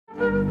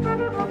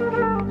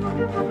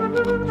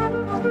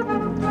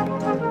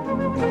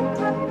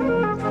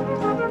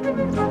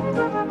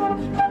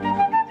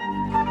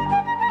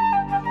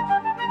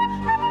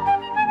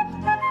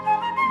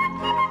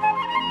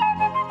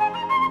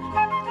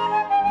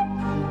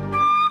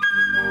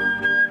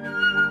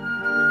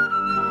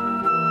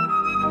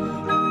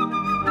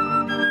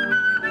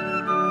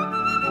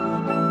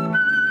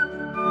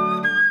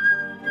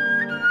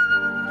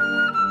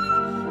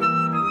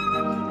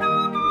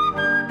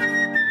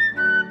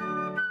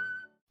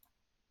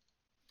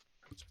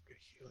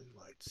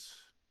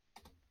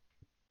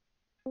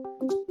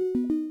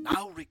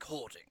Now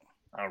recording.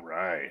 All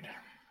right.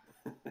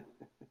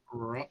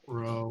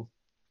 Ruh-roh.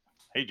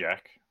 Hey,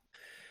 Jack.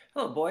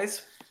 Hello,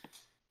 boys.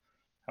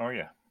 How are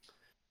you?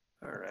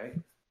 All right.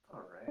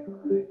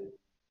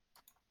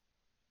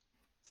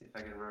 See if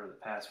I can remember the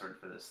password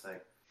for this thing.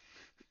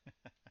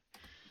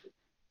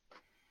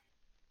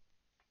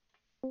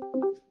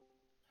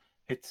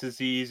 It's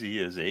as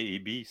easy as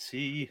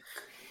ABC.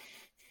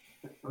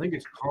 I think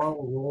it's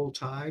Carl Roll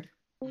Tide.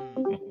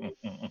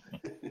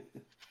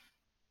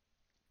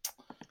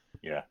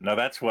 Yeah, no,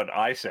 that's what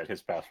I set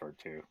his password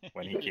to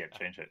when he can't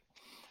change it.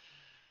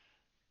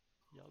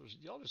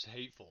 Y'all just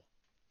hateful.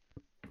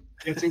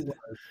 Yes, it was.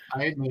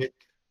 I admit.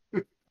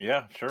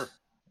 Yeah, sure.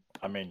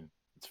 I mean,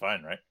 it's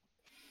fine, right?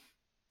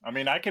 I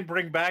mean, I can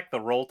bring back the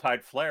Roll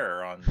Tide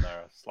Flare on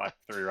Slack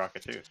 3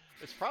 Rocket 2.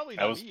 It's probably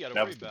not me you gotta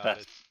worry about.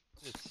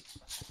 It's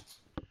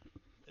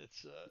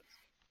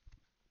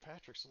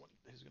Patrick's the one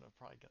who's gonna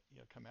probably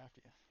come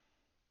after you.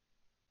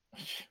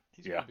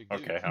 He's yeah. a big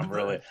dude. Okay. I'm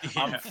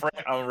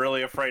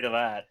really afraid of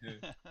that.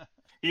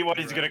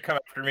 He's gonna come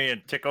after me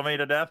and tickle me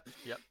to death.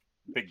 Yep.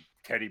 Big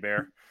teddy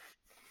bear.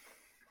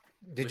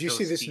 Did you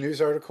see this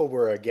news article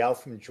where a gal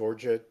from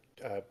Georgia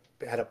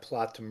had a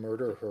plot to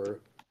murder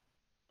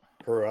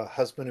her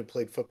husband who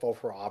played football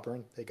for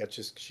Auburn?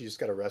 She just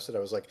got arrested. I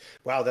was like,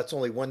 wow, that's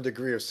only 1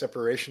 degree of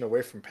separation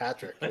away from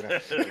Patrick. You know?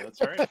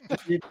 That's right. Did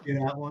you see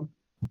that one?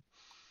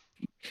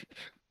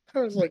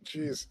 I was like,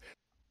 geez.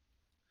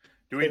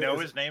 Do we know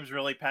his name's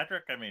really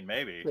Patrick? I mean,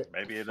 maybe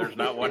there's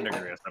not 1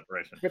 degree of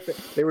separation. But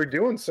they were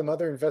doing some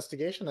other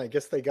investigation. I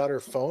guess they got her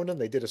phone and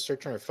they did a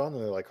search on her phone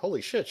and they're like,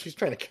 holy shit, she's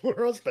trying to kill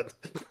her husband.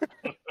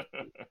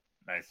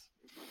 Nice.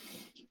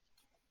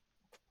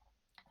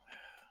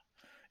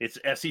 It's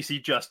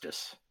SEC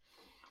justice.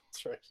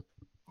 That's right.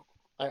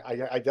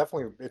 I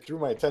definitely, it drew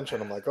my attention.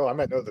 I'm like, oh, I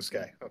might know this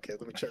guy. Okay,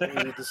 let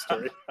me read this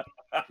story.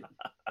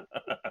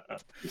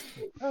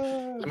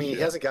 I mean, he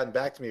hasn't gotten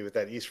back to me with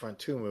that East Front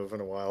 2 move in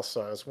a while,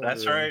 so I was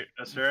wondering.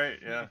 That's right,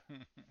 yeah.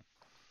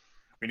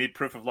 We need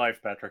proof of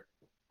life, Patrick.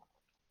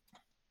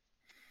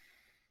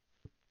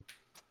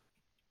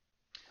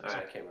 All right, I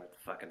can't remember what the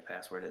fucking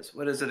password is.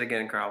 What is it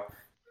again, Carl?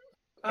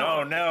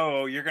 Oh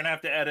no, you're gonna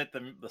have to edit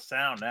the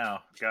sound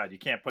now. God, you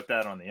can't put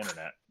that on the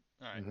internet.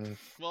 All right. Mm-hmm.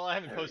 Well, I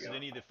haven't posted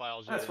any of the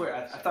files yet. That's weird.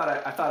 I thought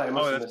I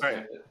must have missed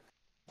it.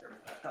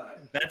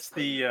 That's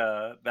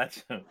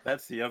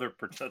the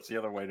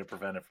other way to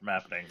prevent it from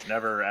happening.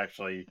 Never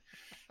actually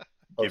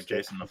give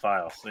Jason the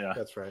files. Yeah,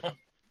 that's right.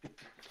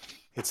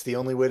 It's the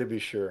only way to be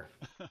sure.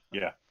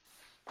 Yeah,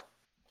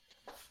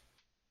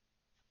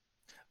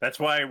 that's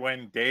why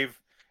when Dave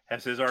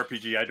has his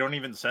RPG, I don't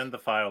even send the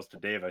files to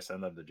Dave. I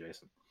send them to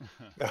Jason.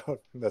 Oh,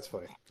 that's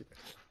funny.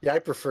 Yeah, I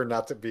prefer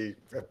not to be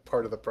a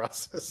part of the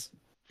process.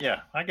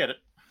 Yeah, I get it.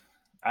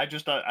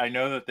 I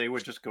know that they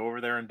would just go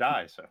over there and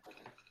die. So.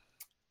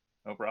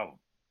 No problem.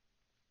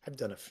 I've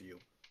done a few.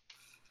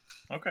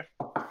 Okay.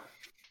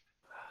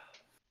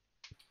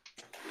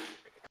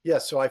 Yeah,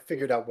 so I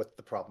figured out what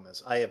the problem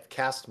is. I have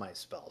cast my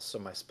spells, so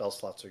my spell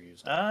slots are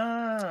used. Oh,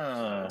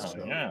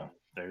 yeah.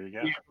 There you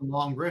go. You have to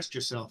long rest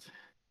yourself.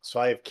 So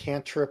I have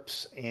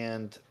cantrips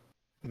and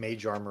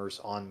mage armors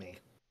on me.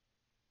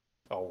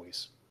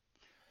 Always.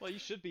 Well, you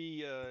should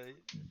be.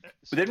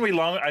 Didn't we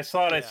long? I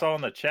saw it. Yeah. I saw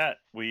in the chat.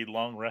 We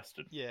long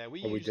rested. Yeah,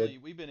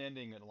 we've been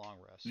ending at long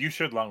rest. You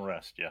should long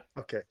rest. Yeah.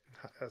 Okay.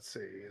 Let's see.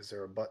 Is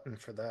there a button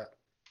for that?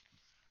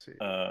 Let's see.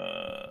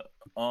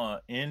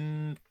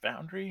 In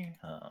Foundry.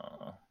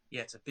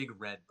 Yeah, it's a big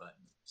red button.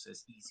 It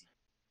says easy.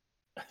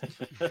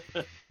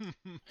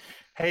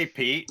 Hey,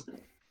 Pete.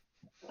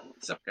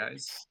 What's up,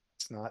 guys?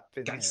 It's not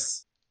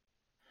guys.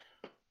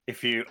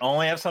 If you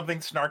only have something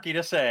snarky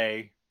to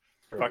say,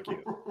 fuck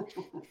you.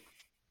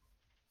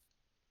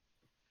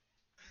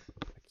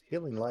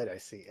 Healing Light, I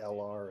see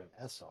LR and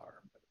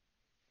SR.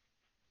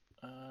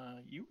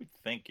 You would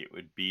think it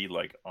would be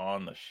like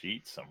on the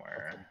sheet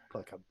somewhere.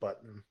 Like a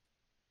button.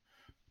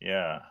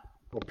 Yeah.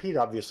 Well, Pete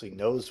obviously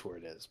knows where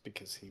it is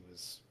because he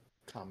was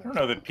commenting. I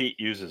don't know that Pete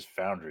uses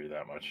Foundry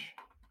that much.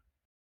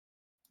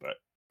 But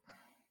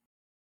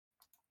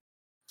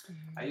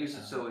I use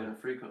it so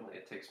infrequently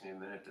it takes me a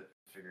minute to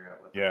figure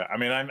out what. Yeah, I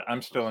mean,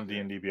 I'm still in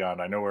D&D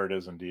Beyond. I know where it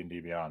is in D&D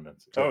Beyond.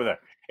 It's over there.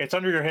 It's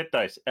under your hit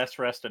dice. S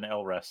rest and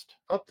L rest.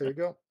 Oh, there you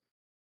go.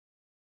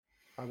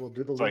 I will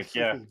do the. It's like,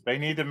 yeah, they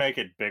need to make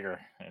it bigger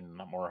and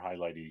more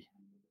highlighty.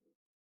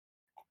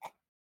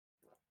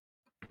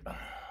 But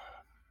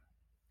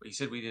you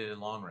said we did a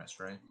long rest,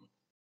 right?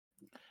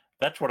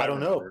 That's what I don't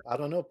remember. know. I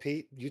don't know,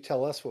 Pete. You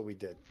tell us what we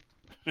did.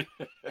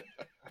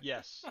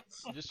 Yes.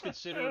 Just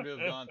consider to have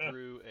gone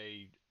through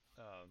a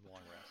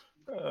long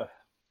rest.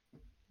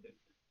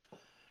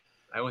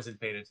 I wasn't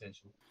paying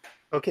attention.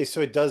 Okay,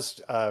 so it does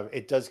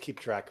keep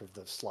track of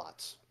the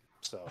slots.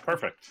 So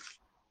Perfect.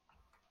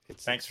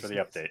 it's Thanks for the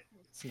update.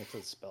 It's next to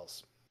the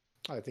spells.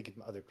 I think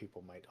other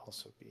people might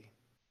also be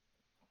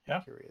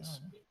Yeah.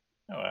 curious.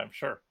 No, I'm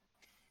sure.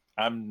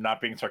 I'm not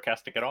being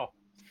sarcastic at all.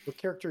 What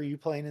character are you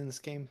playing in this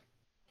game,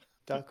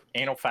 Doug?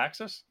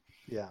 Anophaxis?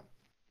 Yeah.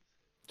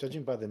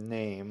 Judging by the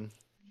name.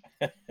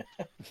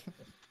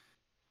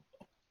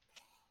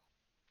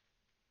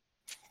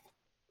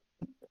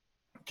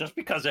 Just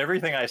because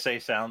everything I say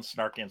sounds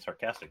snarky and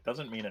sarcastic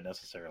doesn't mean it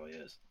necessarily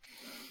is.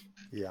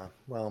 Yeah.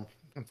 Well,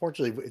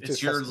 unfortunately, it It's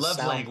just your has to love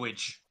sound,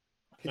 language.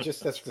 It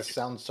just has to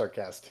sound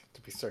sarcastic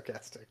to be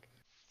sarcastic.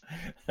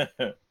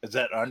 Is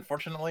that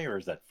unfortunately or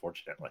is that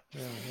fortunately?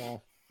 Yeah,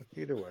 well,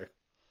 either way.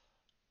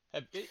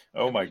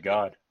 Oh my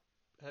God.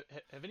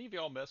 Have any of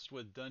y'all messed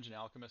with Dungeon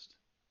Alchemist?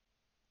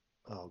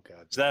 Oh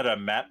God. Is that a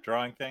map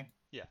drawing thing?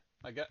 Yeah,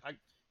 I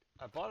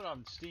bought it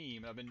on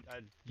Steam.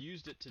 I've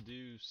used it to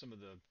do some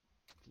of the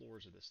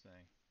floors of this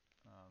thing.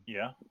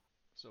 Yeah.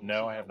 So No, see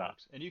I how have it not.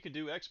 works. And you can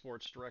do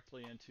exports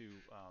directly into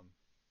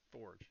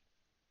Forge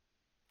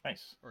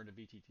Nice. or into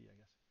BTT, I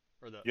guess,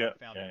 or the Yeah.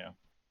 Foundry. Yeah.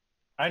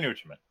 I knew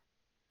what you meant.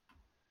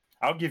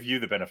 I'll give you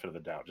the benefit of the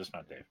doubt, just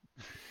not Dave.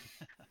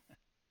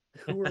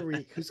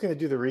 Who's going to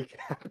do the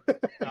recap?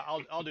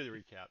 I'll do the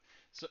recap.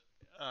 So,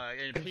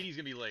 and Petey's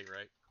gonna be late,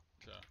 right?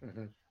 So.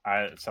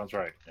 Mm-hmm. It sounds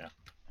right. Yeah.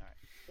 All right.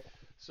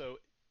 So,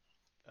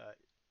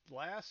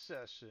 last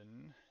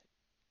session,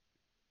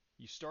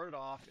 you started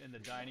off in the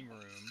dining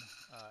room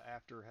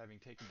after having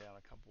taken down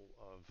a couple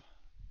of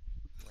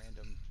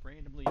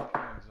randomly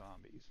appearing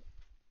zombies,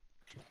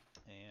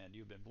 and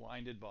you've been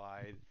blinded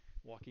by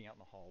walking out in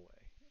the hallway.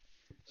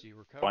 So you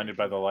recovered. Blinded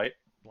by the light.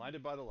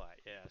 Blinded by the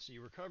light. Yeah. So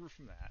you recovered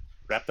from that.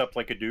 Wrapped up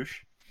like a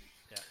douche.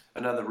 Yeah.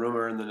 Another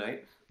rumor in the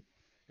night.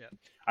 Yeah.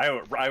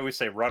 I always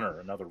say runner,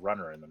 another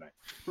runner in the night.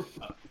 All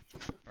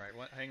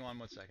right. Hang on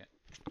 1 second.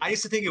 I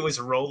used to think it was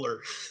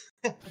roller.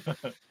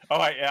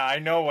 I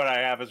know what I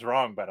have is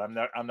wrong, but I'm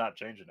not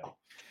changing it.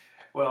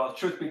 Well,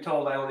 truth be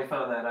told, I only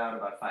found that out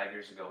about 5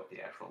 years ago with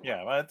the actual.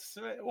 Yeah, well, it's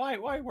why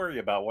worry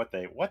about what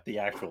the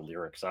actual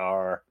lyrics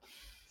are?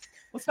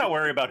 Let's not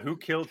worry about who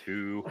killed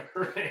who.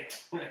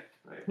 Right.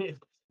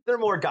 There are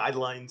more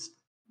guidelines.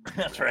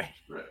 That's right.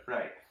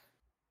 Right.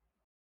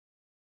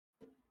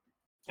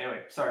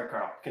 Anyway, sorry,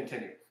 Carl.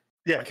 Continue.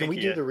 Yeah, can we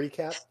do the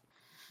recap?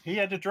 He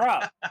had to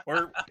drop.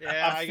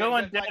 I'm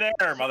filling dead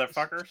air,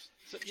 motherfuckers.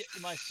 So yeah,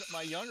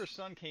 my younger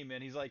son came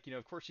in. He's like,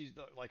 of course he's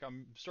like,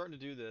 I'm starting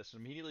to do this,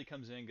 and immediately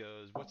comes in, and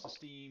goes, "What's the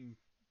Steam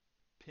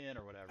pin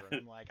or whatever?"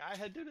 And I'm like,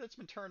 dude, that's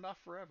been turned off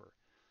forever.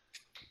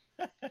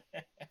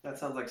 That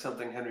sounds like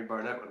something Henry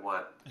Barnett would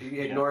want. He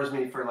ignores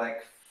me for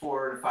like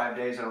 4 to 5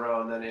 days in a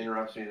row, and then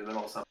interrupts me in the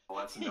middle of something.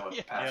 Wants to know what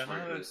the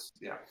password is.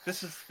 Yeah.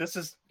 This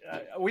is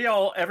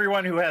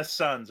everyone who has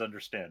sons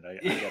understand. I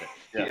get it.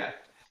 Yeah.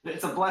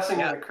 It's a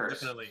blessing and a curse.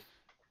 Definitely.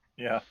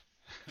 Yeah.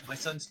 My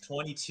son's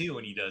 22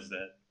 and he does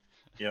that.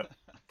 Yep.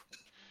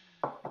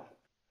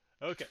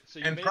 Okay.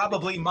 So and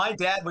probably my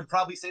dad would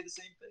probably say the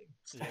same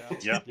thing.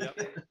 Yeah. Yep.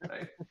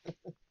 Right.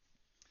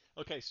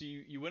 Okay, so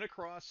you went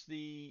across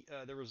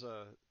there was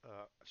a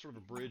sort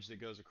of a bridge that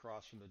goes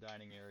across from the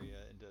dining area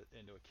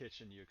into a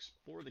kitchen. You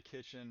explored the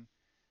kitchen.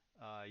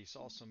 You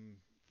saw some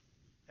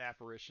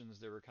apparitions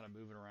that were kind of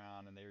moving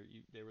around, and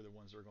they were the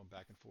ones that were going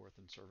back and forth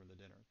and serving the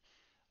dinner.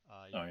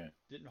 You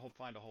didn't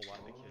find a whole lot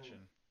in the kitchen.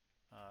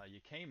 You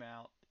came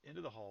out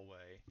into the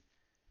hallway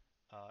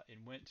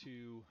and went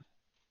to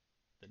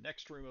the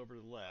next room over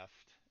to the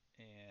left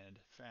and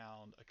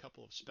found a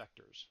couple of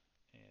specters.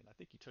 And I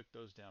think you took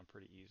those down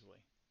pretty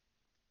easily.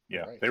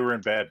 Yeah, Right. they were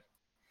in bed.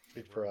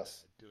 Good for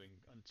us. Doing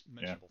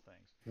unmentionable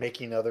things.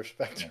 Making other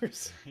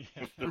specters.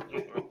 Yeah.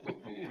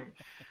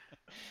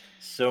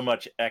 So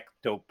much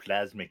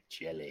ectoplasmic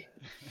jelly.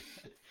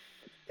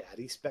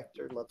 Daddy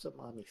Spectre loves a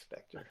mommy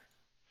Spectre.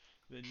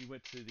 Then you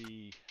went to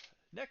the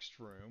next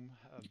room,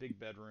 a big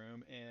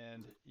bedroom,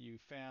 and you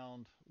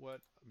found what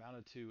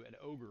amounted to an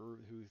ogre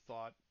who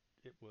thought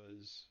it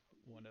was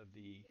one of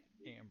the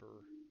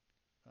ambers.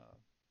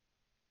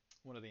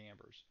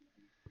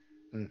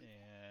 Mm.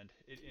 And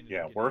it ended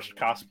Yeah, up getting, worst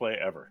cosplay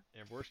ever.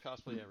 Yeah, worst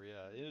cosplay ever.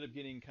 Yeah, it ended up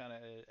getting kind of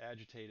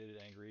agitated and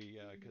angry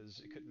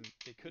because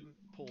it couldn't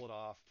pull it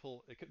off.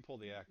 It couldn't pull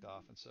the act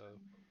off, and so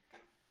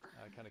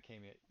it kind of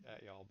came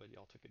at y'all, but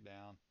y'all took it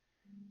down.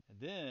 And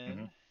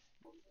then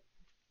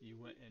you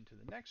went into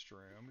the next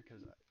room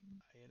because I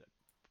ended up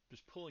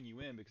just pulling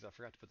you in because I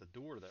forgot to put the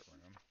door to that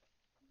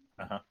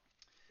room.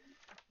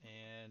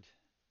 And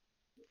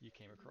you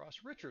came across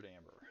Richard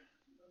Amber,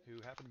 who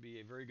happened to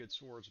be a very good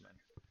swordsman.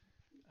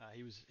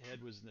 His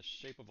head was in the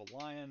shape of a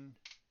lion.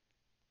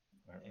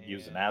 He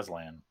was an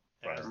Aslan.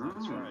 Aslan,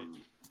 that's right.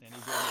 And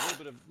he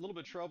gave a little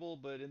bit of trouble,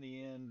 but in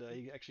the end,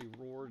 he actually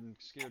roared and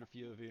scared a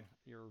few of you.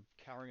 You're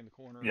cowering in the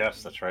corner.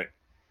 Yes, that's right.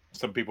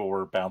 Some people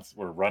were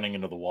running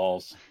into the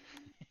walls.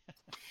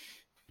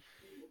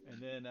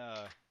 then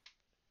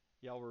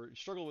y'all were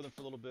struggling with him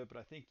for a little bit, but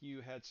I think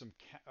you had some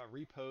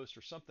repost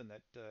or something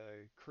that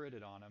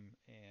critted on him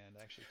and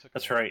actually took him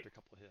That's out right. after a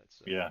couple of hits.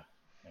 So, Yeah.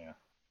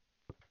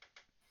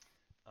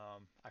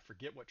 I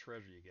forget what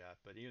treasure you got,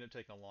 but you ended up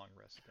taking a long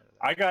rest at the end of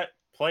that. I got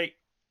plate.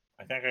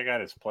 I think I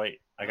got his plate.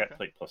 I got Okay.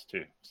 plate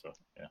 +2. So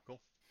yeah. Cool.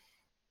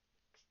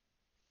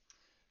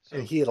 So,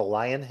 And he had a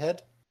lion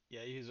head.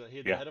 yeah, he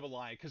had the head of a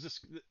lion because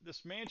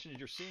this mansion that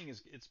you're seeing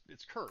is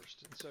it's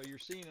cursed, and so you're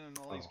seeing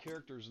all these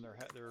characters and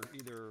they're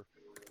either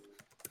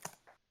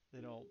they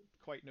don't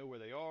quite know where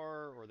they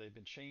are or they've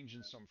been changed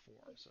in some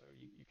form. So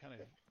you kind of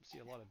see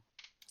a lot of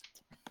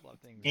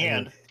things.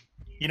 And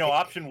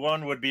option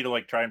 1 would be to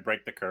like try and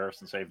break the curse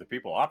and save the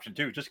people. Option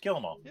 2, just kill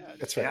them all. Yeah,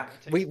 That's right.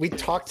 Yeah. We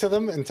talk to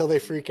them until they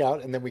freak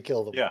out, and then we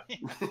kill them. Yeah.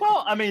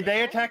 Well, I mean,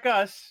 they attack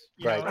us.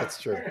 Right,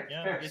 that's true.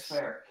 Yeah, Fair's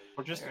fair.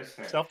 We're just Fair's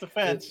fair.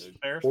 self-defense.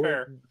 Fair's Or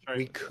fair. That's right.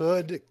 we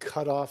could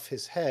cut off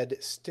his head,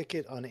 stick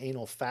it on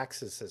Anal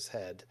Faxus's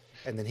head,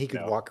 and then he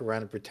could walk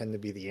around and pretend to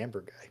be the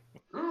Amber guy.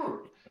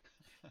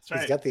 That's right.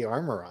 He's got the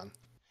armor on.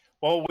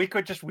 Well, we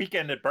could just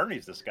weekend at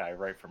Bernie's this guy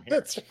right from here.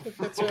 That's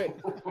right.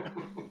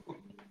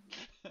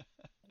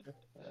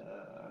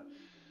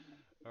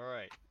 All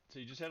right. So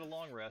you just had a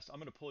long rest. I'm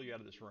going to pull you out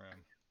of this room.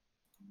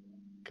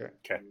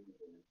 Okay.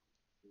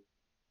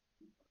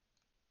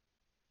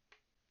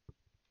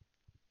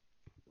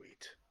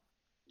 Wait.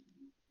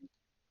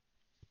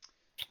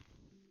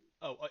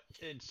 Oh,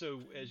 and so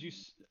if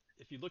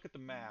you look at the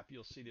map,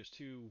 you'll see there's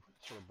two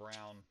sort of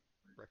brown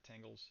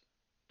rectangles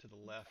to the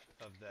left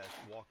of that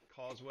walk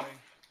causeway.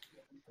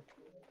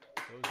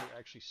 Those are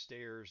actually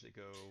stairs that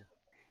go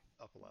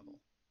up a level.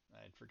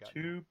 I'd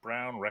forgotten. 2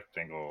 brown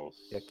rectangles.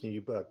 Yeah, can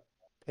you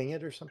ping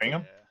it or something? Ping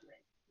 'em?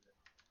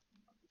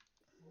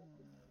 Yeah.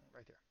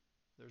 Right there.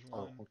 There's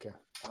one. Oh, okay.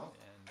 And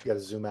You got to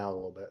zoom out a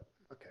little bit.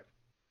 Okay.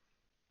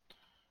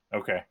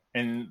 Okay.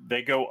 And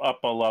they go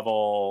up a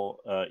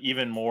level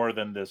even more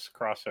than this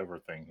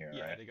crossover thing here,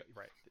 yeah, right? they go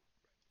right.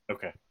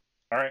 Okay.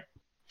 All right.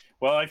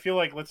 Well, I feel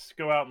like let's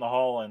go out in the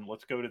hall and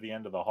let's go to the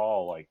end of the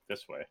hall like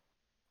this way.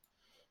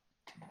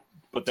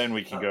 But then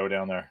we can go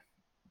down there.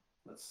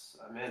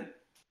 I'm in.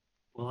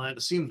 Well,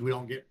 it seems we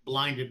don't get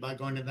blinded by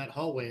going in that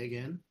hallway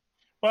again.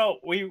 Well,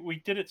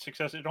 we did it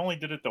successfully. It only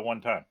did it the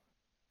one time.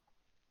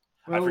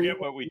 I forget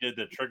what we did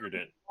that triggered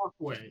it.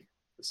 Walkway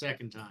the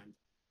second time.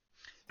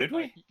 Did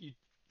we?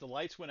 The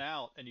lights went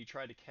out, and you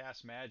tried to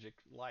cast magic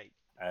light,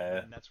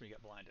 Uh, and that's when you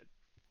got blinded.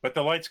 But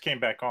the lights came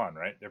back on,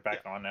 right? They're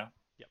back on now?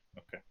 Yep.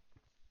 Okay.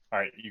 All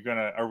right.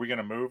 Are we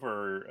gonna move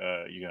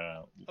or you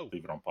gonna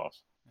leave it on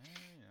pause?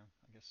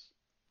 I guess.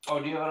 Oh,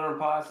 do you have it on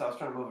pause? I was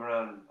trying to move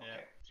around. Yeah.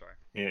 Okay. Sorry.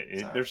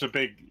 Yeah. There's a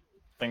big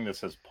thing that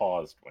says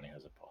paused when he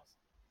has it paused.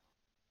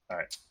 All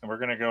right. And we're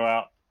gonna go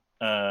out.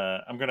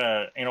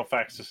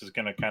 Anophaxis is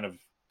gonna kind of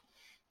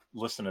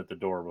listen at the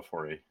door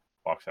before he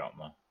walks out in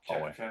the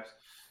hallway.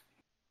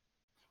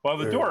 Well,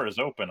 the door is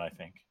open, I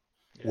think.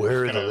 Yeah.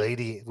 Where are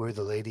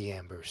the lady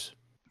ambers?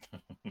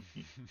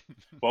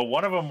 Well,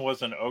 one of them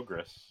was an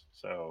ogress,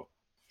 so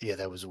Yeah,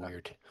 that was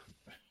weird.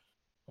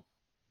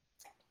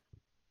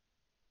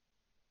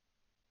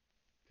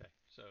 Okay,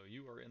 so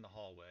you are in the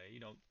hallway. You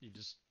don't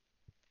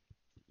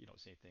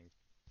see anything.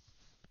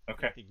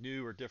 okay. Anything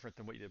new or different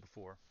than what you did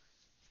before.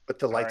 But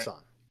the light's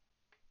on.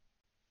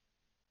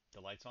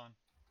 The lights on.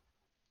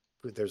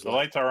 There's The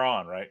lights are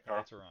on, right? The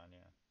lights are on.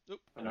 Yeah. Oop.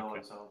 No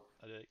one's on.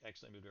 I did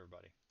accidentally moved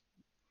everybody.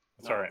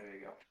 That's all right. There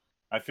you go.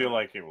 I feel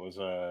like it was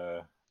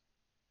a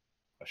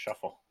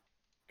shuffle.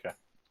 Okay.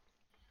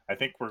 I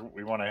think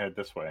we want to head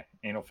this way.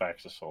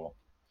 Anophaxis will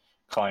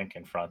clank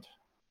in front.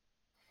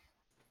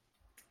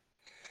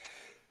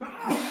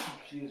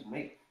 Excuse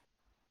me.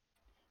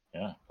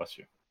 Yeah, bless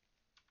you.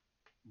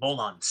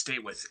 Bolon, stay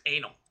with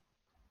anal.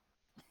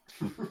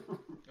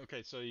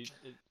 Okay, so you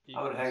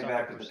I would hang stop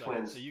back there with for the a second.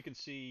 twins. So you can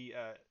see.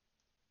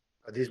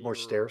 Are these more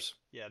stairs?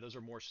 Yeah, those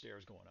are more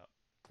stairs going up.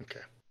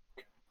 Okay.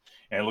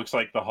 And it looks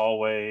like the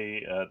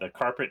hallway, the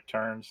carpet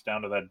turns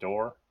down to that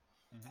door.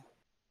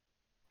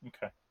 Mm-hmm.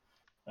 Okay.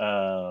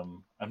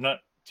 I'm not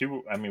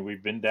too. I mean,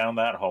 we've been down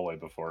that hallway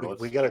before.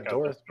 We got a check out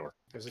door. this door.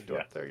 There's a door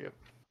Yeah. up there.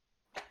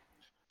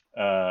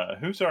 Yeah.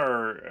 Who's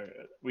our?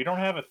 We don't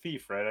have a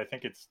thief, right? I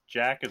think it's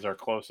Jack is our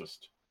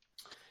closest.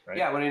 Right?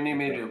 Yeah, what do you need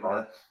me to do,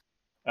 brother?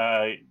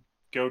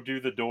 Go do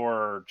the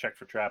door, check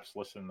for traps,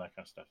 listen, that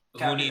kind of stuff.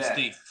 Who needs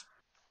thief?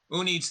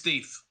 Who needs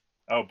thief?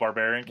 Oh,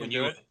 barbarian can When do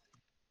you it.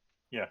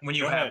 Yeah. when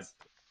you go have ahead.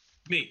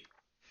 me.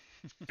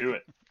 Do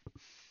it.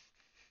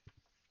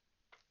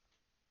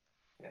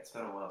 Yeah, it's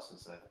been a while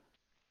since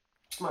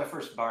it's my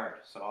first bard,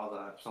 so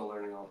I'm still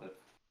learning all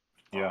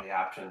the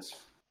options.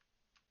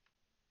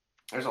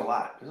 There's a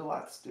lot. There's a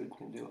lot this dude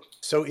can do.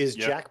 So is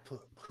Yep. Jack?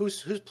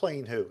 Who's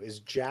playing who?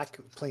 Is Jack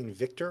playing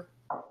Victor?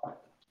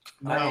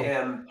 No. I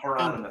am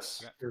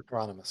Hieronymus. You're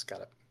Hieronymus.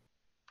 Got it.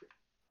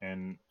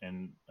 And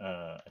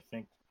I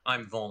think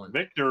I'm Volan.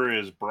 Victor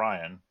is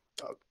Brian.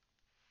 Oh.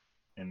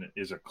 And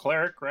is a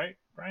cleric, right,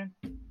 Brian?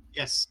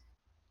 Yes.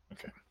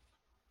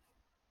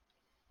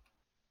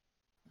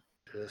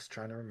 Just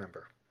trying to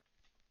remember.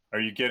 Are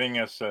you getting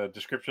us a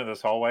description of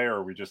this hallway,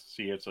 or we just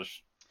see it's a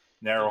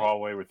narrow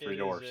hallway with 3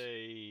 doors? It is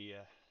a,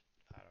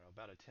 I don't know,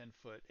 about a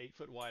 8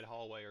 foot wide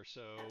hallway or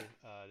so.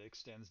 It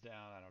extends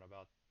down, I don't know,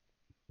 about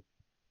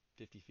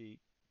 50 feet.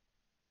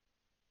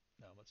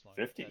 No, what's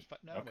longer? 50?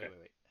 No, Okay.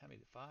 wait. How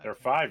many? 5? They're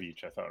 10, 5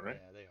 each, I thought, right?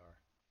 Yeah, they are.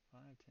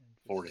 5, 10,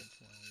 15, 40. 20,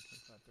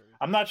 25, 30.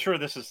 I'm not sure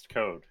this is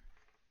code.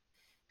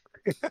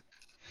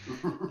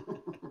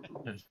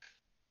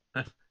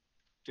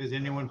 Does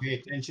anyone pay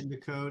attention to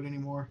code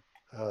anymore?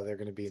 Oh, they're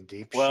going to be in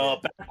deep Well,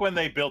 shit. back when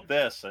they built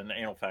this, and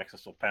Anal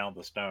Faxis will pound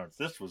the stones,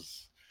 this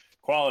was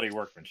quality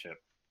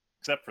workmanship.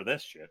 Except for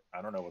this shit.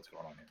 I don't know what's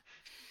going on here.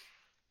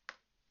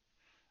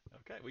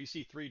 Okay, well, you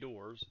see 3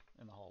 doors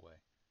in the hallway.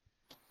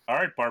 All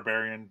right,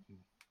 Barbarian.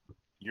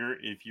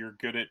 If you're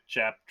good at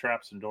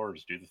traps and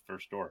doors, do the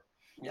first door.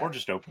 Yeah. Or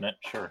just open it,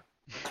 sure.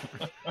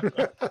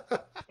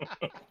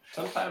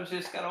 Sometimes you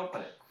just gotta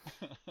open it.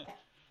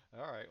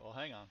 All right, well,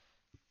 hang on.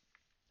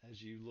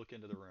 As you look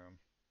into the room.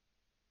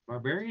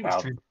 Barbarian is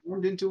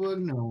transformed into a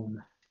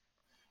gnome.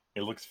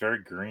 It looks very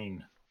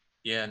green.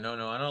 Yeah, no,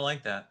 I don't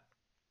like that.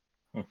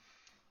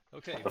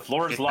 Okay. The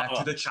floor is Get back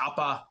lava. to the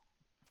chopper.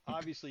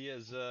 Obviously,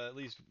 as at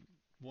least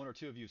 1 or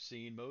 2 of you have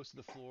seen, most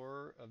of the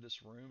floor of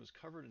this room is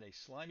covered in a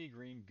slimy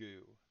green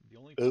goo. The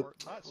only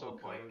part not so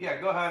covered. Yeah,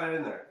 go ahead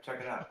in there. Check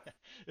it out.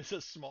 It's a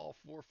small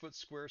 4-foot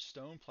square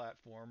stone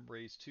platform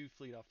raised 2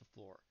 feet off the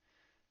floor,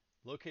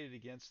 located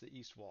against the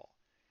east wall.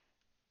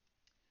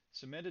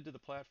 Cemented to the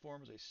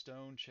platform is a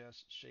stone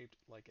chest shaped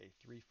like a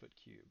 3-foot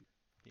cube.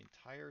 The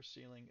entire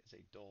ceiling is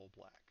a dull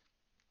black.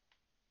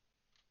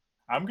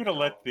 I'm going to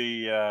let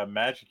the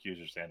magic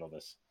users handle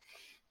this.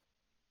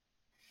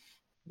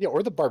 Yeah,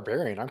 or the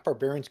barbarian. Aren't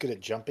barbarians good at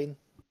jumping?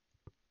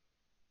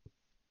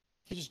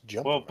 You just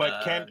jump. Well,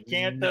 but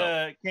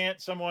no.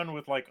 can't someone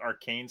with like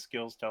arcane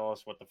skills tell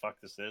us what the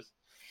fuck this is?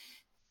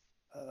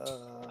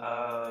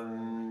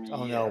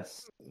 Oh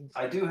yes. No.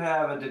 I do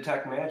have a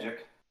detect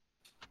magic.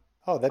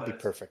 Oh, that'd be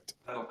perfect.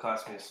 That'll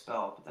cost me a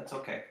spell, but that's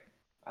okay.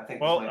 I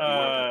think. Well, this might be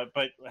worth it.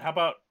 but how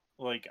about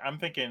like I'm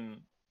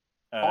thinking.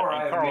 Or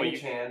I have mage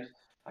hand.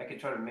 I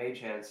could try to mage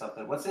hand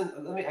something. What's in?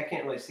 I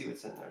can't really see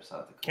what's in there.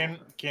 So can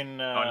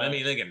let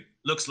me think.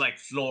 Looks like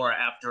floor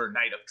after a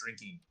night of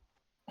drinking.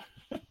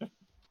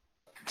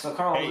 So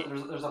Carl, hey.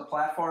 there's a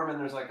platform and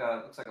there's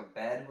looks like a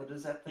bed. What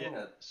is that thing?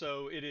 Yeah,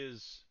 so it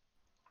is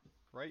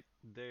right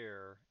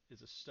there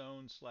is a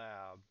stone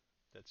slab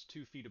that's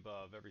 2 feet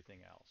above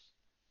everything else,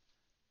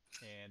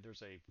 and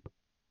there's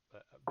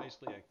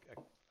basically a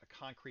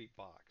concrete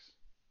box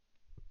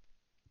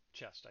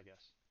chest, I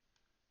guess.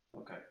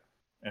 Okay.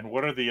 And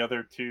what are the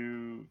other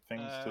 2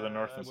 things to the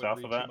north and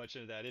south of that? Too much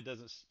into that. It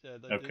doesn't.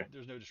 Okay.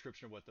 There's no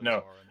description of what those are.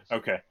 In this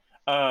okay.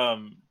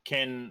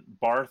 Can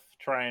Barth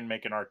try and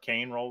make an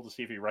arcane roll to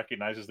see if he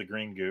recognizes the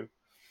green goo?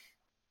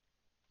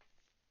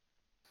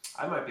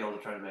 I might be able to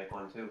try to make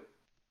one too.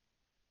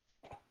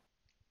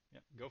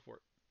 Yeah, go for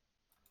it.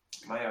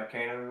 My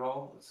arcana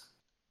roll is...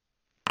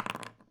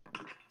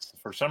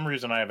 For some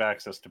reason, I have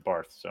access to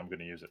Barth, so I'm going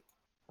to use it.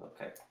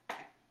 Okay.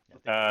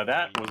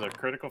 That was a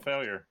critical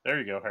failure. There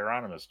you go.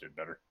 Hieronymus did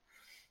better.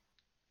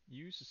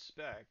 You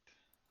suspect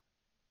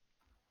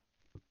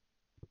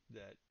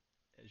that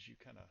as you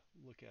kind of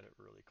look at it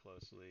really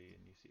closely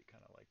and you see it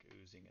kind of like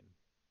oozing and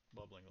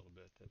bubbling a little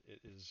bit, that it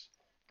is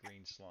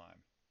green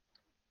slime.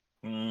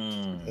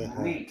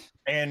 Neat.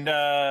 And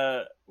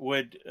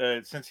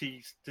since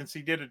he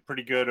did it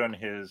pretty good on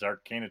his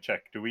Arcana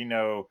check, do we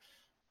know?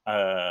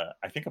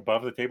 I think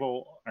above the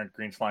table aren't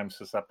green slimes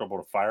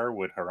susceptible to fire?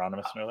 Would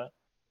Hieronymus know that?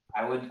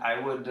 I would. I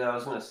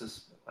was going to.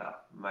 Well,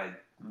 my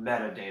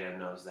metadata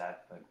knows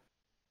that, but.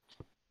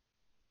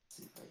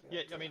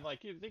 Yeah, I mean,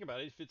 like, you think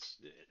about it. If it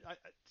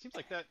seems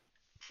like that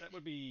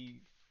would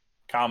be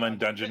common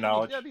dungeon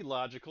knowledge. That'd be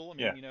logical.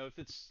 I mean, if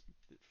it's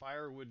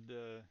fire would.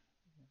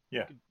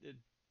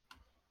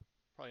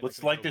 Probably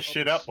let's light this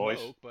shit up,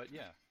 boys. But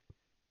yeah.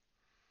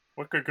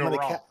 What could go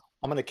wrong?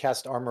 I'm going to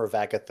cast Armor of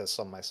Agathis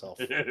on myself.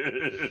 What do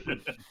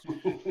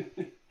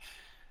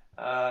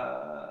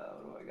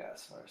I got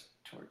as far as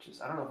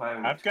torches? I don't know if I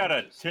have. I've got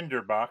a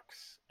tinder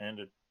box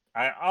and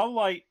I'll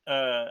light.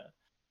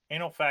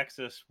 Anal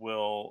Faxis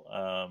will.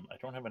 I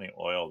don't have any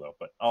oil though,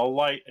 but I'll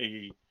light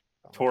a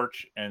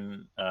torch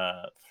and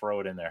throw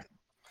it in there.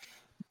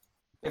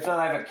 If not,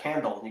 I have a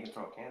candle. You can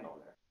throw a candle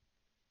in there.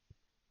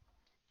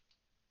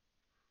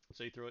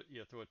 So you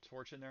throw a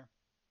torch in there.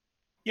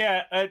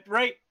 Yeah,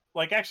 right.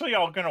 Like actually,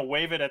 I'm gonna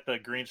wave it at the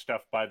green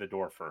stuff by the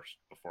door first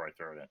before I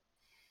throw it in.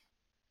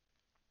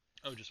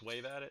 Oh, just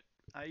wave at it.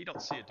 You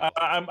don't see it.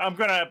 I'm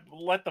gonna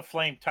let the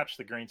flame touch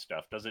the green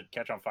stuff. Does it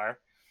catch on fire?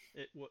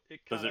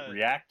 Does it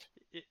react?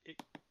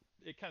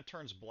 It kind of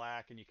turns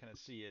black, and you kind of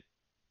see it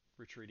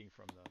retreating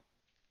from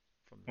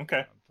the.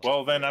 Okay.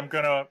 Well, then I'm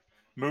gonna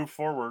move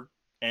forward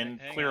and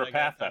clear a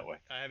path that way.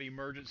 I have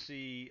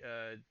emergency.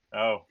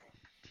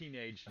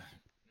 Teenage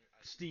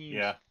steam.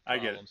 Yeah, I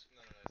get it.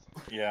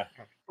 Yeah.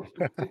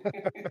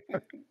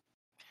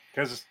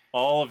 Because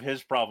all of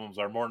his problems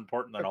are more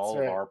important than all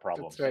of our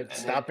problems. That's right.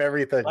 Stop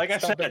everything. Like I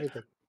said,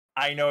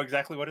 I know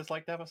exactly what it's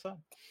like to have a son.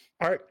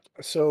 All right.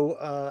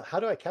 So, how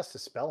do I cast a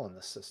spell in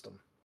this system?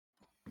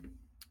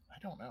 I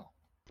don't know.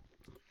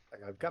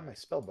 I've got my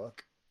spell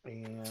book,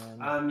 and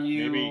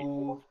Maybe.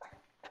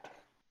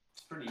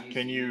 It's pretty easy.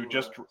 Can you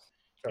just, Sorry,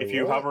 if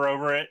you roll it? hover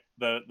over it,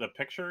 the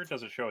picture,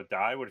 does it show a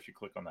die? What if you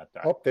click on that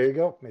die? Oh, there you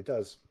go. It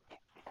does.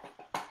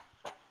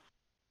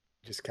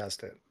 Just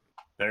cast it.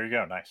 There you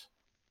go. Nice.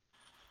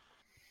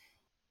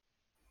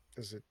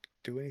 Does it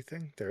do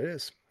anything? There it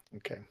is.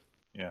 Okay.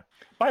 Yeah.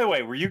 By the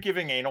way, were you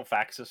giving Anal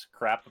Faxus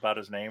crap about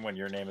his name when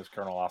your name is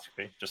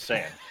Coloneloscopy? Just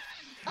saying.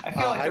 I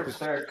feel like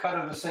they're cut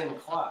of the same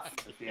cloth.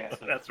 If you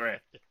ask me. That's right.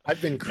 I've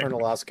been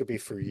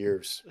Coloneloscopy for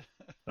years.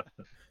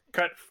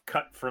 Cut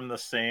from the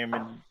same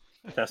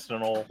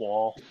intestinal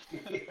wall.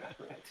 Yeah,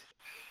 right.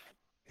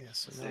 Yeah,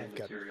 so now Same I've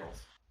got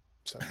materials.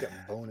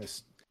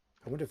 bonus.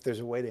 I wonder if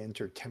there's a way to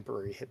enter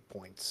temporary hit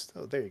points.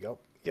 Oh, there you go.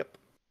 Yep.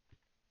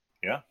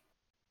 Yeah.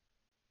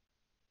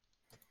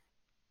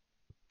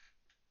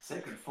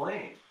 Sacred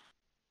Flame.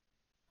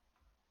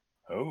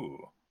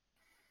 Oh.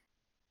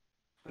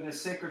 But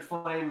is Sacred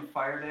Flame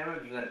fire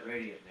damage or is that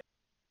radiant damage?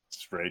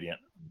 It's radiant.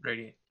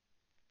 Radiant.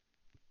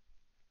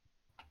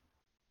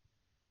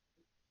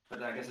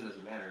 But I guess it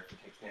doesn't matter. If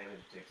it takes damage,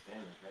 it takes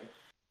damage, right?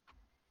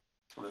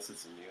 Unless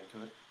it's immune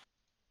to it.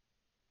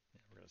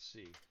 Yeah, we're gonna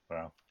see.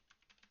 Wow.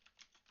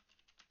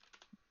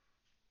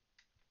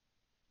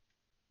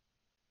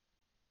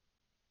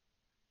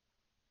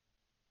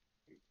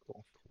 Cool.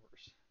 Of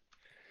course.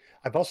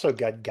 I've also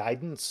got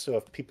guidance, so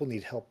if people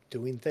need help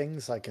doing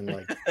things, I can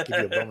give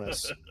you a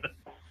bonus.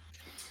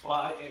 Well,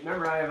 I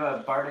remember I have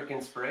a bardic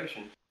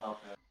inspiration to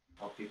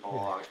help people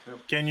along too.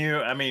 Can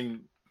you? I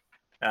mean,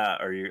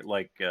 are you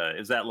like?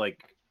 Is that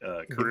like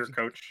career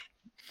coach?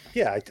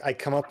 Yeah, I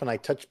come up and I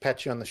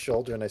pat you on the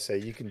shoulder and I say,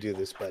 "You can do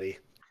this, buddy."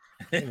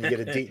 And you get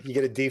a D. You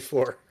get a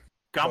D4.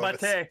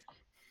 Combate.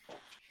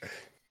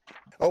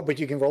 Oh, but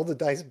you can roll the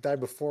die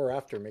before or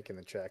after making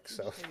the check.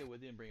 So Just take it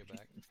with you and bring it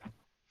back.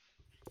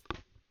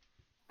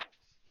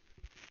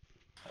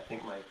 I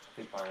think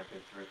bardic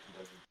inspiration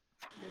does it.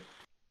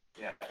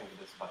 Yeah, I think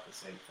it is about the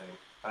same thing.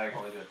 I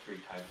only do it 3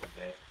 times a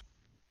day.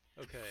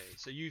 Okay,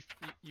 so you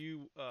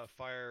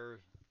fire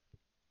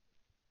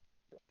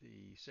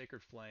the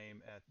Sacred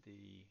Flame at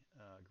the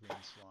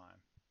green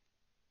slime.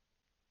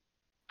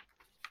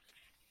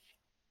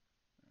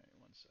 All right,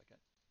 1 second.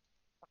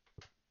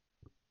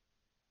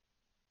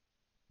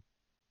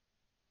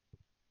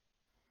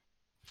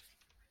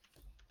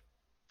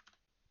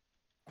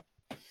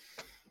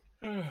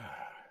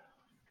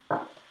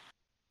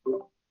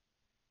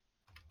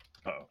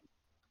 Uh-oh.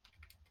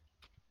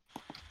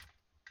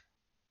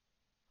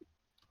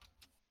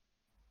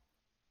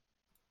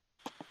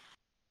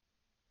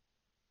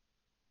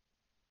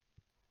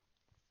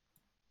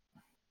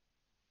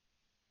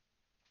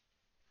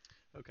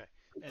 Okay,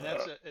 and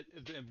that's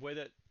the way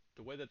that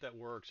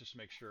works. Just to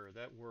make sure,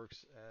 that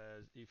works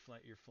as you're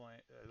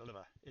flying.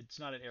 It's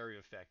not an area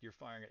effect. You're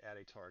firing it at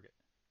a target.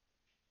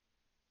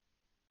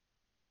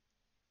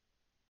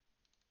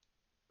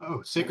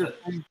 Oh, Sacred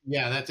Flame?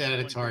 Yeah, that's at a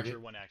One target. creature,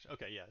 one action.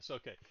 Okay, yeah. So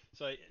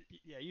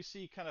yeah, you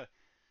see kind of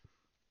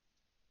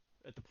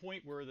at the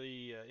point where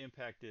the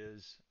impact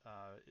is,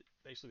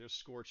 basically there's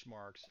scorch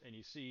marks, and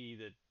you see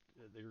that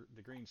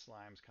the green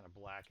slime's kind of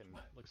black and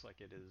looks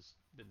like it has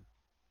been.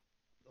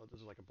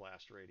 There's like a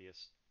blast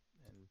radius,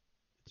 and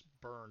it's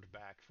burned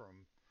back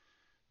from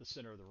the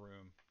center of the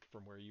room,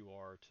 from where you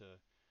are to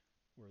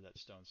where that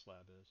stone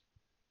slab is.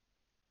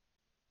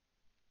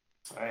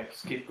 All right,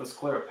 let's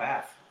clear a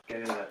path.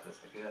 Get at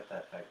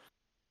that thing.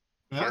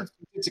 Well, if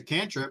it's a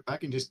cantrip. I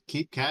can just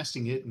keep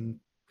casting it and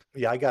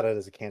yeah, I got it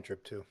as a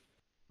cantrip too.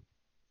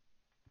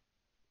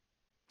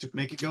 to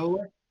make it go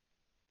away.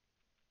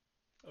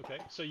 Okay,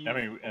 so I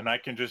mean, and I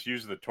can just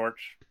use the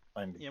torch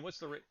and what's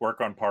the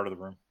work on part of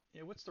the room.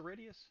 Yeah, what's the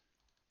radius?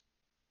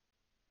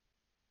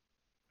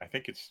 I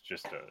think it's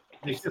just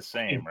it's the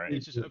same, right?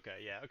 It's just okay.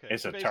 Yeah, okay.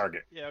 It's a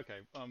target. Yeah,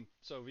 okay.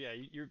 So yeah,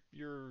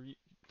 you're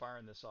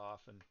firing this off,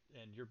 and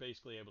you're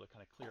basically able to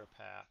kind of clear a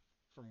path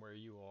from where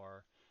you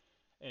are,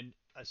 and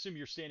I assume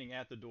you're standing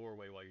at the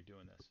doorway while you're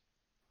doing this.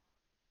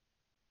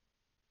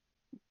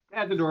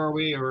 At the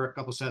doorway or a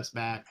couple steps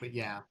back, but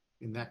yeah,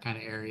 in that kind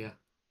of area.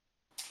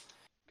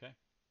 Okay.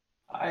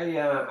 I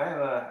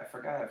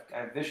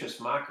have Vicious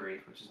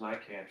Mockery, which is my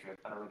cantrip.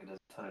 I don't think it does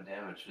a ton of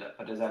damage,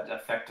 but does that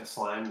affect a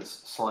slime? Is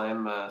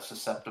slime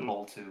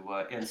susceptible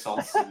to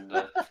insults and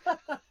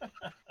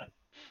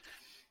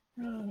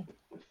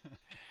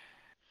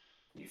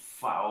you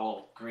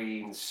foul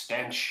green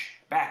stench,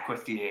 back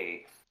with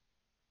ye.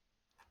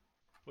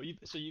 Well, you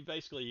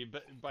basically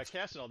by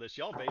casting all this,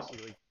 y'all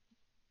basically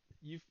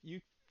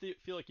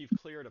feel like you've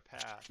cleared a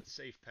path, a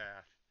safe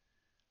path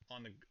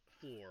on the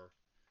floor.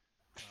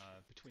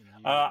 Between you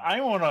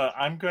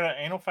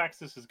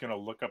Anophaxis is gonna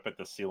look up at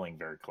the ceiling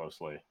very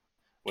closely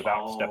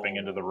without stepping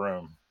into the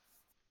room.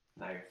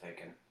 Now you're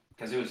thinking,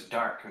 because it was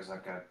dark.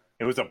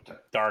 It was a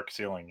dark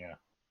ceiling. Yeah,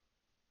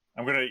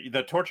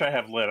 the torch I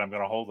have lit. I'm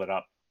gonna hold it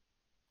up,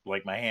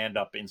 like my hand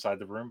up inside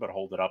the room, but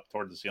hold it up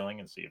toward the ceiling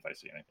and see if I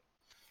see anything.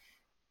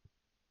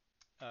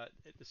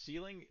 The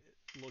ceiling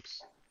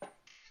looks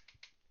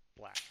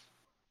black.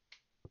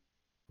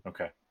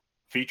 Okay.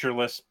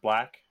 Featureless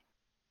black.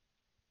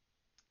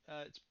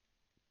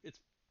 It's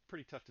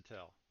pretty tough to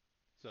tell.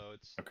 So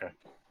it's Okay.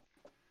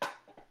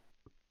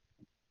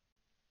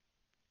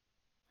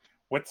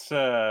 What's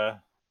like?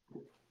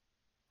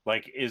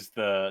 Is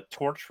the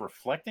torch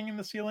reflecting in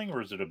the ceiling,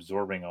 or is it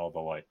absorbing all the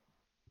light?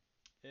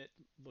 it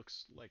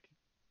looks like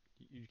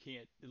you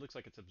can't. It looks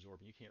like it's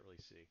absorbing. You can't really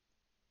see.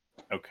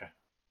 Okay.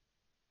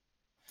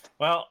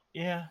 Well,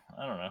 yeah,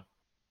 I don't know.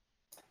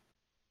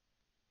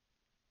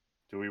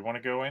 Do we want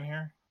to go in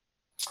here?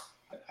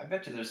 I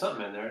bet you there's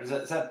something in there.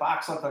 Does that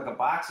box look like a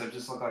box, or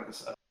just look like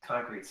a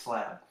concrete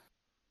slab?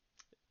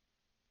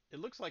 It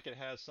looks like it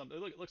has some.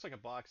 It looks like a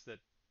box that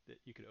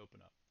you could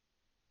open up.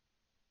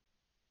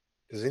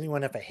 Does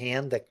anyone have a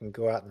hand that can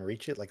go out and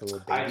reach it like a little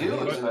baby? I do,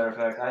 hand? as a matter of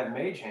fact. I have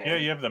mage hand. Yeah,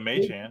 you have the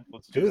mage hand.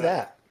 Let's Do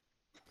that.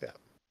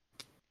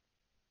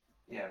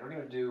 Yeah, we're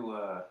gonna do.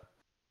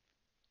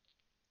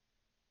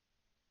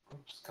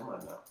 Oops, come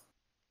on now.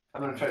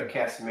 I'm gonna try to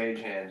cast mage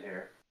hand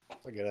here.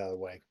 I'll get out of the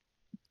way.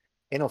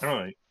 All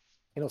right.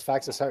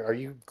 Faxis, are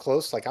you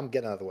close? Like, I'm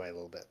getting out of the way a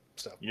little bit.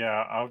 So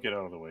Yeah, I'll get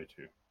out of the way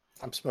too.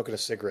 I'm smoking a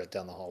cigarette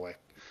down the hallway.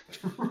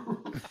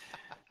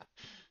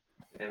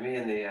 Yeah, me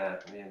and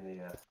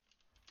the.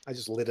 I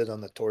just lit it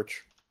on the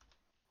torch.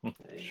 There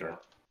you Sure.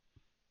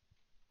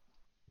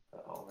 go.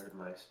 Oh, where'd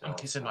my spell? I'm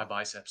kissing my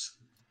biceps.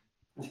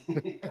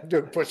 I'm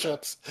doing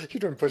push-ups. You're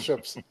doing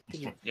push-ups.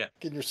 Yeah.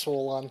 Get your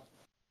soul on.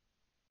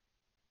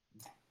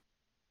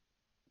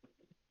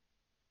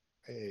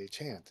 Hey,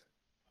 chant.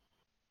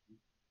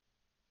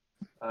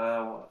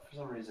 Well, for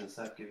some reason, it's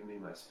not giving me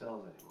my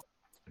spells anymore.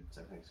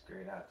 Everything's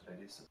grayed out. Did I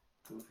do some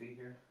goofy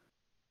here?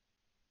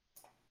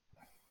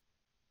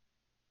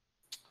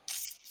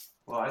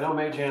 Well, I know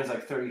mage hand's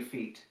like 30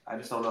 feet. I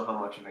just don't know how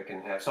much of it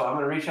can have. So I'm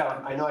gonna reach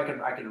out. I know I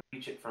can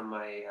reach it from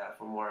my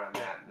from where I'm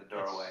at in the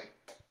doorway.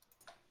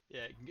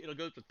 Yeah, it'll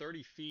go to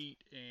 30 feet,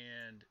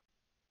 and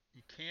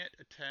you can't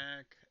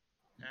attack,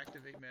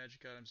 activate magic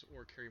items,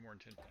 or carry more than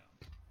 10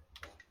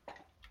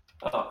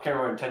 pounds. Oh, carry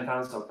more than 10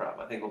 pounds, no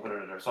problem. I think we'll put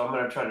it in there. So I'm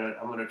gonna try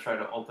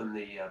to open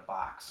the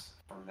box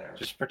from there.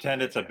 Just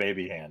pretend it's a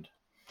baby hand.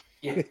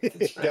 Yeah,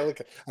 that's Yeah, right.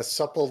 look, a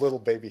supple little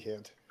baby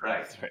hand.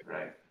 Right, That's right.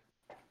 right.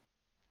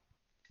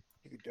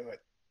 You can do it.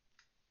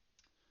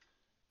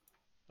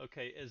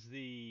 Okay, as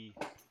the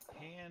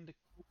hand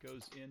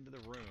goes into the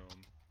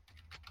room,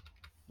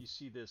 you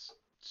see this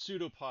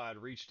pseudopod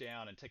reach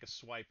down and take a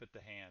swipe at the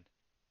hand.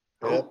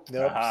 Nope.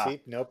 Aha. See?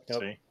 Nope.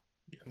 See?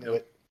 Knew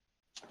it.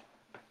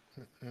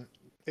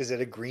 Is it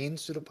a green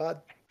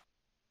pseudopod?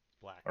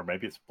 Black. Or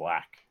maybe it's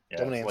black. Yeah,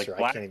 Don't it's answer, like I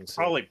black, can't even see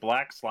probably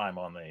black slime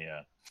on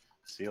the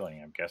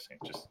ceiling, I'm guessing.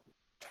 Just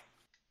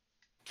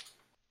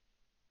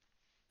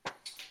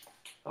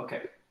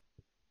Okay.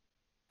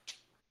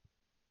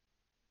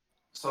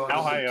 So how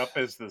does high it- up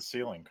is the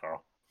ceiling,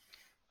 Carl?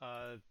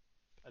 I'd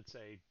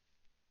say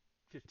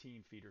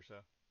 15 feet or so.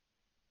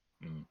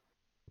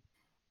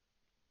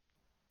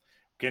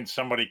 Can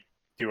somebody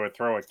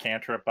throw a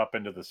cantrip up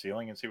into the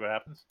ceiling and see what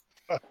happens?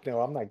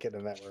 No, I'm not getting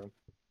in that room.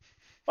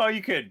 Oh,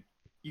 you could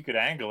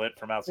angle it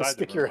from outside.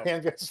 Stick the your room.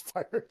 hand gets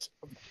fired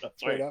That's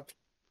straight right. up.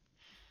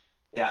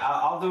 Yeah,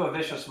 I'll do a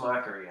vicious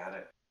mockery on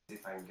it. See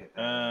if I can get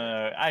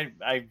that.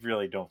 I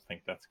really don't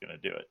think that's gonna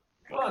do it.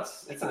 Well,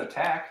 it's an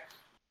attack.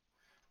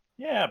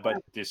 Yeah, but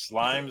do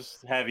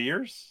slimes have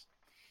ears?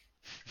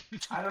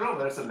 I don't know,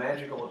 but it's a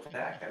magical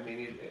attack. I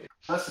mean,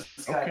 unless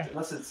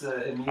it's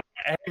immune.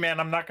 Hey man,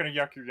 I'm not gonna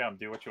yuck your yum.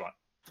 Do what you want.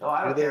 No,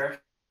 I don't Do they- care.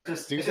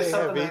 It's Do just they have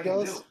something I can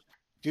egos? do.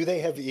 Do they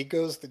have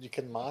egos that you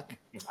can mock?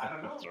 I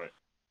don't know. That's right.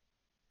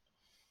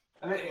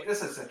 I mean,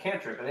 this is a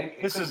cantrip. It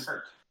This couldn't is-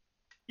 hurt.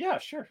 Yeah,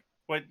 sure.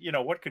 But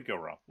what could go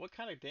wrong? What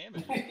kind of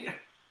damage? Is it?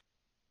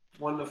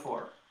 1 to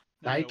 4.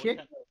 Psychic?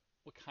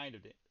 What kind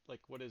of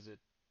like? What is it?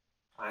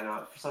 I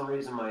know. For some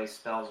reason, my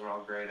spells are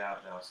all grayed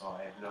out now, so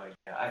I have no idea.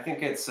 I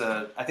think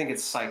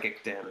it's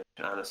psychic damage,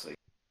 honestly.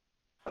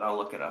 But I'll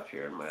look it up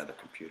here in my other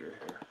computer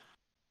here.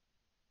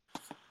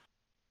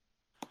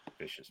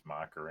 Vicious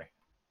mockery.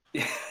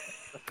 Yeah.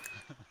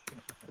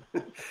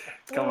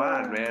 Come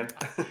on, man.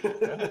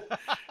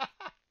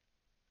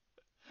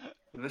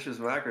 Vicious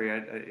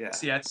mockery. Yeah.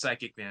 See, that's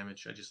psychic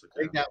damage. I just looked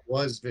I think it up. that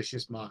was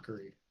vicious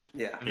mockery.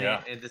 Yeah. I mean,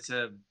 Yeah. and it's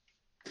a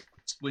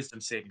wisdom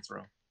saving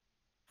throw.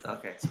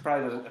 Okay. So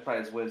probably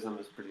its wisdom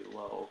is pretty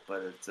low,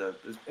 but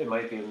it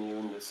might be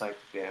immune to psychic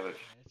damage.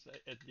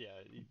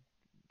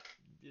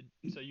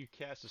 So you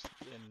cast this,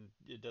 and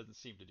it doesn't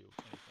seem to do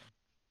anything.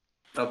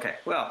 Okay.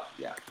 Well,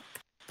 yeah.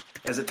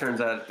 As it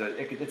turns out,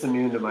 it's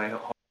immune to my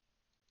whole.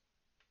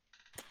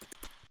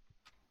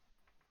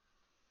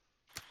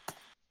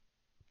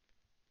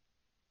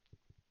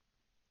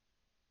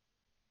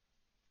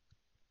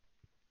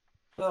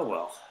 Oh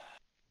well,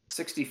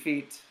 60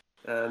 feet,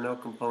 no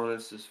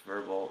components, just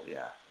verbal.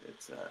 Yeah,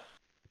 it's at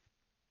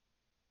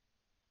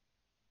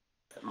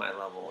my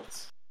level.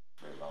 It's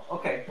very low.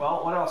 Okay,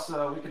 well, what else?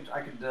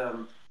 I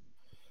could.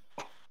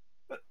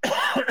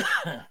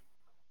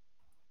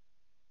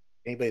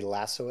 Anybody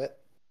lasso it?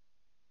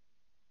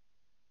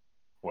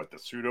 What, the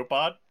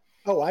pseudopod?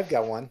 Oh, I've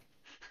got one.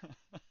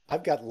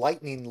 I've got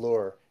lightning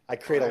lure. I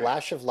create a Right.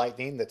 lash of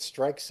lightning that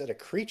strikes at a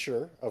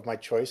creature of my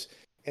choice,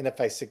 and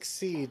if I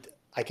succeed,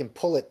 I can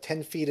pull it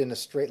 10 feet in a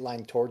straight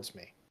line towards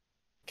me.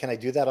 Can I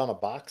do that on a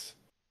box?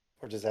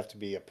 Or does it have to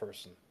be a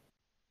person?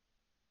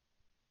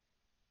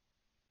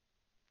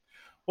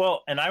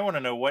 Well, and I want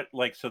to know what,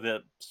 like, so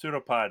the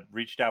pseudopod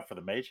reached out for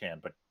the mage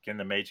hand, but can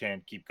the mage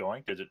hand keep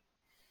going? Does it?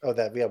 Oh,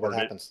 that, yeah, what Or did-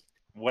 happens?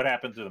 What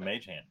happened to the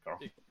mage hand, Carl?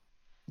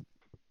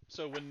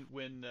 So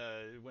when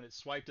it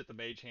swiped at the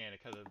mage hand,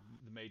 it was an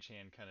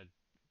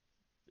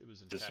attack on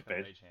the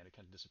Dissipated? mage hand. It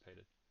kind of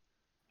dissipated.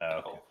 Oh,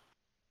 okay.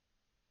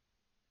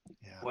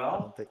 Yeah, Well,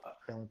 I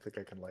don't think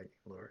I can lightning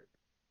lure it.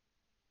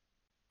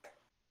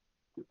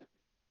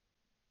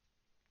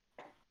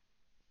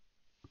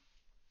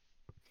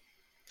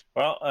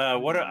 Well,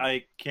 what are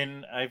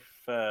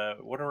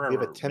what are Do we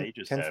have our a 10,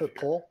 mages 10 have foot here?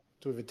 pole?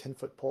 Do we have a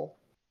 10-foot pole?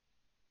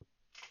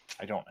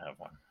 I don't have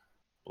one,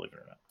 believe it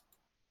or not.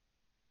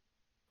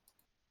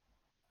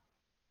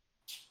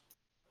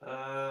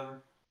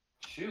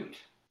 Shoot.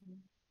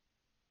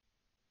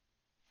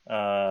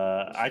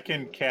 I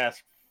can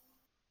cast.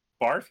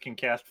 Barth can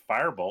cast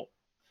Firebolt.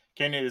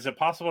 Is it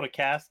possible to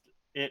cast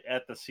it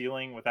at the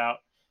ceiling without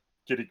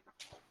getting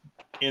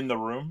in the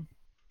room?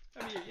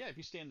 I mean, yeah, if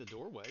you stand in the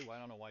doorway, I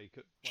don't know why you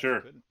Sure.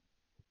 couldn't.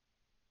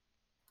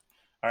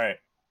 All right.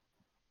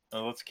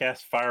 Let's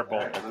cast Firebolt All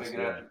right, at the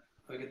ceiling.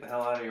 let me get the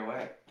hell out of your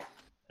way.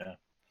 Yeah.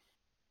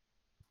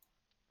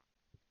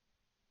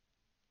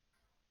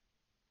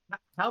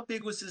 How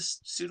big was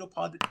this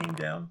pseudopod that came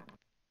down?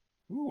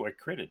 Ooh, I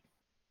critted.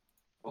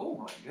 Oh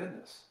my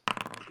goodness.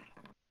 Wow.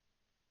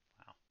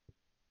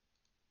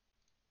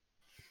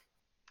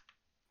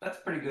 That's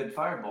pretty good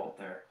firebolt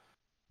there.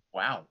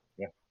 Wow.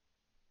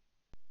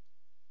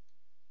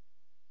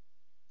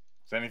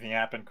 Does anything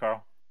happen,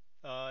 Carl?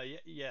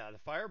 Yeah, the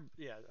fire.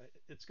 Yeah,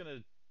 it's gonna.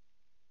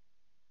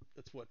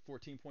 That's what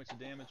 14 points of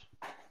damage.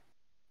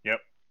 Yep.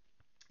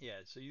 Yeah,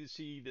 so you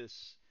see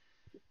this.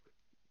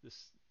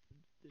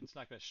 It's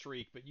not gonna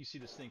shriek, but you see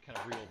this thing kind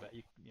of reel back.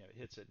 It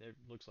hits it. And it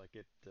looks like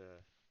it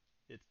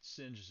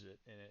singes it,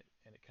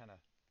 and it kind of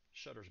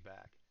shudders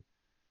back.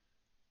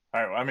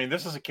 All right. I mean,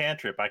 this is a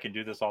cantrip. I can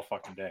do this all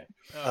fucking day.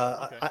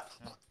 Oh, okay.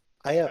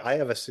 I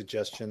have a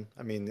suggestion.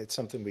 I mean, it's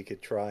something we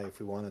could try if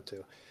we wanted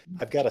to.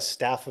 I've got a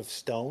staff of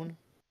stone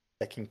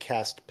that can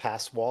cast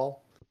pass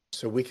wall,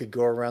 so we could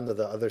go around to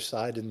the other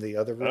side in the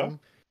other room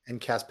and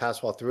cast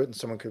pass wall through it, and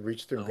someone could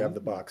reach through and grab the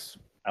box.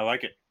 I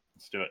like it.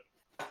 Let's do it.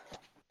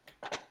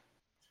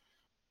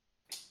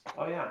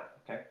 Oh yeah.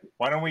 Okay.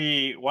 Why don't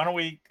we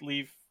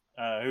leave?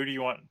 Who do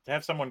you want to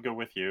have someone go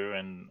with you?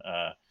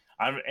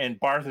 And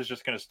Barth is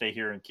just going to stay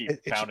here and keep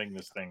pounding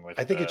this thing with.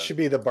 I think it should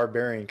be the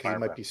barbarian because he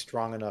might breath. be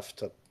strong enough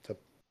to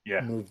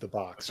move the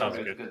box. Sounds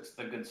good. good.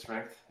 The good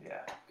strength.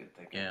 Yeah. Good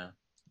thinking. Yeah.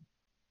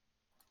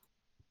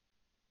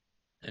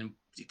 And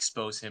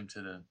expose him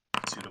to the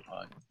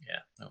pseudopod. Yeah.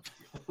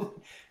 No.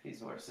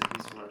 he's more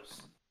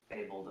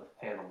able to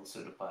handle the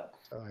pseudopod.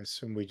 So I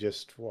assume we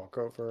just walk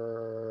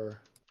over.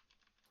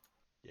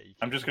 Yeah, you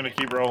I'm keep just going to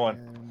going. keep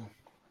rolling.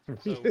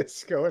 So-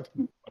 It's going.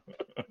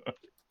 Yeah,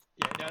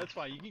 no, that's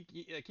fine. You can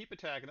keep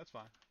attacking. That's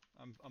fine.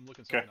 I'm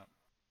looking something up.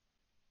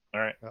 All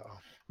right. Uh-oh.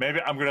 Maybe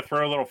I'm going to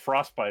throw a little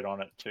frostbite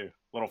on it too.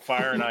 A little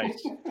fire and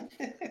ice.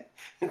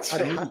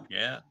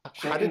 Yeah.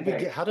 How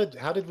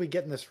did we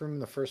get in this room in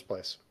the first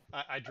place?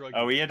 I drug.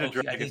 Oh, he had to Oh,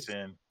 drag yeah, us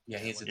in. Yeah,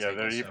 he has to Yeah, take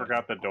there us you out.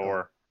 forgot the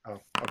door. Oh,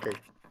 okay.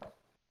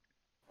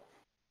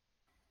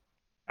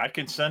 I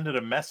can send it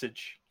a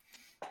message.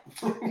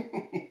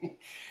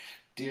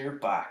 Dear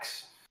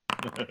box,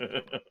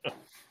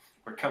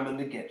 we're coming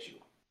to get you.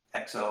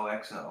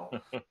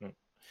 XOXO.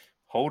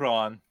 Hold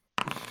on.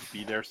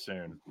 Be there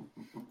soon.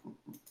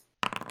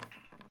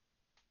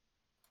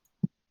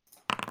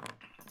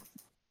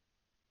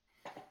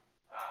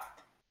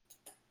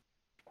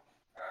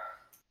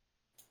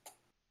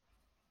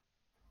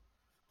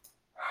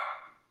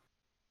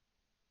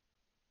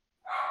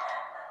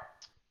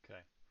 Okay.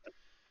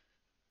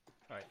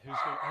 All right.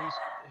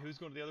 Who's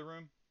going to the other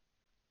room?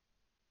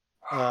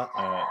 The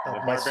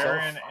Myself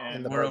barbarian and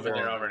and the We're over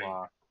there barbarian.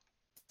 already.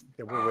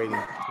 Yeah, we're waiting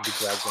to be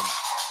dragged in.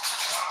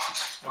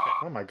 Okay.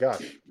 Oh my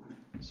gosh,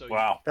 So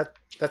Wow.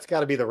 that's got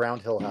to be the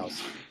Round Hill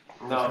House.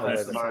 No,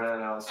 that's That's- Barnett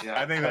House. Yeah.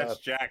 I think that's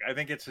Jack. I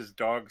think it's his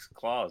dog's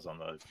claws on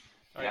the All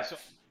right. Yeah. So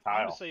I'm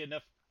tile. gonna say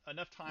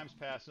enough times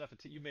passed.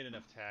 You made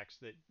enough attacks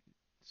that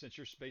since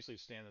you're basically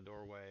standing in the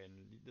doorway and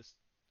this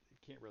it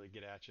can't really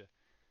get at you,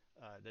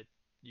 that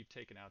you've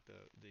taken out the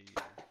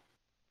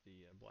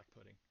black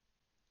pudding.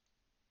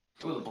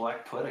 Ooh, the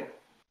black pudding.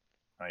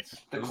 Nice.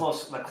 The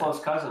close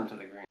cousin to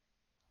the green.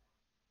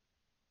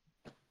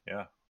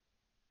 Yeah.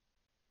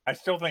 I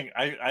still think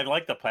I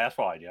like the pass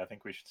wall idea. I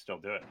think we should still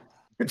do it.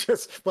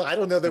 Well, I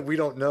don't know that we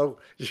don't know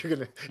you're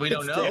gonna. We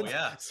don't know, stand,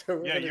 yeah. So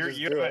we're Yeah, gonna you just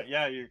do it.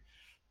 you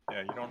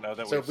don't know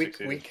that So we've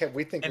succeeded.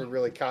 we think And- we're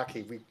really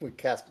cocky. We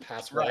cast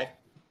pass wall. Right.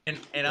 And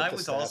With I the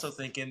was staff. also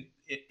thinking,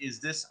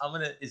 is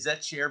that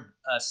chair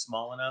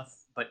small enough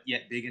but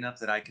yet big enough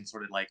that I can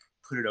sort of like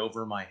put it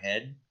over my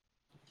head?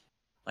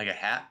 Like a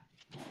hat?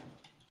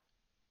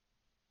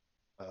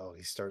 Oh,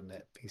 he's starting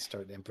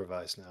to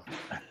improvise now.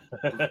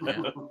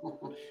 Yeah.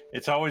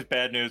 It's always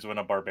bad news when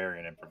a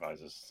barbarian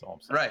improvises. That's all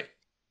I'm saying. Right.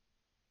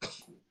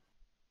 Let's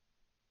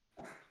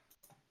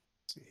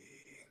see.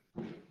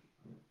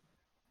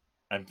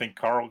 I think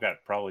Carl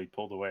got probably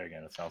pulled away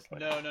again. It sounds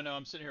like. No.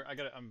 I'm sitting here.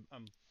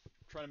 I'm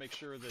trying to make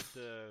sure that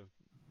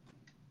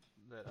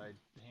that I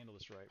handle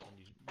this right when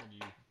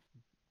you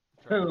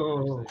try to do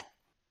Oh, these things.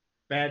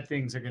 bad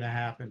things are gonna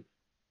happen.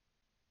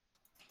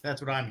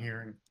 That's what I'm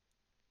hearing.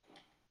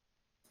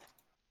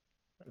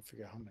 I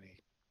figure out how many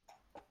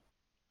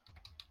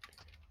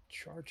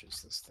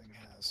charges this thing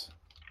has.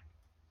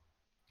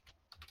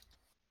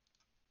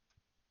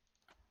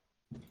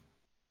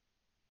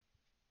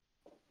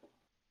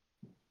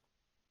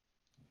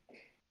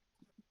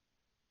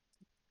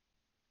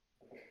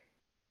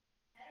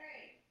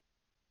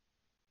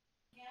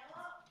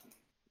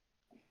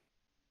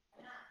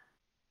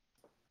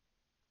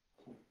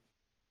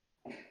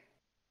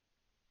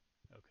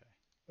 Okay.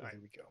 Oh, here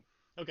we go.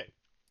 Okay.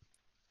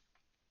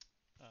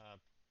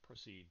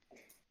 Proceed.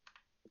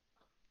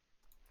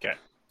 Okay.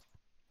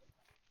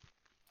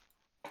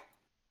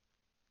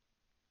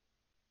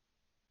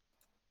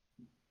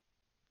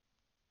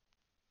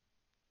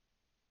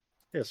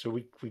 Yeah, so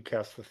we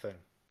cast the thing.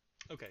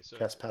 Okay. So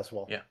Cast pass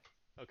wall. Yeah.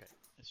 okay.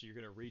 And so you're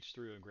gonna reach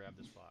through and grab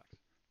this box.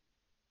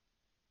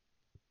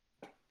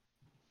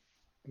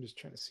 I'm just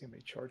trying to see how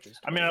many charges.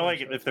 I mean, I like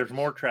it. If there's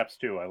more traps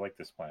too, I like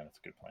this plan. It's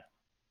a good plan.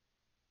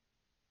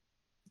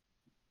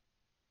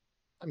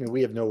 I mean,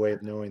 we have no way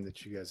of knowing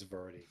that you guys have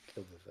already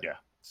killed the thing. Yeah,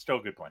 still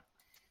a good plan.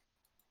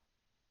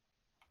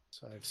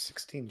 So I have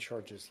 16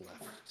 charges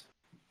left.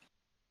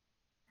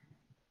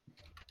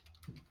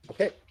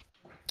 Okay.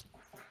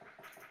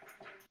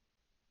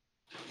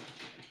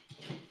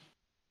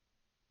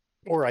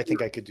 Or I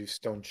think I could do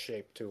stone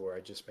shape too, where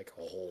I just make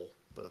a hole.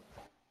 But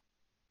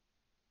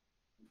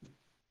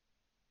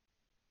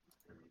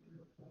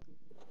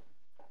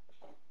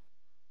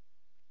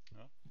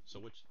Oh, so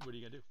what are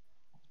you gonna do?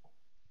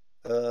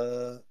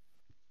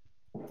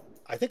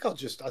 I think I'll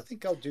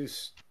do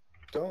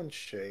stone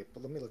shape.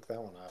 But let me look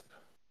that one up.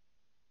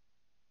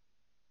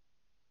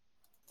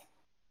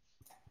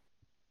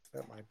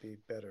 That might be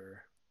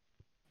better.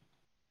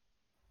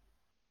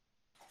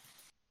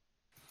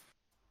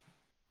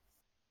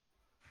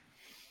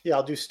 Yeah,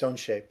 I'll do stone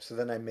shape. So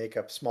then I make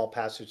a small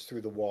passage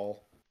through the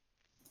wall,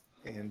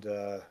 and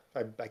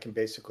I can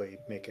basically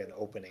make an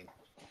opening.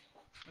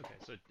 Okay,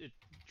 so it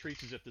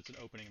treats as if it's an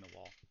opening in the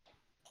wall.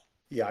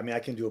 Yeah, I mean, I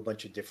can do a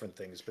bunch of different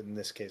things, but in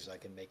this case, I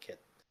can make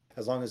it.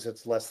 As long as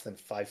it's less than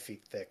 5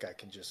 feet thick, I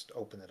can just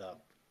open it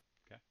up.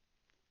 Okay.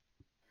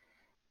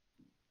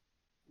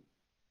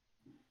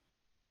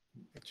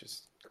 It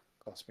just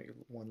costs me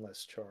one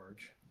less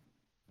charge.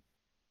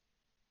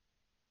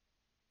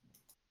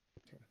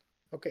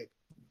 Okay.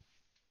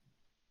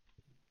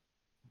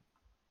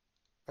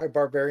 All right,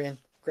 barbarian,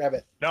 grab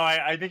it. No,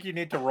 I think you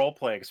need to role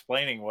play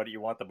explaining what you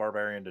want the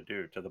barbarian to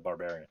do to the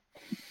barbarian.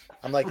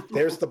 I'm like,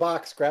 there's the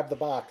box. Grab the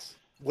box.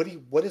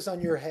 What is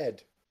on your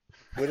head?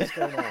 What is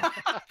going on?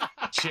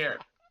 Chair.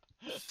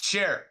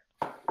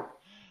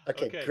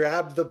 Okay,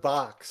 grab the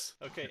box.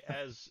 Okay,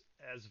 as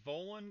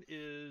Volan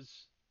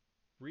is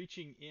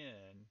reaching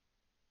in,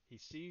 he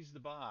sees the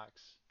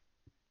box,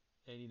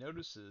 and he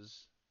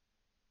notices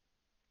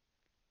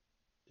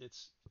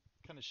it's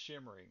kind of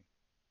shimmering.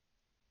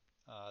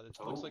 It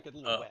looks like it's a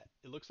little wet.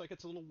 It looks like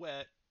it's a little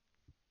wet,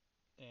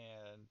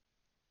 and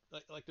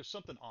like there's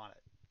something on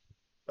it.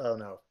 Oh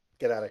no!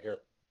 Get out of here.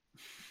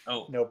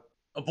 Oh. Nope.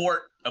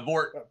 Abort.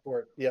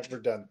 Yeah, we're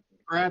done.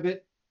 Grab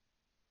it.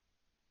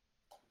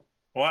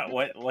 What?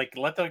 Like,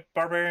 let the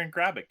barbarian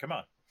grab it. Come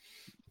on.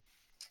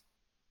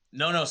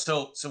 No.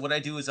 So what I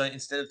do is I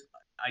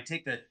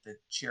take the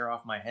chair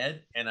off my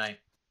head and I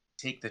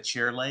take the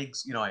chair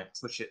legs. I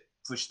push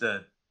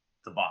the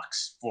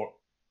box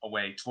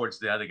away towards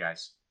the other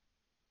guys.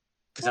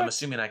 Because I'm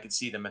assuming I can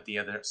see them at the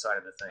other side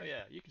of the thing. Oh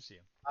yeah, you can see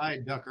them. I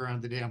duck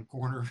around the damn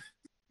corner.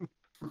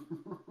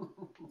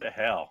 The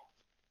hell.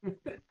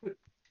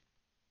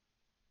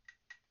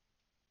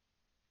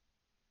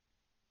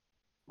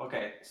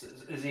 Okay, so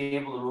is he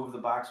able to move the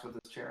box with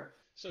his chair?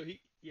 So he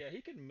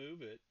can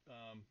move it.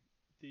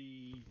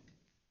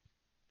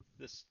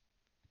 This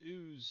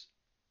ooze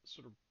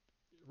sort of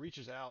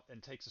reaches out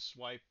and takes a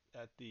swipe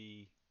at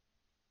the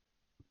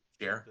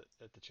chair.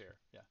 At the chair,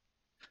 yeah.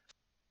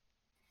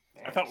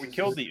 I thought we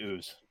killed the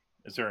ooze.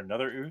 Is there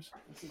another ooze?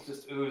 This is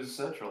just ooze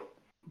central.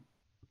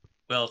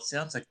 Well, it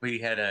sounds like we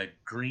had a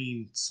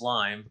green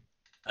slime,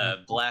 a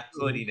black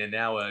pudding, and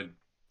now a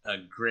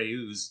gray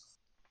ooze.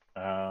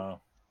 Oh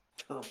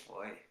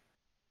boy.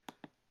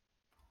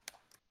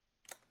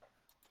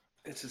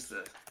 It's just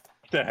What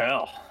the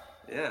hell?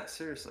 Yeah,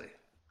 seriously.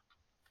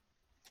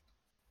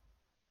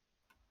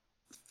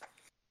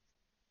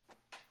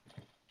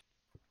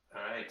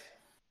 All right.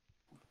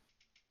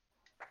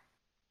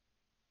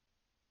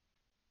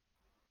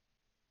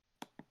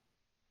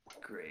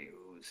 Gray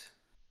ooze.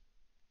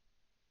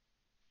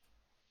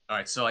 All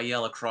right, so I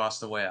yell across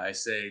the way. I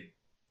say,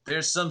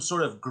 There's some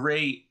sort of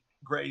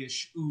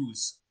grayish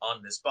ooze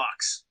on this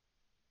box.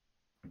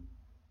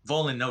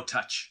 Volan, no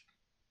touch.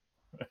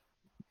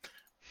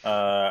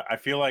 I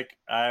feel like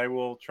I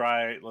will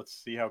try. Let's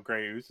see how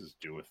gray oozes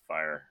do with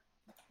fire.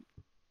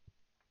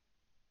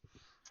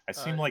 I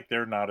seem like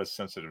they're not as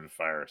sensitive to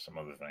fire as some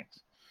other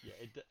things. Yeah.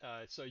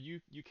 So you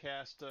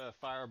cast a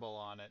fireball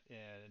on it,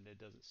 and it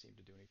doesn't seem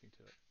to do anything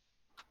to it.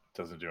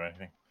 Doesn't do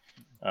anything.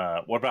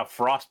 What about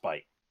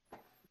frostbite?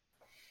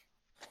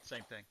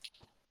 Same thing.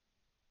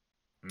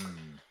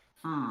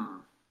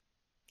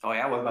 Oh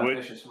yeah. What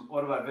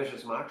about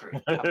vicious mockery?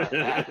 How about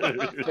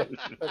that?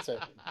 That's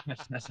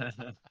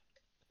it.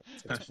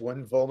 It's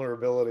one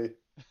vulnerability.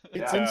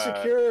 It's Yeah.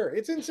 insecure.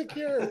 It's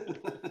insecure.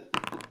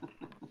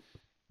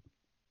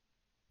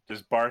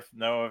 Does Barth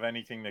know of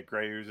anything that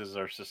gray oozes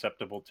are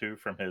susceptible to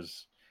from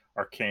his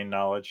arcane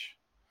knowledge?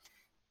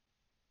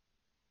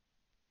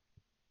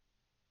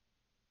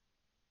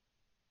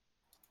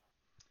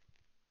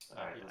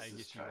 I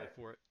guess you roll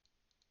for it.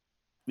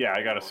 Yeah,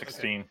 I got a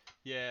 16. Okay.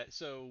 Yeah.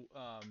 So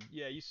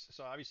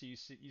so obviously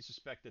you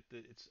suspect that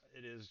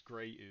it is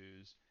gray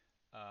ooze.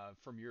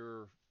 From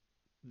your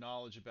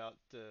knowledge about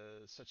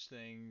such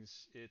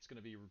things, it's going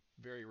to be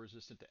very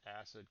resistant to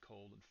acid,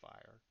 cold, and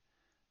fire.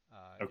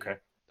 Okay.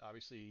 It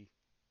obviously,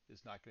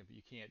 is not going to be.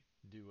 You can't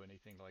do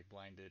anything like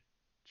blind it,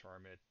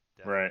 charm it,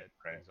 deafen it,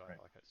 things like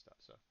that kind of stuff.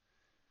 So.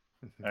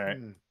 All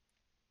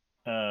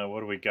right. What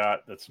do we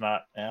got that's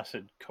not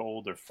acid,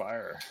 cold, or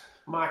fire?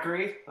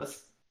 Mockery.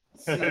 Let's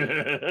see.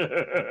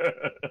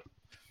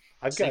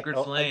 I've Sacred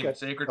got Flame.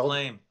 Sacred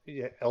Flame.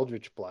 Yeah,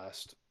 Eldritch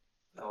Blast.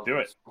 Do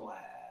it.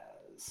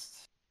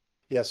 Blast.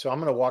 Yeah, so I'm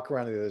going to walk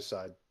around to the other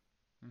side.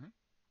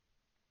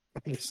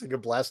 I'm just going to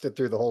blast it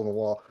through the hole in the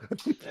wall.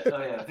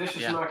 Oh yeah,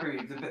 vicious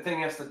mockery. The thing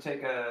has to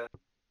take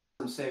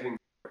some saving.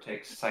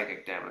 Takes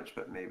psychic damage,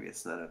 but maybe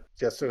it's not a.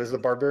 Yeah. So is the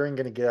barbarian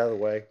going to get out of the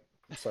way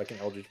so I can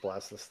Eldritch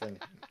Blast this thing?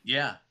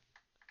 Yeah.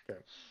 Okay.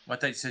 I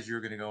thought you said you were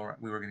going to go.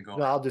 We were going to go.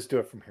 No, I'll just do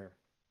it from here.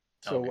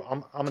 So Okay.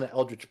 I'm going to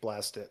Eldritch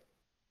Blast it.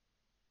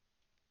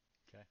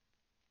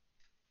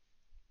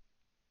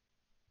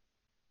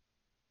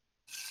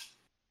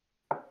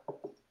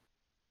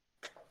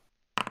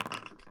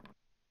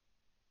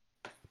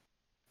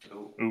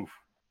 Oof.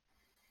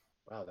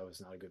 Wow, that was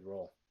not a good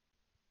roll.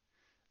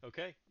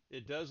 Okay,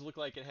 it does look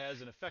like it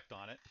has an effect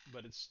on it,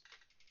 but it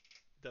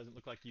doesn't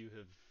look like you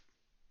have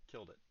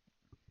killed it.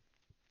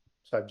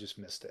 So I've just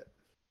missed it.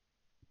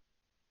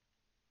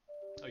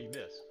 Oh, you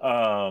missed.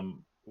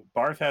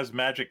 Barth has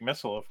magic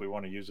missile if we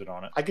want to use it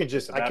on it. I can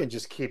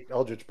just keep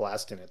Eldritch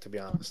Blasting it. To be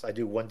honest, I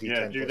do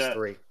 1d10 plus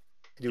 3.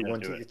 I do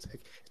 1d.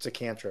 It's a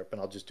cantrip,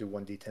 and I'll just do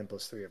 1d10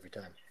 plus 3 every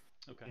time.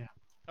 Okay. Yeah.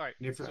 All right.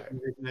 And if for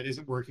some reason that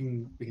isn't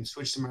working, we can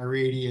switch to my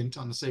radiant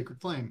on the Sacred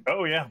Flame.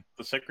 Oh yeah,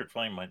 the Sacred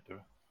Flame might do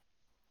it.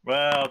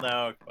 Well,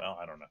 no. Well,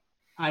 I don't know.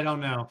 I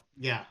don't know.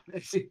 Yeah.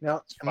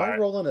 Now, am I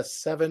rolling a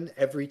 7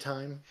 every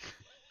time?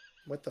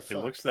 What the fuck?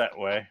 It looks that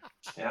way.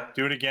 Yeah.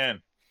 Do it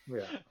again.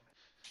 Yeah.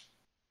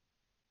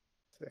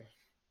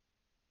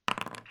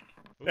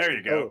 There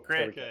you go.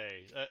 Crit.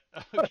 Okay.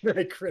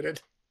 I critted.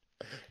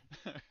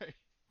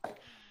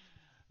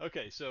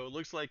 Okay, so it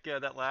looks like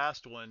that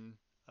last one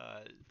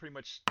pretty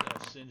much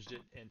singed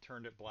it and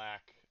turned it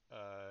black,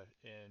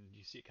 and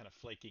you see it kind of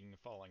flaking,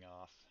 falling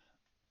off.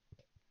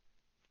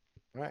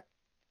 All right.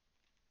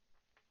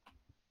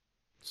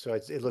 So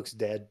it looks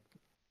dead.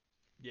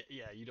 Yeah.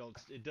 You don't.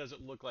 It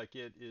doesn't look like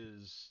it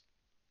is.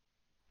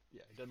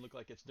 Yeah, it doesn't look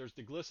like it's.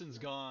 The glisten's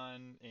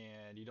gone,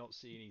 and you don't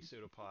see any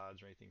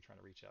pseudopods or anything trying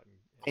to reach out.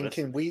 And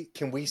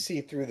can we see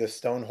through the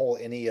stone hole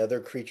any other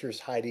creatures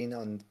hiding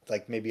on,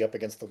 like maybe up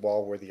against the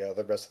wall where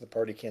the rest of the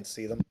party can't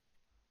see them?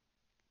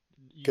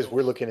 Because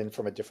we're looking in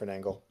from a different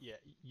angle. Yeah,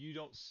 you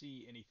don't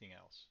see anything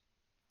else.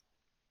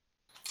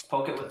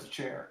 Poke it with the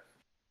chair.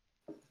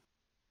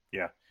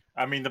 Yeah,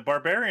 I mean the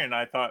barbarian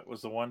I thought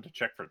was the one to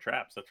check for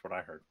traps. That's what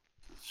I heard.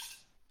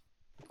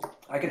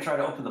 I can try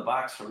to open the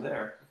box from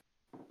there.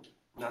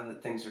 Now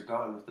that things are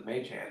gone with the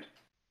mage hand.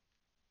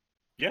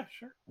 Yeah,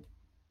 sure.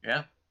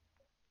 Yeah.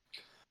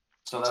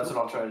 So that's what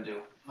I'll try to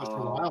do. That's a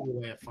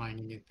reliable way of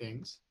finding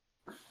things.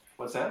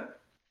 What's that?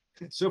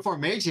 So far,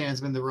 Mage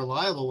Hand's been the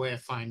reliable way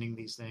of finding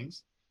these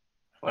things.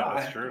 Well,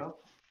 that's true.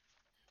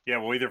 Yeah,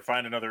 we'll either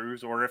find another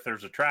ooze, or if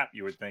there's a trap,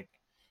 you would think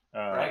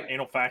Right.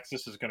 Anal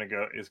Faxus is going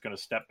to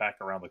step back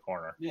around the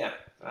corner. Yeah.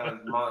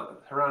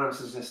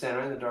 Hieronymus is going to stand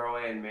right in the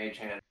doorway and Mage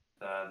Hand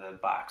the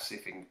box, see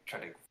if he can try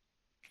to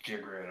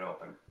jigger it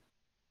open.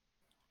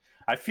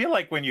 I feel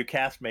like when you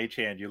cast Mage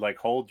Hand, you like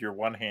hold your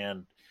one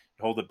hand,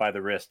 hold it by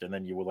the wrist, and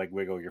then you will like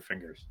wiggle your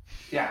fingers.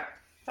 Yeah,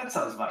 that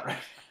sounds about right.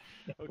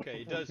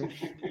 Okay, it does.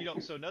 You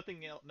don't. So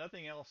nothing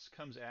else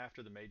comes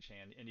after the Mage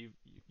Hand, and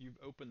you've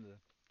opened the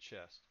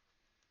chest.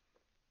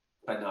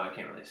 But no, I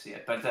can't really see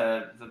it. But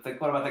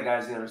what about the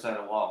guys on the other side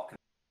of the wall? Can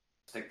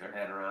they stick their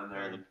head around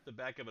there? Well, the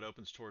back of it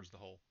opens towards the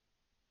hole.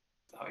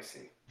 Oh, I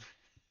see.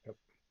 Yep.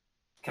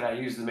 Can I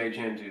use the Mage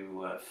Hand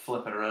to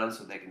flip it around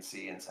so they can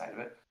see inside of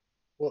it?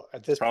 Well,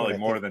 at this Probably point,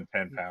 more than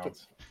 10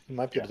 pounds. You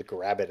might be able to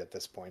grab it at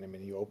this point. I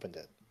mean, you opened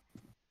it.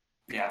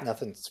 Yeah.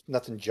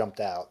 Nothing jumped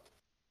out.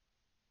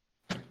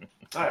 All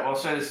right. Well,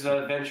 so let's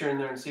venture in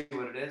there and see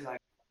what it is.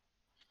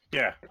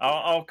 Yeah,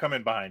 I'll come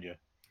in behind you.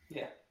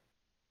 Yeah.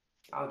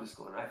 I'll just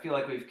go in. I feel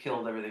like we've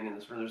killed everything in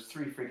this room. There's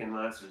 3 freaking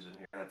monsters in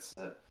here. That's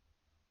it.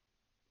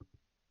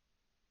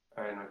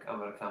 All right, I'm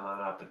gonna come on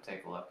up and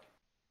take a look.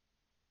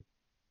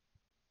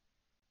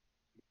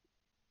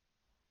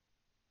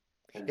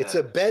 And, It's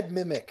a bed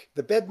mimic.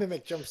 The bed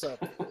mimic jumps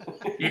up.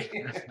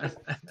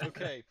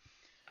 Okay,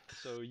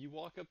 so you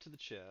walk up to the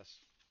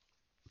chest,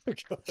 and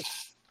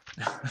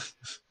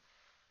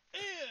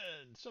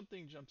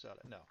something jumps out.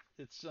 No,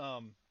 it's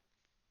A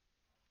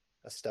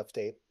stuffed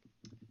ape.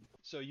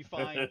 So you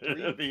find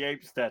 3. The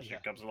ape statue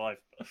comes alive.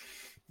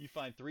 You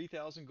find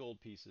 3,000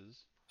 gold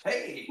pieces.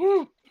 Hey!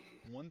 Woo!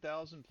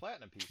 1,000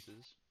 platinum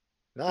pieces.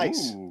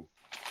 Nice. Ooh.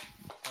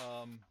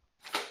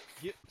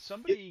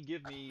 Somebody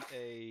give me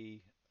a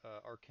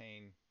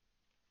arcane.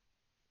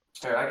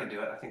 Sure, I can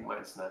do it. I think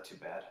mine's not too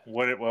bad.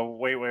 Wait.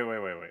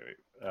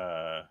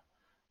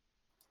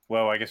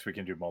 Well, I guess we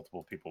can do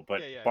multiple people,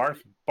 but Yeah.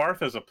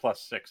 Barth is a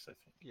 +6, I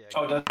think. Yeah.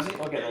 Oh, does he?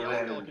 Okay, Yeah,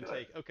 then y'all can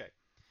take. Okay.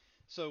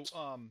 So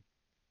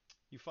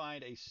you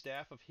find a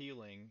staff of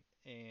healing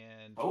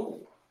and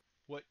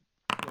what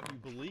you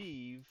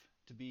believe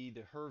to be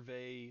the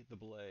Hervé the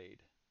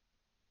Blade.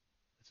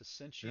 It's a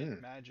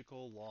sentient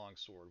magical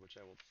longsword, which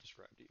I will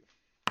describe to you.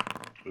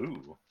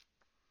 Ooh.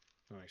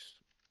 Nice.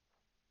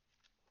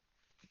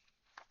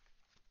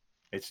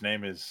 Its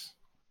name is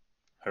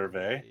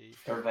Hervé.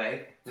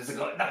 Hervé? Does it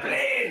go in the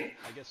plane?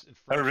 I guess in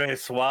French. Hervé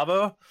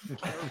Swabo?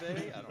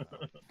 Hervé? I don't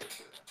know.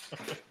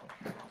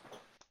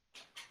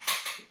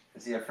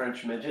 Is he a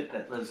French midget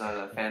that lives on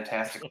a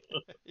fantastic...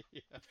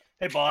 Yeah.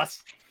 Hey,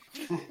 boss.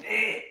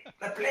 Hey,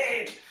 the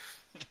plane!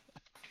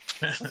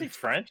 Is he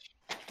French?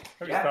 I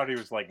always Yeah. thought he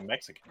was like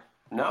Mexican.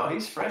 No,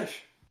 he's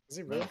French. Is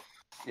he really?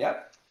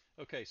 Yep.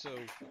 Okay, so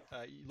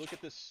you look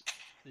at this.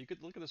 You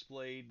could look at this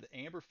blade. The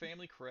amber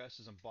family crest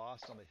is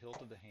embossed on the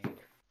hilt of the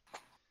handle.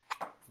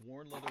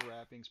 Worn leather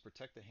wrappings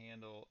protect the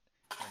handle,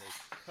 and a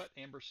cut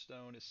amber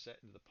stone is set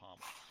into the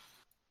pommel.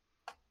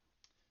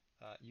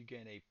 You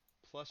gain a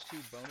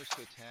 +2 bonus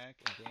to attack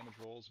and damage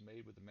rolls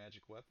made with the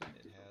magic weapon.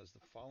 It has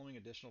the following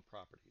additional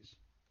properties.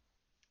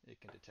 It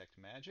can detect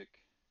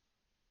magic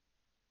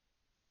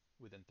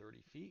within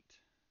 30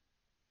 feet.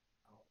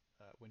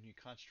 When you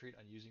concentrate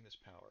on using this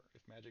power.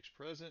 If magic's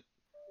present,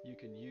 you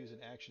can use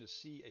an action to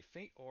see a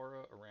faint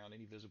aura around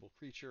any visible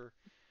creature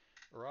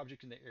or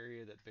object in the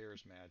area that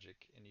bears magic,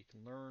 and you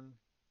can learn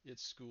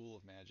its school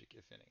of magic,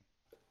 if any.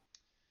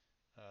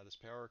 This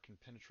power can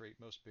penetrate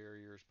most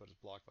barriers, but is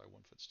blocked by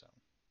 1-foot stone.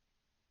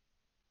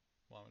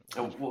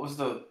 What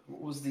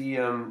was the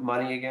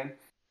money again?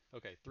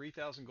 Okay,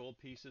 3,000 gold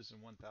pieces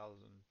and 1,000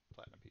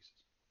 platinum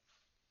pieces.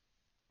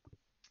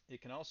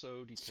 It can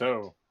also detect.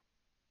 So,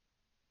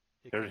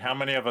 how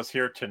many of us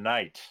here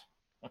tonight?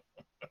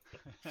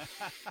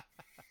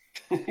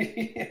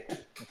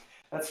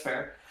 That's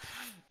fair.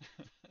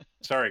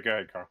 Sorry, go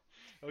ahead, Carl.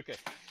 Okay,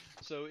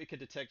 so it can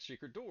detect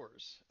secret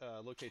doors.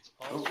 Locates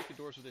all secret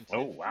doors within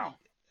 10 feet,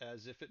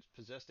 as if it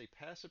possessed a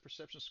passive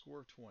perception score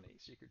of 20.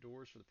 Secret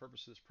doors for the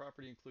purpose of this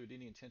property include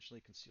any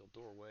intentionally concealed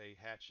doorway,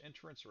 hatch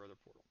entrance, or other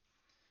portal.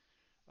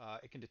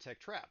 It can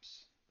detect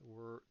traps.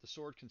 The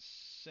sword can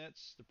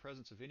sense the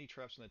presence of any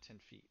traps within 10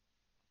 feet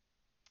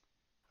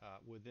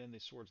within the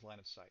sword's line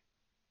of sight.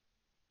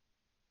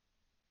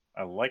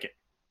 I like it.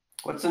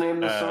 What's the name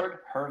of the sword?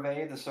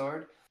 Hervé the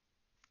sword?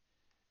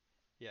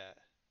 Yeah.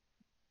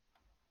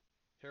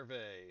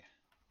 Hervé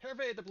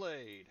the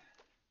Blade.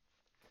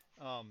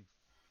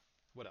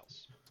 What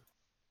else?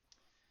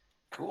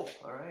 Cool.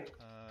 All right.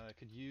 I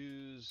could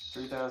use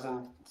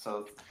 3,000.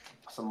 So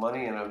some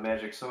money and a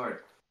magic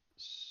sword.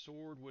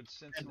 Sword would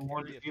sense an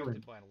area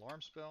affected by an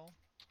alarm spell,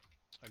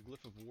 a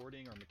glyph of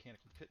warding, or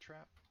mechanical pit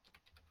trap.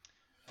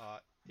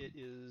 It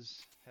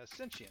has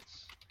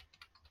sentience.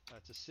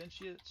 It's a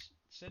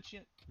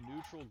sentient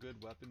neutral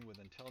good weapon with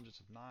intelligence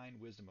of 9,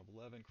 wisdom of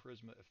 11,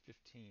 charisma of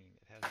 15.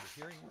 It has a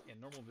hearing and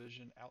normal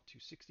vision out to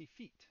 60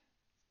 feet.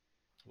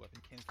 The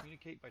weapon can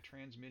communicate by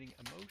transmitting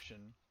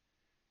emotion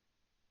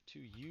to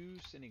you,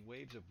 sending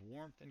waves of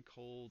warmth and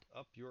cold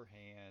up your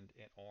hand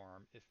and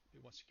arm if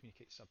it wants to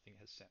communicate something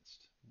it has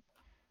sensed.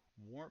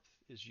 Warmth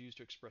is used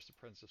to express the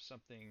presence of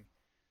something,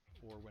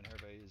 or when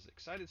Hervé is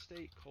excited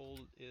state,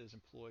 cold is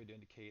employed to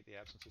indicate the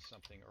absence of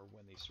something, or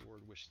when the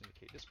sword wishes to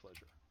indicate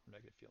displeasure or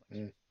negative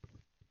feelings.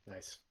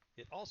 Nice.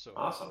 It also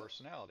has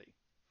personality.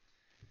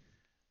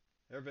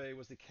 Hervé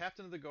was the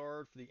captain of the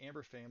guard for the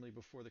Amber family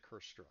before the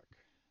curse struck.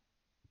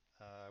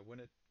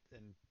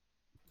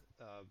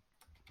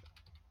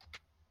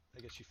 I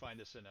guess you find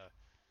this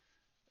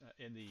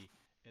in the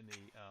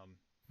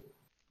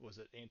was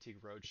it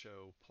Antique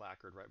Roadshow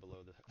placard right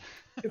below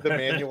the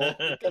manual.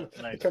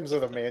 It comes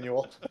with a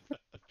manual.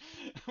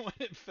 When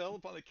it fell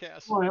upon the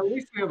castle. Well, at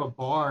least we have a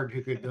bard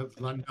who could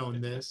run down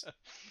this.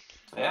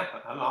 Yeah,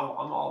 I'm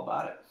all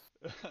about it.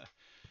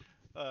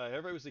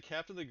 Everybody was the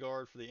captain of the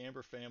guard for the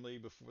Amber family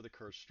before the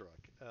curse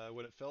struck.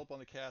 When it fell upon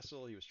the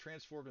castle, he was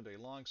transformed into a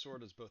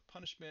longsword as both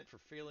punishment for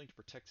failing to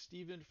protect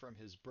Stephen from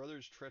his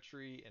brother's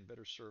treachery and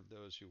better serve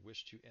those who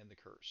wish to end the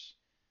curse.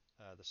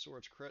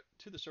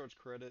 To the sword's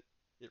credit,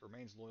 it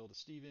remains loyal to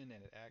Stephen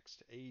and it acts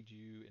to aid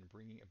you in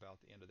bringing about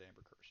the end of the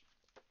Amber curse.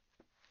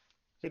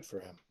 Good for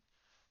him.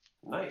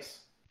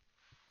 Nice.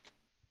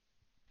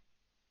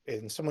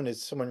 And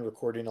is someone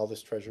recording all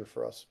this treasure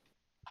for us?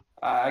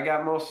 I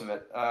got most of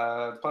it.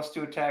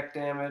 +2 attack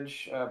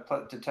damage,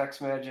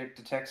 detects magic,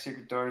 detects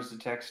secret doors,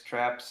 detects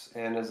traps,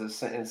 and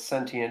is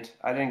sentient.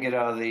 I didn't get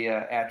all the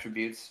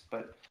attributes,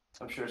 but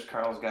I'm sure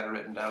Carl's got it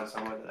written down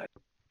somewhere that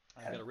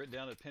I've got it written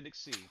down in Appendix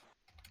C.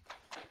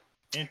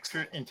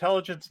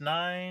 Intelligence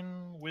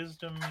 9,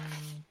 Wisdom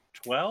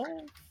 12,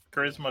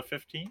 Charisma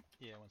 15.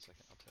 Yeah, 1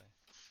 second, I'll tell you.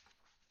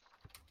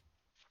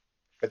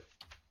 But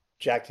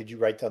Jack, did you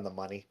write down the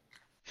money?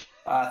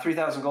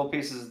 3,000 gold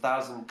pieces,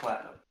 1,000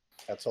 platinum.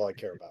 That's all I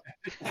care about.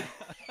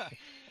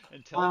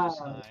 Intelligence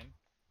 9,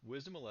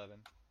 Wisdom 11.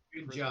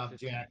 Good job,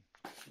 15. Jack.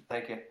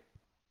 Thank you.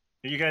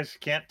 You guys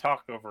can't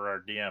talk over our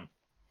DM.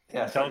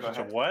 Yeah, Intelligence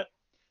of what?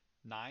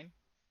 9.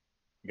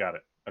 Got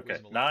it. Okay.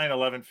 Wisdom 9,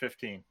 11,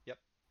 15. Yep.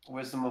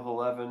 Wisdom of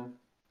 11,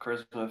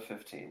 charisma of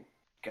 15.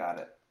 Got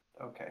it.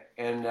 Okay.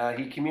 And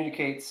he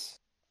communicates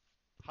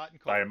Hot and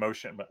cold. By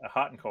emotion, but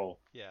hot and cold.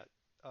 Yeah.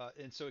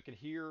 And so it can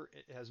hear,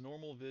 it has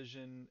normal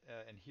vision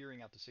and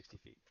hearing out to 60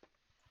 feet.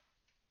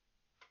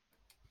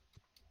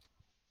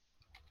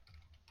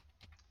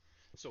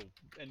 So,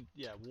 and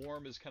yeah,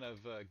 warm is kind of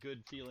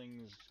good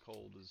feelings,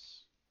 cold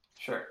is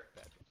Sure.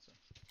 bad feelings.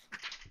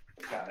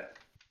 So. Got it.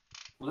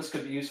 Well, this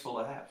could be useful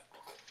to have.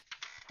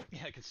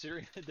 Yeah,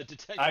 considering the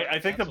detector. I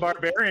think the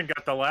barbarian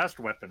got the last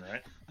weapon,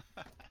 right?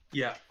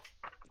 Yeah.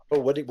 Oh,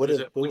 what Which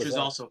was is that?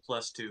 also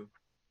 +2.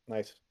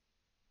 Nice.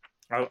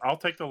 I'll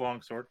take the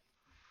longsword.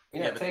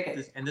 Yeah, but take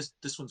it.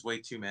 This one's way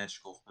too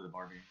magical for the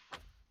barbarian.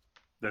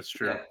 That's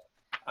true. Yeah.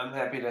 I'm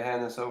happy to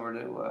hand this over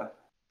to.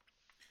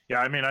 Yeah,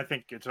 I mean, I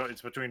think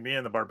it's between me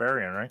and the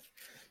barbarian, right?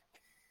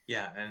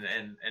 Yeah,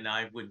 and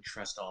I wouldn't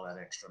trust all that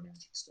extra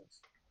magic stuff.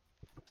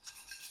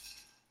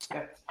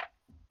 Yeah.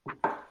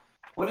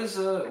 What is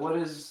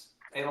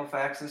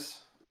Anophaxis?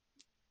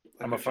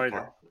 I'm a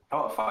fighter.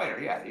 Oh, a fighter.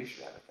 Yeah, you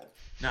should have it then.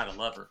 Not a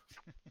lover.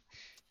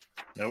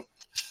 Nope.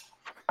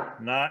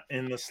 Not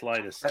in the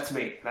slightest. That's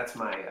me. That's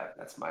my.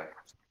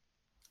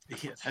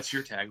 Yeah, that's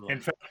your tagline. In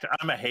fact,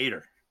 I'm a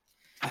hater.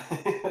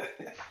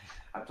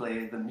 I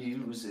play the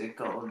music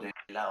all day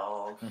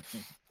long.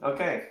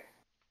 Okay.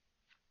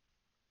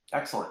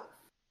 Excellent.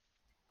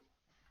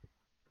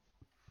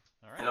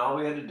 All right. And all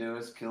we had to do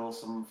is kill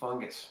some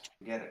fungus.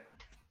 Get it.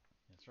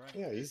 That's right.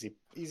 Yeah,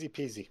 easy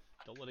peasy.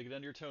 Don't let it get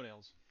under your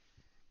toenails.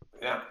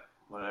 Yeah.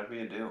 Whatever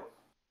you do.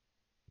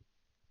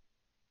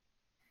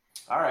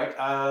 All right.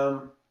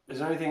 Is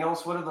there anything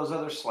else? What are those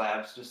other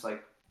slabs? Just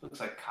like looks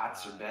like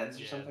cots or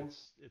beds or something.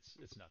 It's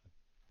nothing.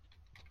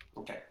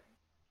 Okay.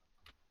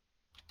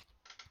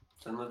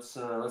 Then let's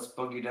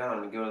boogie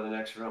down and go to the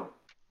next room.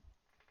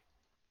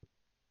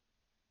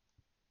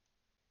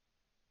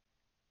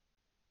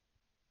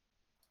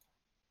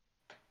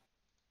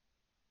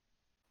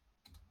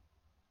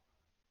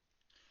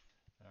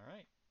 All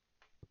right.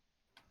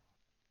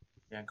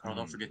 Yeah, and Carl,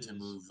 don't forget to It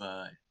is- move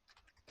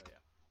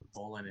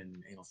Volan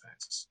and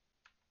Anophaxis.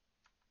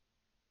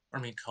 Or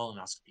I mean,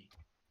 colonoscopy.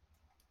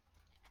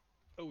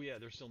 Oh yeah,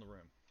 they're still in the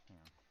room. Hang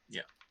on.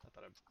 Yeah. I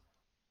thought I'd...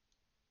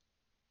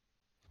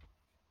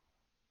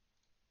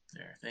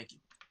 There, thank you.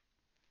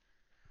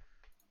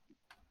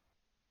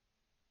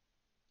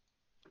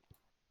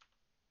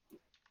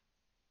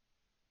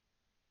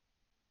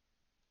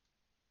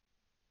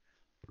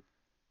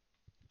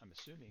 I'm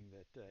assuming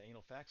that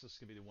Anophaxis is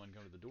gonna be the one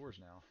going to the doors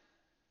now.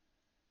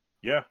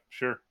 Yeah,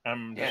 sure.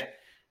 I'm Yeah. just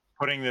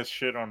putting this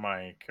shit on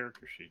my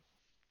character sheet.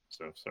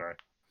 So sorry.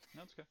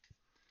 That's okay.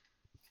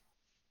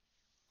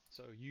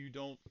 So you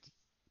don't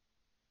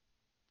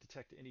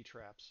detect any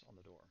traps on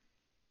the door.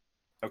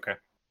 Okay.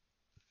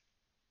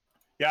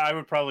 Yeah, I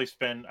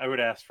would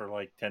ask for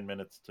like 10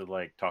 minutes to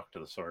like talk to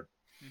the sword.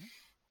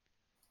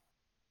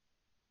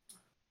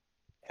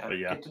 But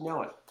yeah. Get to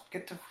know it.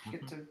 Get to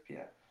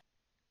yeah.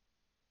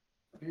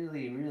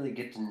 Really, really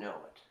get to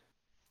know it.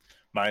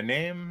 My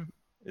name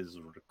is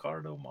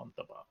Ricardo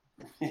Montalban.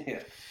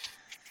 Yeah.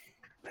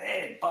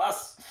 Hey,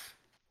 boss.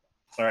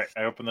 All right,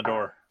 I open the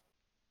door.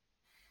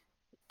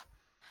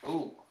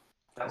 Ooh.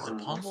 That Is the one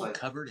looks pommel like.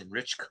 covered in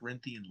rich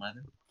Corinthian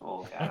leather?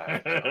 Oh,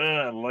 God.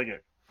 I like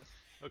it.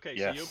 Okay,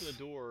 Yes. so you open the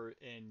door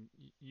and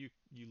you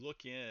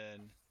look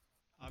in.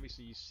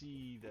 Obviously, you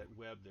see that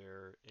web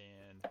there,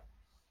 and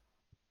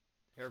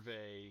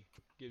Hervé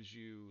gives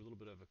you a little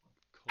bit of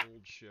a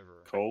cold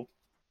shiver. Cold.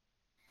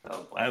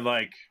 Oh, boy. I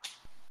like.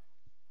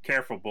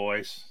 Careful,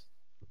 boys.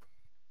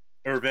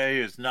 Hervé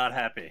is not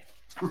happy.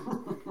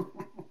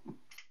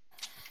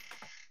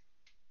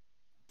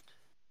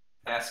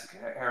 Ask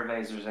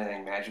Hervé if there's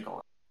anything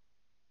magical.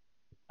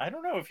 I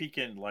don't know if he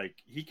can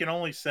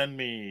only send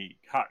me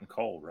hot and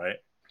cold, right?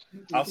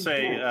 I'll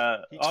say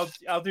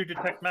I'll do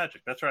detect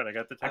magic. That's right. I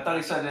got detect. I thought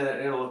he magic. said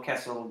that it'll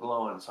cast a little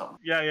glow on something.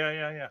 Yeah.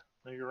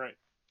 No, you're right.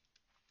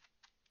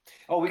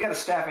 Oh, we got a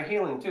staff of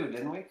healing too,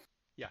 didn't we?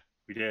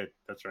 We did.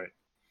 That's right.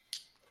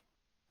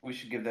 We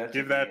should give that.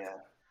 Give to that- The,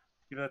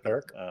 Give that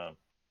Eric? to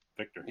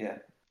Victor. yeah.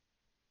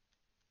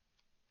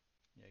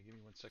 Yeah, give me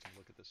 1 second to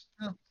look at this.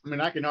 I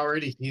mean, I can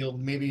already heal.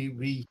 Maybe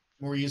be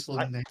more useful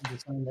than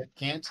someone that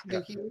can't do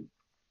Yeah. healing.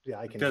 Yeah,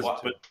 I can. Does- do it,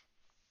 but- too.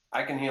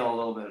 I can heal a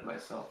little bit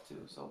myself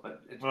too. So,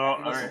 but it's Well,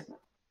 it all isn't- right.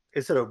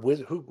 Is it a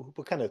wizard?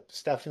 What kind of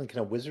staff healing can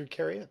a wizard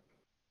carry it?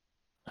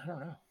 I don't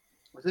know.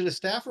 Was it a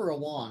staff or a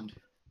wand?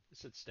 It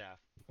said staff.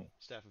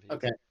 Staff of healing.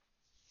 Okay.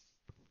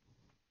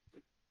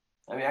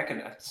 I mean, I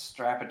can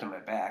strap it to my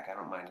back. I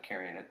don't mind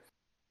carrying it.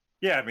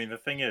 Yeah, I mean the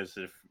thing is,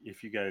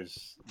 if you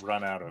guys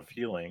run out of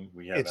healing,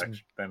 we have It's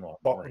extra. Then we'll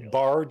have more healing.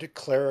 Bard,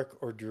 cleric,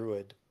 or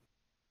druid.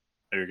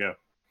 There you go.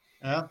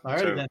 Yeah. All right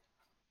So- then.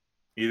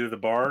 Either the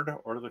bard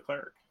or the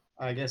cleric.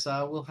 I guess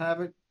I will have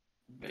it.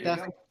 There you Staff-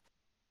 go.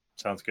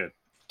 Sounds good.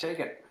 Take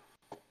it.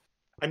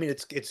 I mean,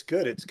 it's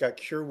good. It's got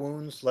cure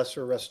wounds,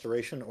 lesser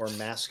restoration, or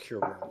mass cure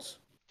wounds.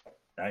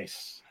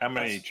 Nice. How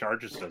many Nice.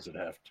 charges does it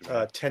have?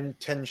 To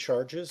 10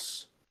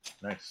 charges.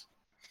 Nice.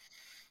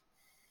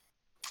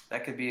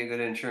 That could be a good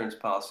insurance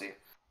policy.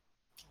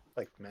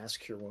 Like mass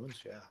cure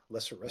wounds, yeah.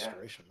 Lesser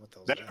restoration. What the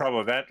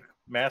hell's That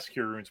mass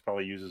cure runes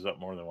probably uses up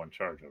more than one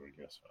charge, I would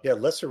guess.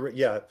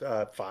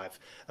 Yeah, 5.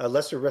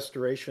 Lesser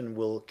restoration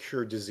will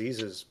cure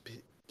diseases,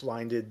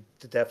 blinded,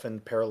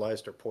 deafened,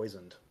 paralyzed, or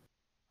poisoned.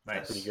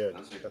 Nice. Pretty good.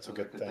 Those are- That's a those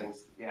are good thing.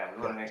 things. Yeah,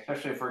 we want to,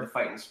 especially if we're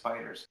fighting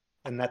spiders.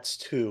 And that's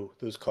 2.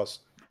 Those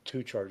cost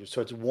 2 charges.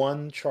 So it's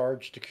 1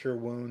 charge to cure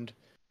wound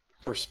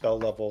for spell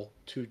level,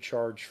 2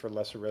 charge for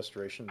lesser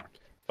restoration,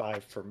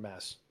 5 for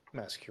mass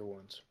cure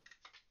wounds.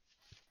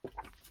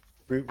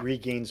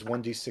 Regains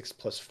 1d6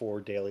 plus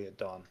 4 daily at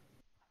dawn.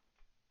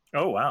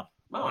 Oh wow.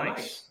 Oh, Nice.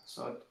 nice.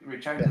 So it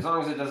recharges as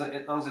long as it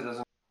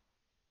doesn't.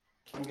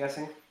 I'm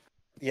guessing.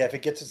 Yeah, if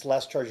it gets its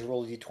last charge, you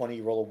roll a d20,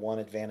 you roll a 1,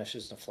 it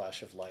vanishes in a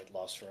flash of light,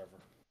 lost forever.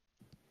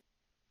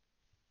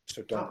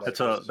 So don't let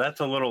That's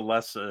a little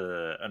less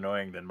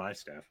annoying than my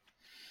staff.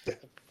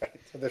 Right.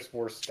 So there's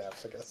worse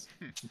staffs, I guess.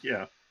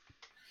 Yeah.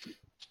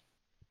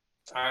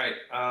 All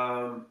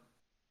right.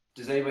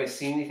 Does anybody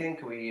see anything?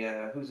 Can we?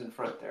 Who's in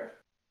front there?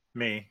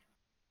 Me.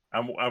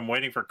 I'm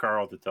waiting for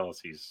Carl to tell us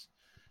he's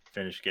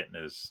finished getting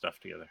his stuff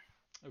together.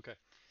 Okay.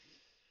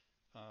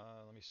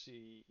 Let me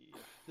see.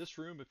 This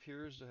room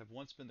appears to have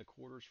once been the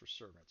quarters for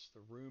servants.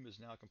 The room is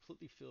now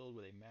completely filled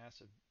with a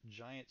mass of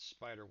giant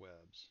spider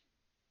webs.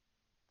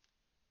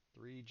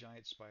 3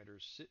 giant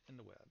spiders sit in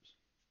the webs.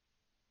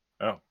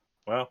 Oh,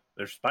 well,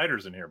 there's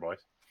spiders in here, boys.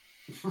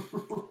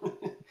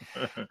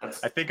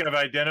 That's- I think I've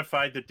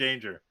identified the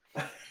danger.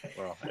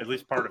 Well, at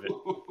least part of it.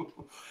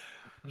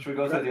 Should we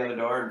go through the other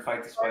door and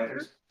fight the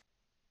spiders?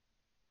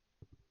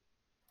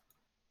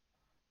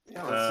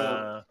 Yeah,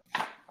 let's.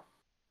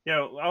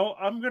 Yeah,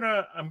 I'm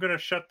gonna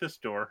shut this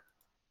door,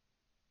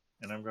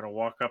 and I'm gonna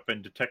walk up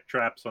and detect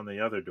traps on the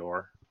other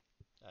door,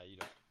 You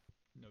don't.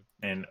 No.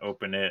 and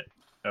open it.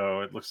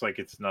 Oh, it looks like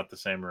it's not the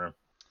same room.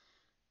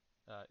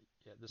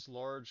 Yeah, this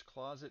large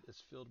closet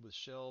is filled with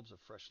shelves of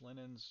fresh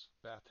linens,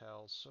 bath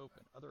towels, soap,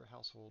 and other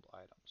household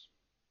items.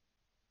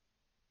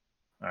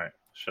 All right,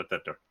 shut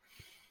that door.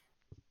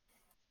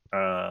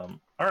 All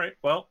right,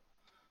 well,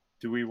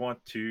 do we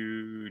want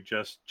to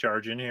just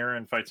charge in here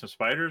and fight some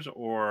spiders,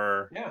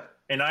 or? Yeah.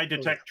 And I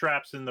detect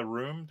traps in the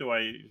room. Do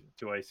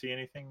I see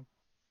anything,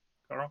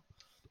 Carl?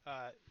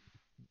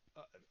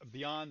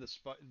 Beyond the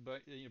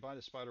behind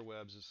the spider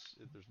webs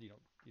there's you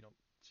don't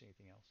see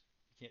anything else.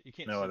 You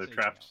can't. No sense other anything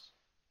traps? else.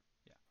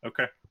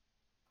 Okay.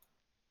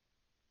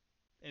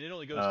 And it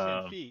only goes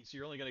 10 feet, so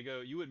you're only going to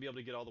go. You wouldn't be able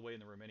to get all the way in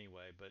the room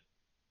anyway. But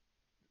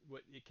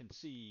what it can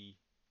see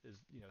is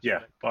sort Yeah.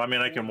 of that Well, I mean,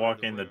 I can corner of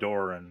walk in the room.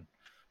 door and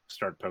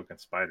start poking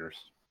spiders.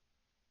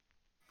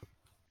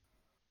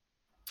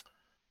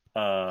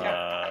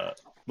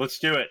 Let's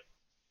do it.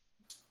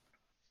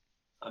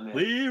 I'm in.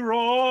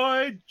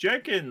 Leroy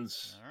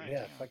Jenkins. All right. Yeah,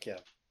 hang on. fuck yeah.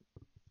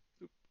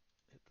 Hit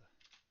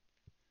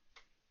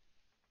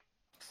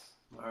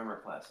the... My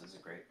armor class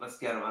isn't great. Let's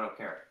get him. I don't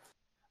care.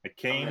 I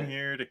came Okay.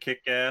 here to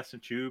kick ass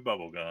and chew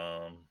bubble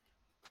gum,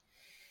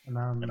 And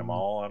and I'm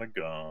all out of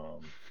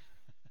gum.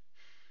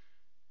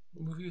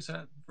 What movie is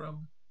that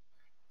from?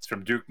 It's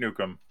from Duke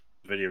Nukem,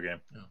 video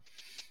game.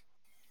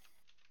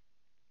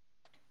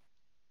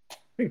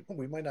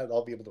 We might not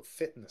all be able to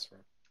fit in this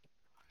room.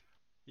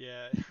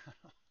 Yeah. All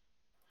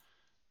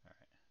right.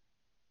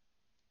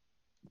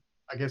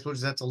 I guess we'll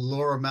just have to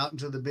lure him out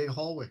into the big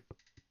hallway.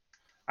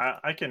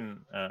 I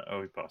can.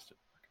 Oh, he paused it.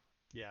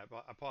 Yeah,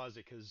 I paused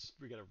it because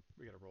we gotta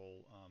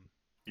roll.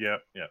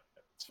 Yep.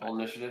 It's fine. All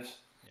initiatives.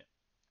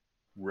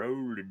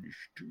 Roll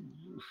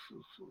initiative.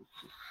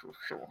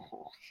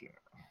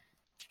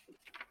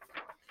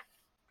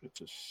 Good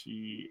to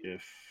see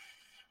if.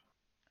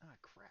 Ah,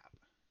 crap.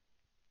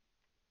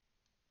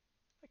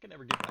 I can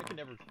never.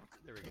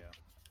 There we go.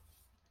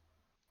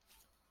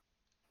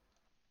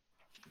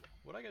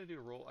 What I gotta do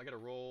to roll? I gotta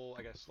roll.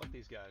 I gotta select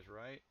these guys,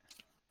 right?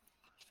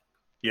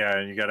 Yeah,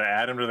 and you got to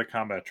add them to the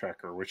combat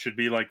tracker, which should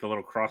be like the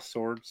little cross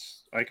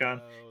swords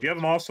icon. Oh, If you have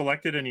them all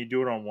selected and you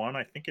do it on one,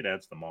 I think it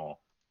adds them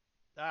all.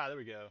 Ah, there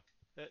we go.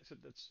 That's 4.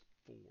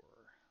 I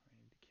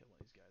need to kill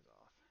these guys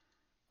off.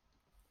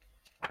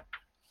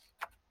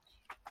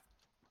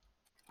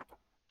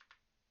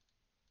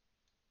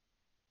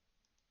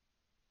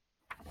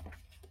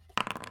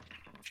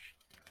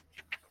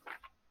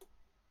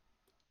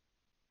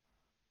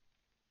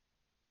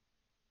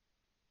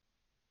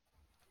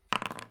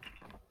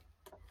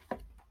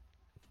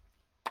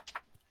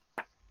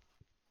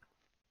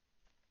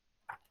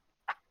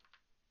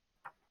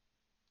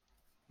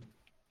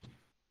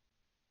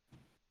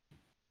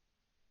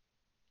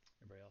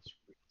 Everybody else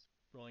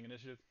rolling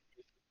initiative?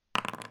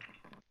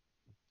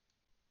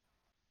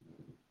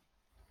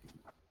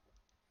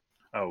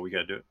 Oh, we got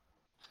to do it.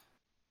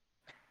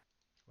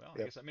 Well,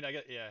 Yep.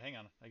 yeah, hang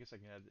on. I guess I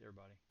can add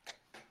everybody.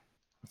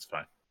 That's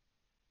fine.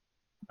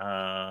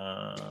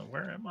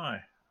 Where am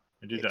I?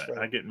 Did It's right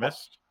I get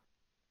missed?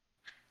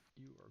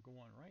 You are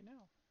going right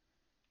now.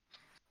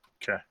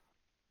 Okay.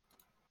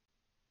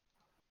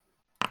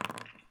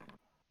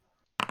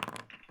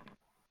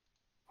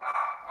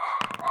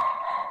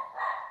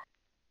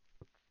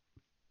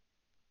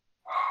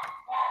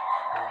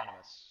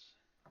 Hieronymus.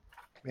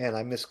 Man,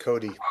 I miss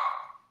Cody.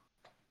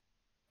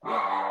 Yeah,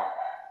 I know.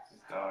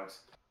 These dogs.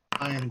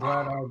 I am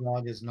glad our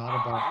dog is not a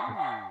Ooh. boxer.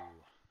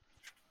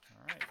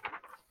 All right.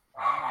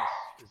 Hieronymus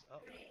is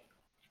up.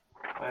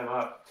 I'm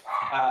up.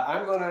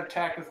 I'm going to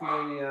attack with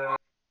my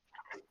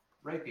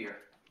rapier.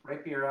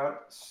 Rapier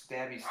out,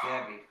 stabby,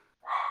 stabby.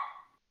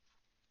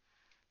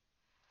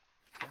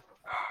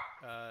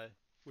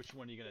 Which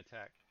one are you going to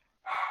attack?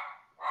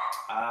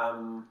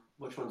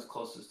 Which one's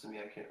closest to me?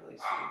 I can't really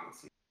see.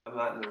 Let's see. I'm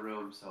not in the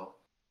room, so.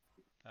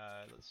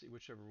 Let's see,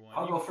 whichever one.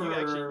 I'll go for.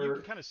 You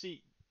can kind of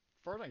see.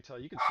 As far as I can tell,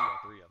 you can see all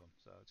 3 of them.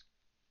 So it's.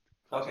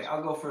 Okay,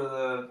 I'll go for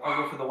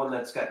the one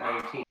that's got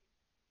 19.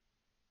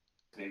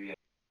 Maybe.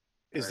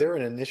 Is there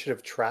an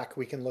initiative track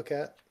we can look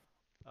at?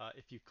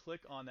 If you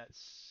click on that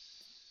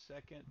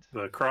second.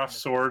 The cross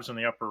swords in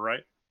the upper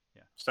right.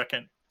 Yeah.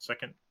 Second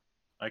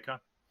icon.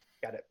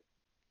 Got it.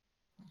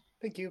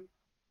 Thank you.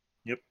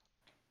 Yep.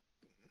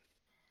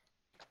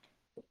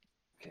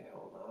 Okay,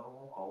 hold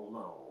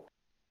on.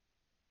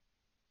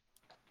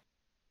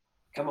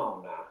 Come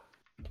on now.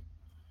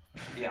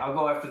 Yeah, I'll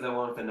go after the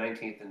one with the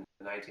 19th and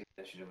the 19th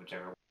initiative,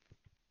 whichever.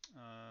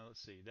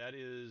 Let's see. That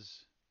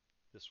is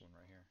this one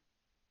right here.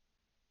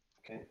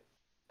 Okay.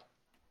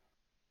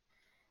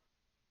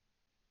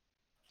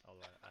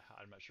 Although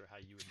I'm not sure how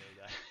you would know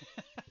that.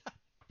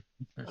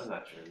 I'm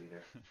not sure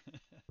either.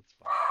 That's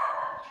fine.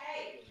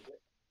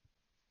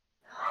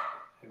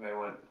 Maybe I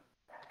want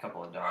a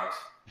couple of dogs.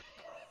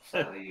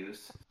 Slightly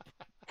used.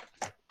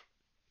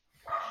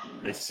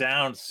 They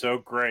sound so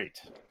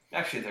great.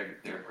 Actually,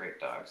 they're great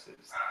dogs.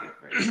 They're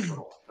great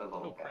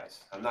little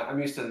guys. I'm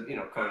used to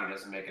Cody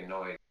doesn't make a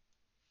noise.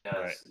 He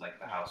does Right. like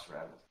the house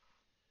rattle.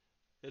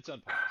 It's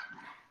unpaused.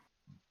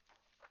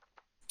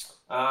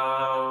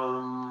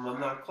 I'm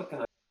not clicking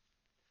on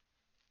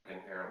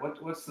in here.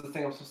 What's the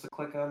thing I'm supposed to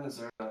click on? Is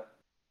there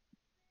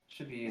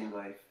should be in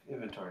my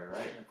inventory,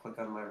 right? I click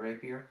on my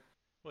rapier.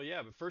 Well,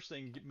 yeah, but first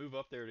thing, move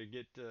up there to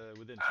get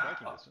within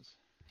striking distance.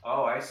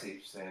 Oh, I see what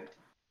you're saying.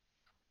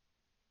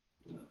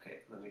 Okay,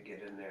 let me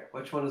get in there.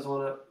 Which one is the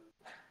one up?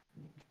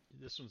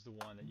 This one's the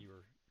one that you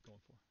were going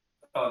for.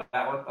 Oh,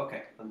 that one?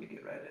 Okay, let me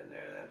get right in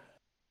there then.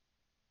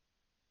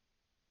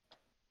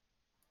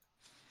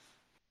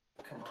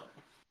 Come on.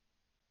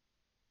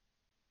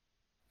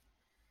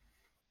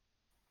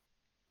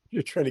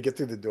 You're trying to get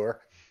through the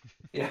door.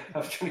 Yeah, I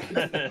was trying to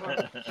get in the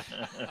door.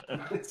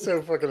 It's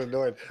so fucking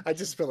annoying. I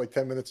just spent like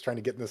 10 minutes trying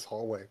to get in this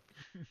hallway.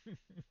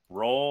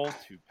 Roll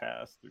to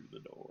pass through the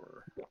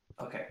door.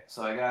 Okay,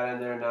 so I got in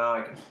there now.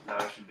 I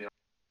should be able.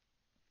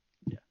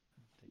 Yeah,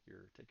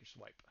 take your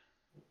swipe.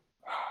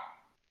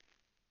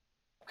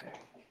 Okay.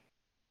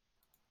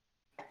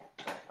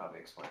 That probably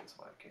explains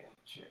why I can't.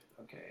 Shit.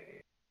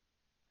 Okay.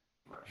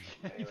 Martial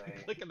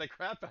melee. Clicking the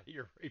crap out of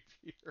your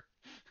rapier.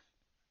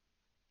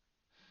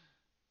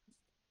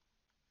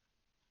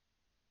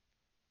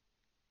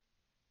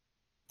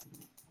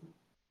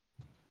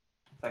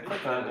 If I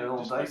click on it, a little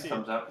Just dice click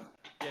comes up.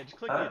 Yeah, just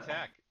click the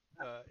attack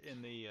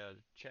in the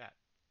chat.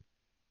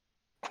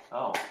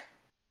 Oh.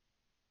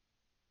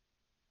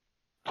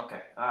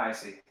 Okay. Ah, I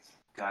see.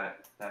 Got it.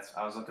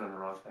 I was looking at the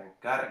wrong thing.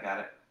 Got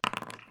it.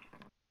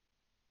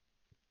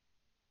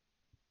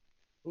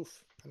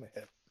 Oof, I'm a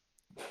hit.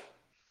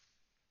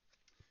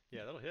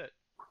 Yeah, that'll hit.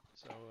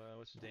 So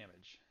what's the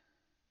damage?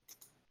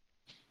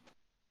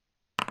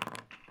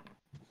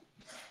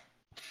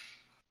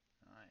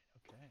 Alright,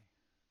 okay.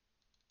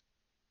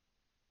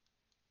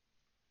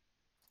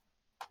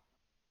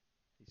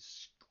 He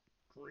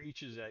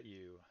screeches at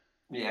you.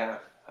 Yeah,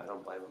 I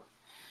don't blame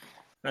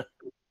him.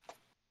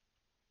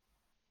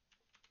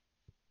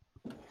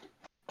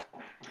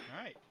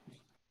 Alright.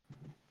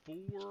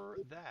 For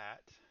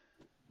that,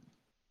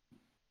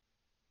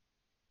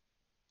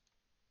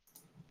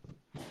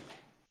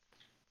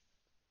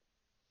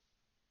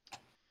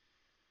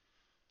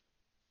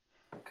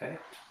 Okay.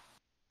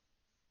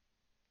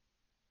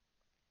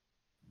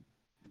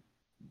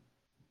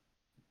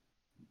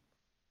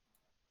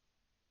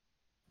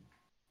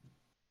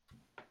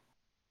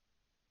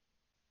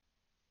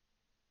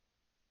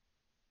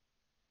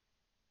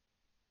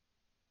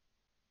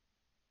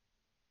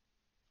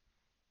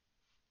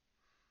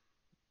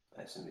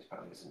 I assume he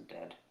probably isn't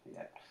dead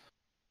yet.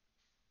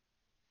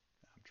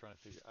 I'm trying to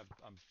figure.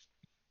 I'm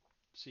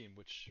seeing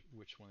which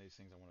one of these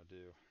things I want to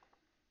do.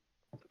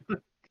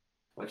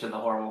 Which of the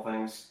horrible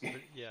things?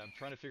 Yeah, I'm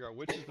trying to figure out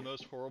which is the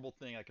most horrible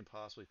thing I can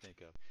possibly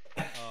think of.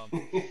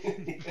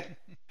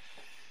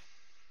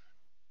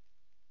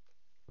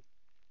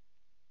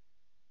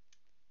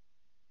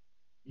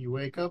 You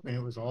wake up and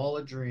it was all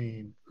a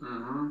dream.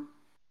 Mm-hmm.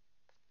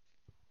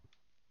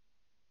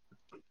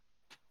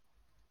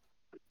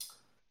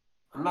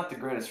 I'm not the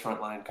greatest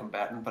frontline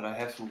combatant, but I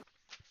have some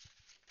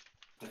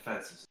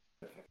defenses.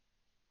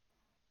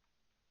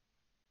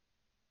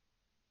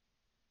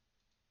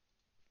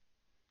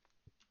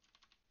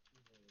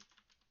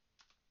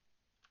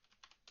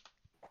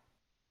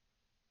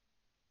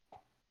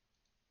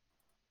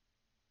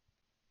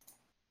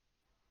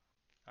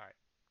 All right.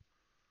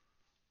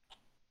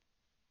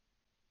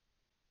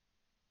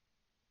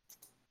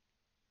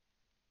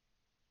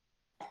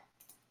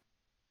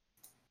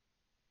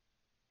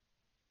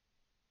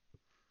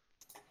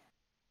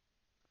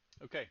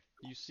 Okay,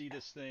 you see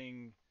this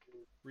thing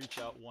reach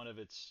out one of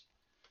its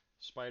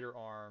spider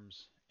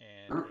arms,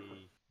 and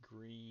a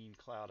green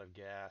cloud of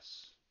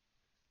gas.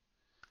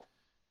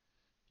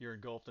 You're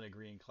engulfed in a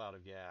green cloud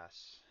of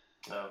gas.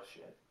 Oh,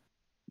 shit.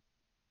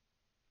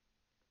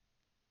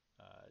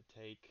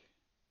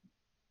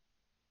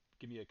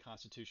 Give me a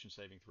Constitution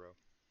saving throw.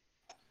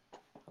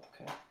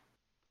 Okay.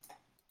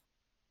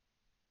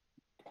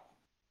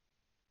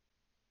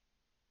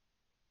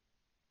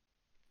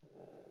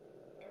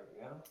 There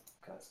we go.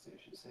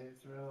 Constitution save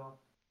throw.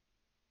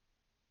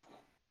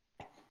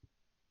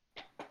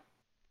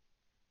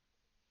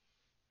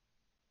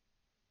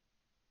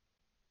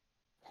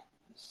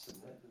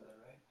 Submit, is that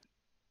right?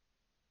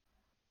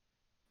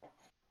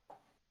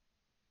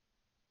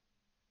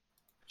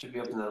 Should be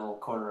up in that little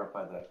corner up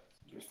by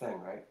your thing,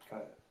 right?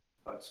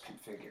 Oh, it's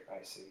configure.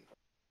 I see.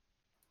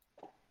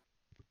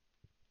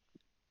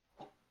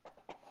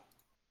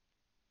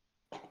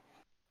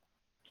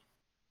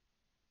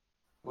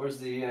 Where's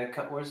the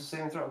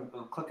saving throw?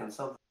 I'm clicking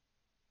something.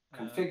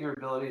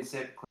 Configurability,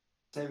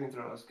 saving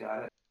throws.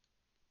 Got it.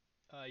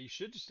 You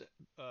should just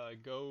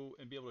go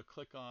and be able to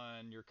click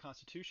on your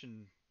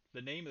Constitution,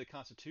 the name of the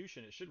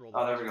Constitution. It should roll.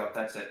 Oh, there we go.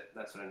 That's it.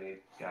 That's what I need.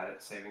 Got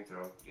it. Saving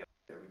throw. Yep.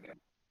 There we go.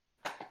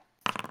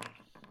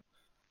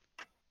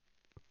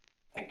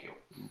 Thank you.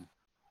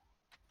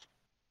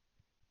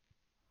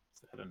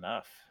 Is that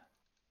enough?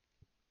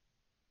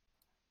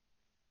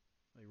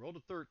 He rolled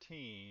a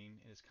 13,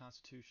 and his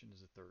Constitution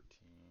is a 13.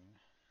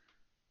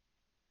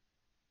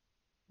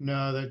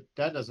 No,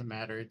 that doesn't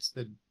matter. It's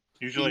the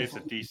Usually it's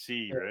a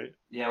DC, right?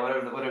 Yeah,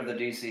 whatever the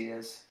DC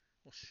is.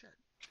 Well, shit.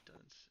 It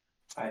does.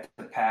 I have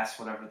to pass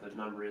whatever the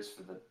number is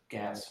for the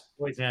gas.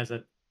 always has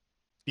a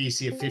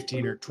DC of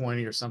 15 or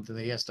 20 or something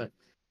that he has to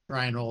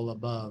try and roll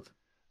above.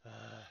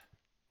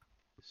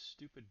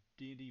 Stupid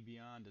D&D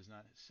Beyond does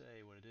not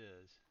say what it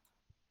is.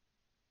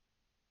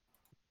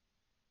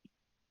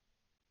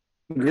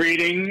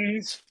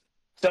 Greetings.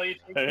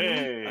 Salutations.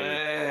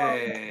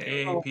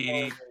 Hey. Hey,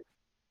 Pete.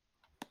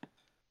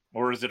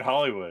 Or is it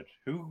Hollywood?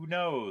 Who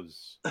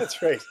knows?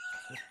 That's right.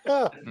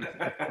 Oh,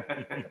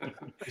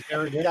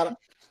 yeah,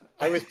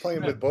 I was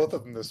playing with both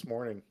of them this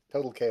morning.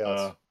 Total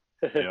chaos.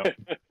 Yep.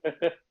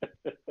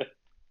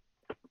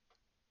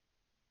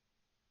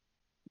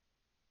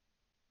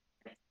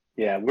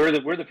 Yeah, we're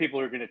the people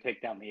who are going to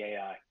take down the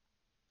AI,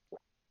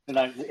 and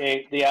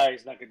the AI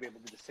is not going to be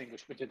able to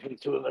distinguish between the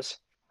two of us.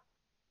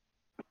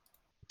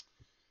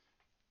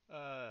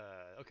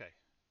 Okay.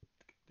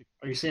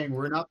 Are you saying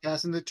we're not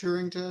passing the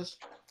Turing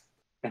test?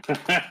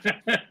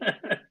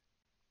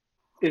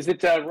 Is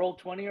it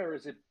Roll20 or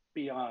is it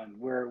Beyond?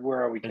 Where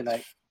are we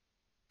tonight?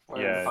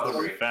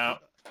 It's found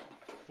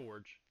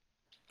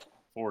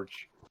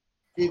Forge.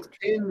 It's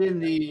pinned in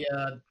the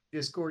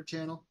Discord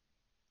channel.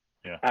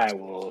 Yeah. I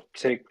will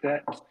take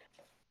that.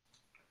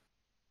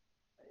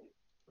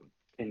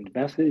 Pinned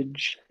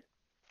message.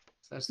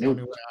 That's the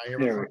only way I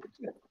ever.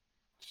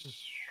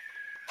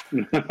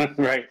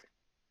 Right.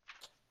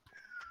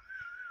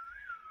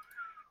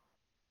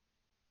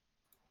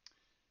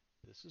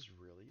 This is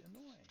really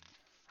annoying.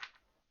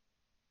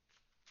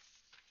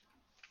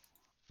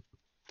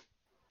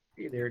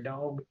 Hey there,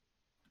 dog.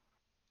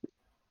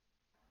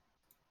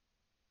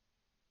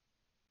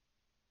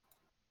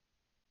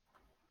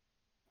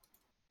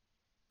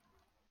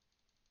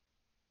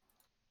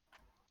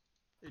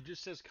 It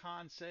just says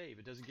con save.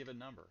 It doesn't give a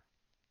number.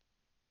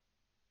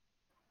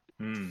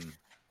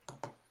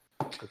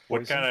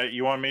 What kind of?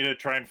 You want me to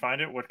try and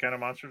find it? What kind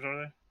of monsters are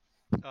they?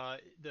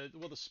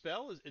 The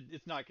spell is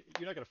it's not.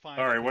 You're not going to find.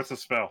 All right. What's the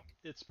spell?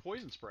 It's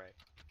poison spray.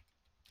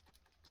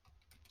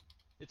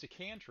 It's a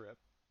cantrip.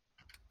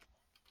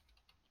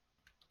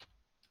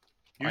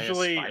 By a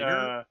Usually,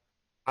 spider?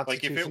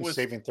 like if it Constitution was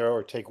saving throw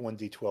or take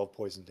 1d12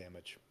 poison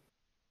damage.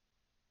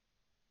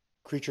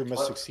 Creature must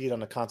What? succeed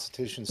on a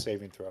Constitution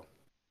saving throw.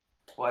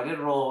 Well, I did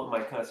roll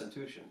my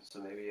Constitution,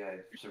 so maybe I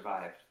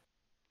survived.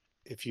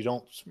 If you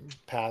don't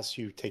pass,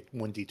 you take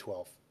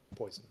 1d12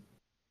 poison.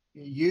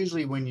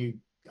 Usually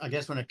I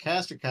guess when a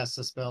caster casts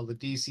a spell, the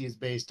DC is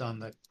based on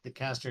the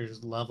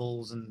caster's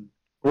levels and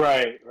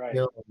Right.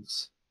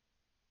 skills.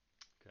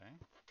 Okay.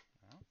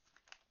 Well,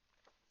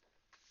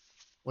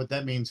 What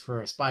that means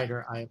for a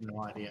spider, I have no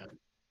idea.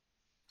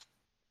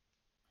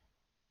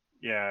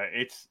 yeah,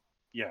 it's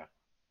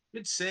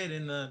Did say it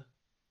in the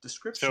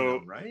description, So-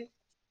 though, right?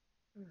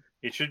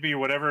 it should be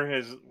whatever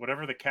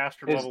the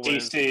caster His level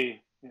is. DC.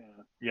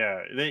 Yeah.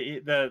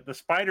 Yeah, the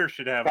spider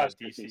should have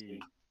Caster a DC. DC.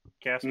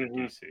 Caster Mhm.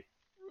 DC.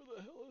 where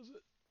the hell is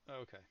it?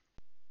 Okay.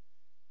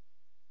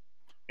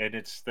 And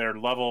it's their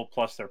level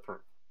plus their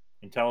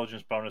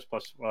intelligence bonus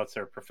plus, well, it's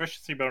their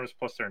proficiency bonus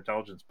plus their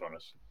intelligence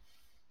bonus.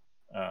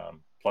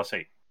 Plus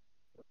 8.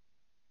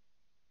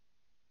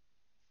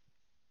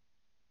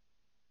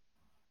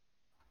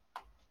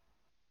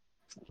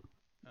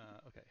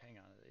 Okay, hang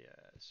on. Yeah,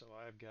 so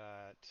I've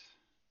got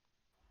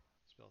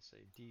spell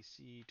save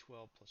DC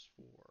 12 plus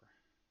 4.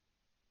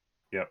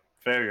 Yep,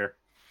 failure.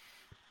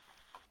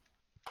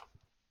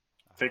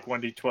 Take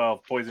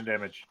 1d12 poison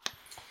damage.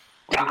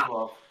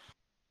 1d12.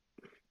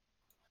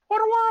 What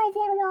a world!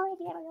 What a world!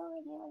 What a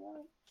world! What a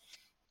world!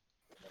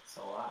 That's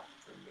a lot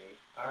for me.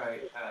 All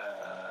right.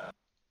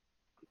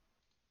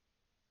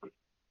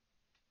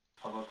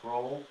 Public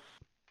roll.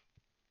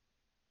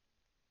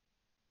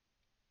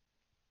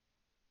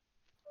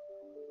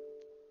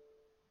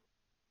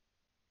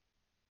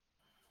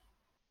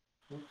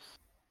 Oops.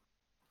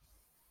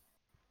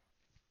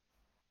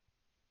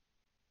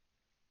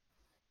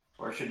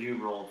 Or should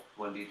you roll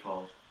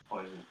 1d12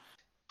 poison?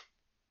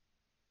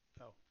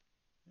 Oh,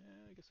 yeah,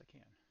 I guess I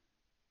can.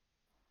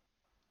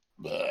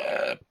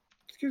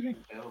 Excuse me.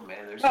 Oh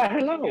man, there's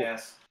Hello.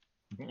 gas.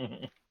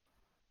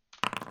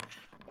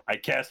 I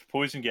cast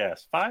poison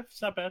gas. 5.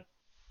 It's not bad.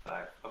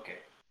 5. Okay.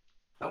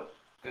 Nope.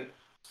 Good.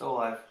 Still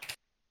alive.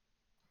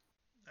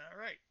 All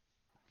right,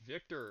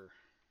 Victor.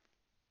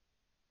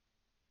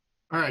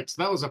 All right,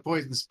 so that was a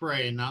poison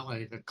spray, not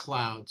like a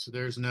cloud. So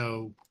there's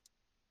no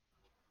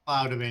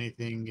cloud of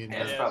anything in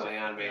Yeah, it's there. probably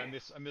on me. I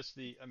mixed up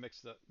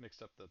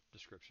the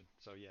description.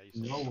 So yeah, you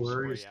said No spray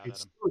worries. out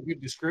It's at him. still a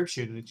good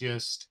description. It's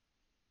just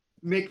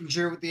making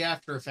sure what the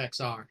after effects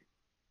are.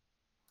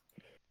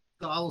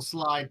 So I'll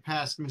slide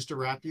past Mr.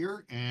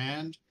 Rapier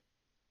and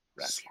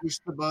squish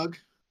the bug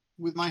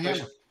with my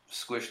hammer.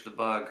 Squish the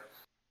bug.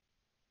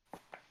 All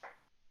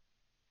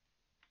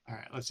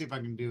right, let's see if I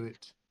can do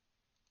it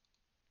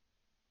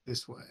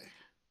this way.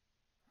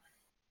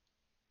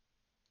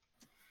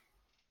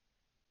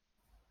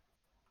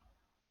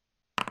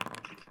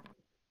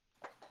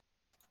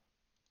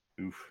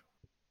 Oof.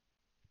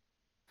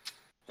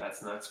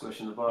 That's not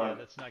squishing the Yeah, bug.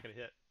 that's not gonna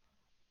hit.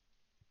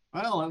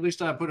 Well, at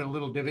least I put a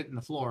little divot in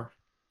the floor.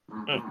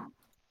 Mhm.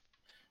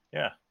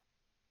 Yeah.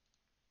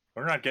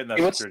 We're not getting that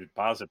Hey, what's- security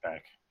deposit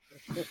back.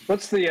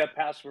 What's the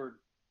password?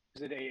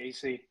 Is it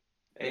AAC?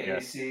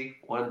 AAC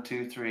 1,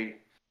 2,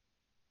 3.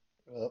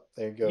 Well,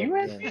 there you go. You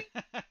again.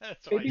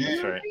 That's all I Maybe need.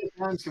 That's How right. many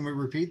times can we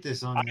repeat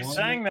this on I one?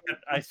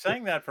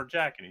 sang that for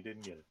Jack and he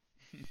didn't get it.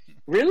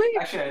 Really?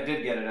 Actually, I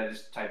did get it. I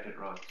just typed it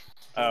wrong.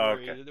 Oh,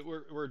 Don't okay.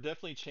 worry, We're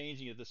definitely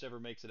changing if this ever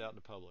makes it out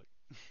into public.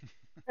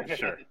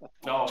 Sure.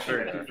 Oh,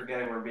 Sure. sure. I keep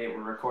forgetting we're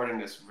recording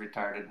this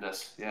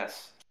retardedness.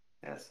 Yes.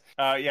 Yes.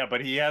 Yeah,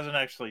 but he hasn't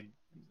actually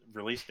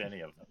released any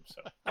of them.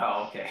 So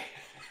Oh, okay.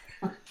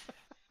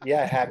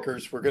 Yeah,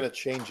 hackers, we're going to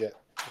change it.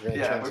 We're going to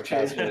Yeah, change we're the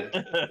changing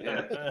password.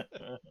 it.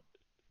 Yeah.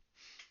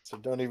 So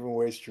don't even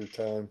waste your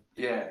time.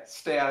 Yeah.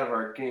 Stay out of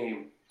our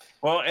game.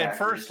 Well, and Hackers.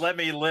 first, let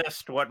me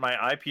list what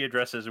my IP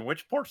address is and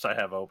which ports I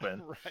have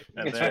open, Right.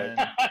 and That's then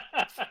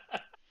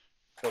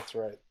That's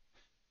right.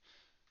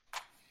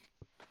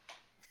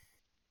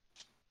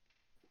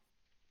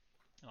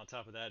 And on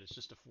top of that, it's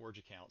just a Forge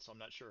account, so I'm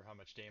not sure how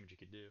much damage you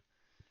could do.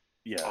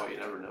 yeah. Oh, you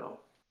never know.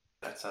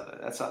 That's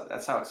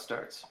how it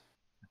starts.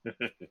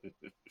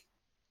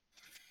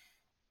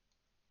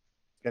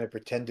 Going to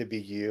pretend to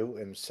be you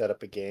and set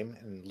up a game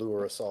and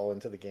lure us all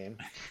into the game.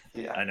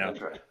 Yeah, I know.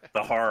 That's right.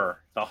 The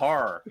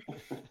horror.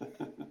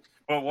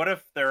 But what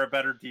if they're a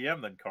better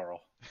DM than Carl?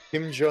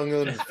 Kim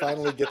Jong-un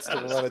finally gets to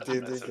run a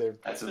D&D game.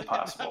 That's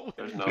impossible.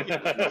 There's no way Yeah.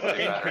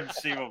 better.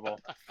 Inconceivable.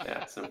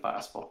 Yeah, it's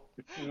impossible.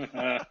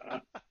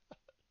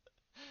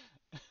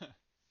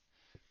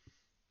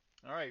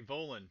 All right,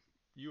 Volan,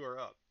 you are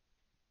up.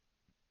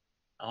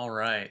 All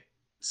right.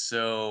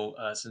 So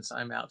since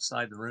I'm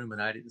outside the room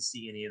and I didn't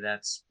see any of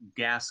that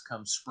gas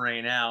come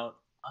spraying out,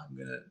 I'm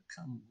gonna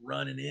come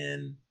running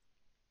in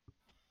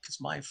because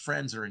my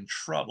friends are in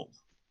trouble.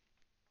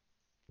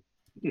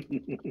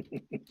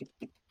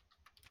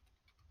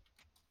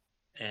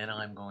 And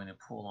I'm going to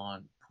pull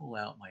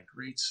out my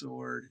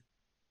greatsword.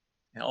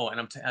 Oh, and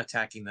I'm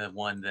attacking the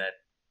one that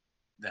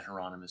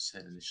Hieronymus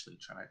had initially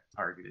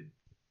targeted.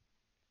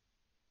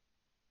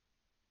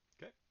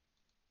 Okay.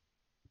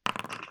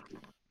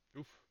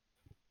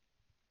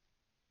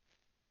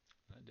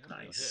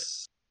 definitely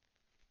Nice.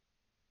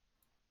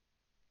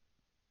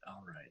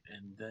 All right,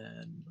 and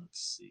then let's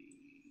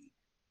see.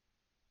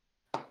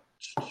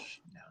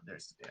 Now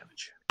there's the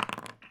damage.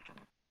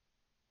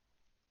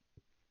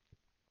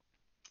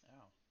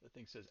 Ow, that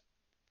thing says,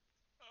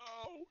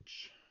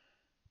 ouch!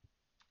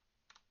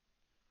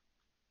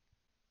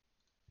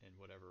 In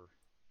whatever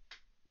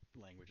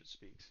language it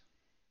speaks.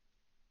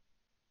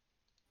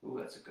 Ooh,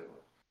 that's a good one.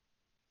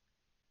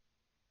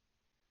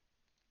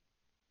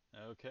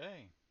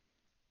 Okay.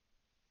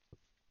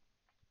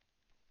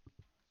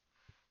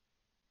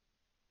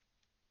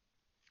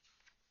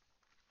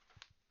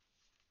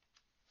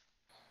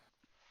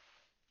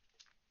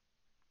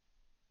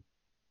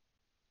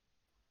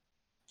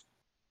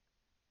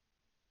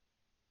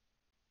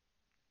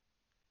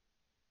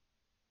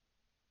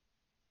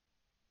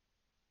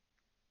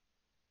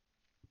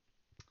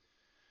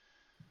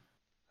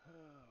 Oh.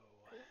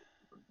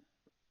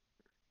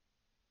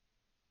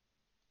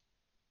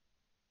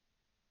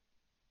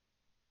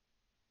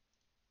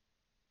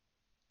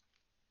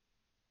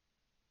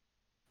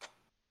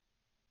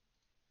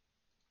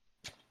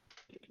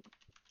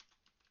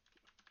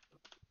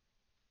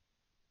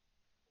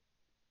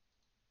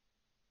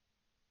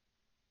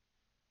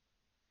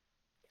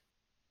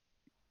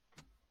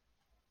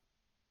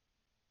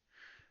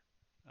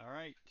 All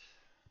right.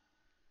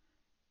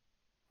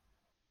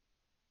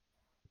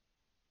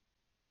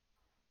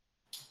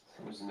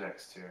 Who's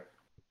next here?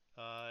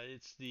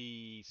 It's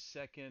the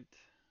second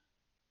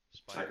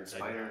Second that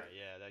spider. guy.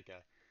 Yeah, that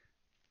guy.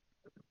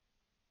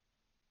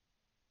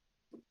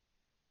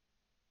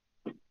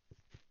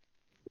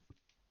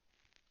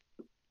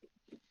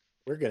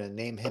 We're gonna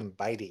name him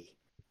Bitey.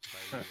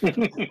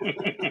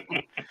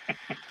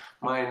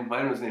 Mine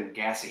was named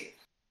Gassy.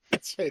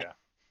 That's right. Yeah.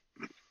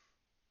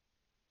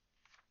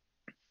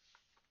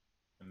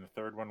 And the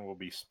third one will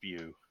be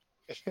Spew.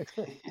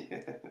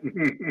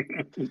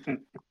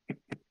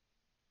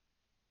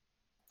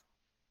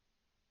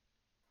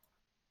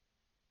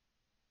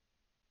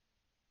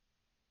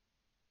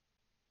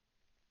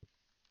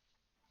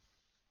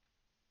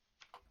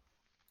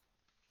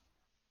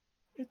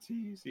 It's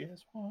easy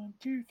as 1,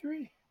 2,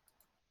 3.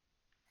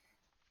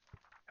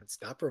 And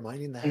stop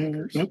reminding the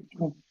hackers.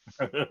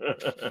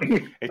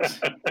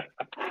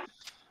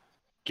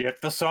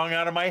 Get the song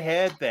out of my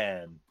head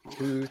then.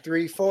 2,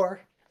 3,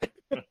 4.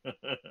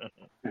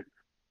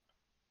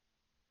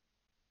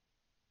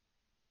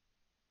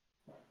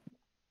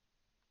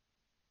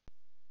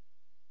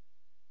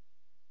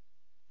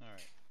 All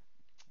right.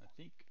 I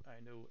think I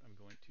know what I'm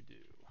going to do.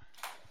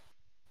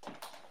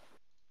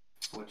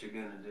 What you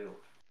gonna do?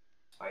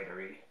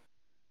 Spidery.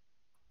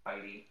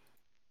 Bitey.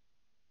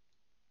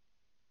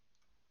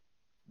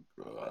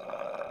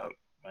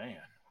 Man.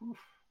 Whew.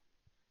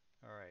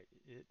 All right.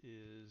 It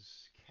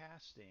is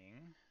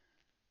casting.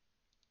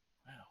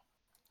 Wow.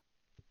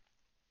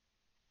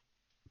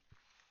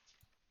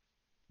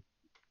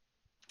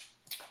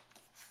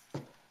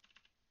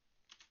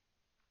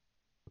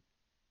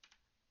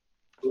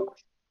 Well,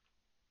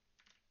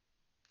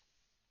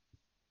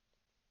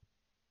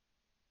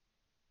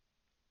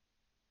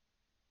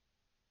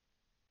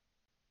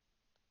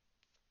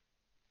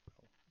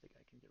 I think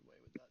I can get away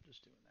with that.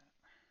 Just doing that.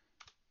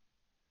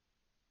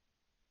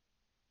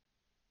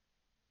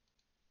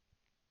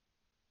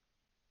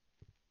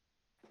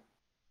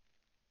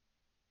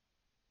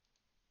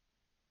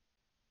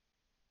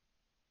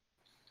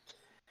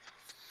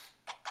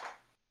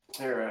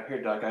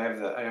 Here, Doug. I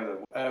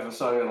have a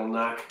song that'll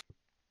knock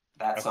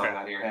that song Okay.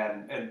 out of your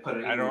head and put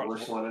an I even don't-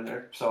 worse one in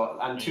there. So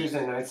on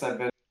Tuesday nights, I've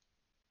been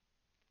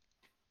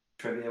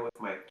trivia with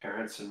my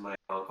parents and my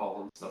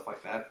uncle and stuff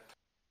like that.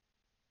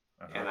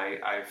 And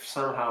I've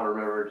somehow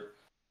remembered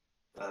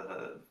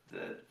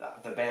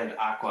the band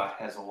Aqua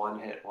has a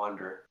one-hit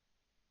wonder,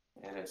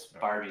 and it's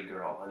Barbie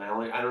Girl. And I don't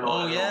know. Oh,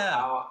 I don't yeah. know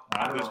how. I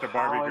I'm don't just know a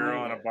Barbie how I girl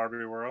knew in a that.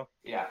 Barbie world.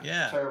 Yeah.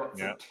 Yeah. Terrible. It's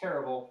Yeah. a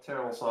terrible,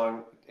 terrible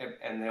song,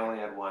 and they only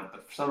had one.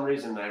 But for some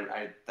reason,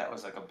 I that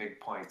was like a big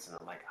point, and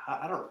I'm like,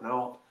 I don't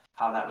know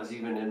how that was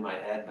even in my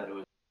head, but it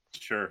was.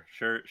 Sure,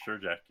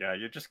 Jack. Yeah,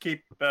 you just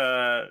keep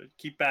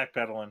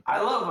backpedaling.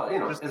 I love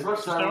Just- as much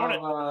as just I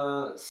own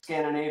love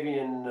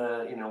Scandinavian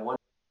one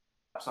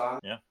song.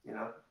 Yeah.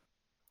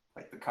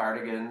 Like the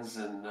Cardigans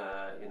and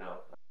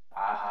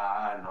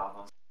Aha and all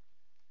those.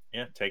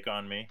 Yeah, Take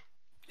on Me.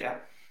 Yeah.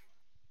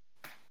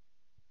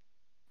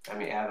 I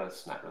mean,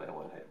 ABBA's not really a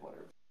one-hit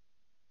wonder.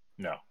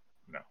 No,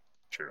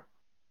 true.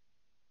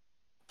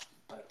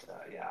 But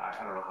yeah,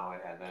 I don't know how I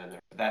had that in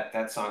there.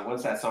 That song,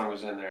 once that song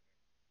was in there,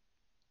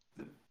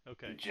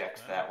 Okay.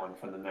 eject that one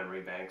from the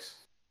memory banks.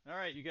 All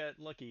right. You got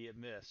lucky. It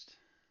missed.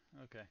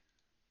 Okay.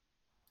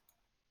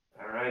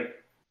 All right,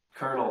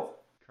 Colonel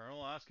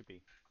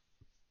Coloneloscopy.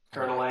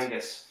 Colonel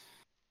Angus.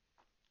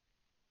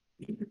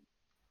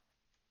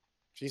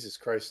 Jesus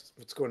Christ,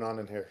 what's going on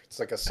in here? It's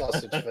like a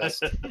sausage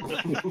fest.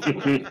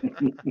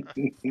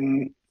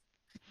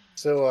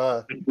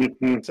 So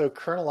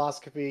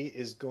Coloneloscopy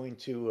is going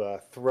to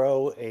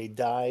throw a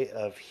die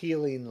of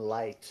healing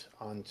light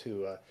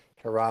onto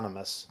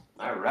Hieronymus.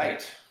 All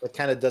right. It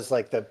kind of does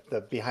like the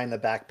behind the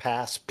back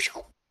pass.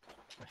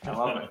 I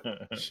love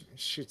it.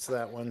 Shoots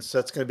that one. So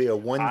that's going to be a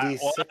 1d6.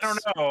 Well, I don't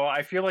know.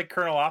 I feel like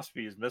Colonel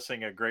Ospey is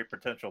missing a great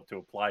potential to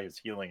apply his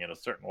healing in a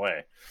certain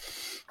way.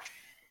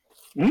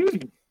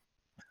 Mm.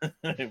 The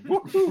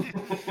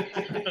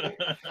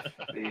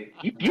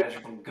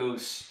magical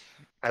goose.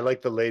 I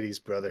like the ladies,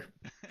 brother.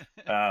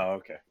 Oh,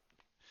 okay.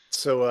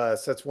 So,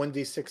 so that's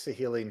 1d6 of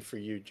healing for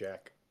you,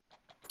 Jack.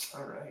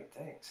 All right,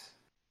 thanks.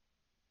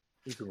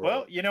 You can roll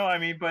Well, it. you know, I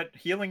mean, but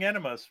healing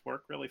enemas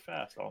work really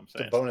fast. All I'm It's a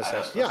saying. bonus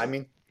action. Yeah, I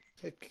mean,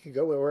 it can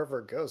go wherever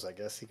it goes, I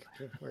guess. He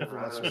can, wherever he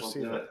Might wants as to well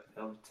receive do it.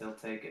 it. He'll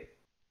take it.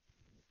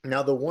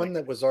 Now, the one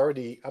that was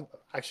already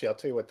actually, I'll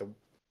tell you what,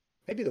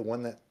 maybe the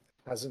one that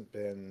hasn't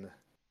been.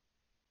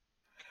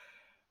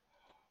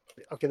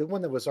 Okay, the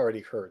one that was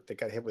already hurt, that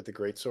got hit with the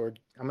greatsword.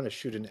 I'm going to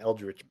shoot an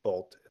Eldritch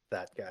Bolt at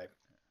that guy.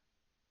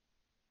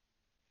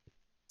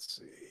 Let's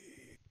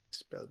see.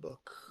 Spellbook.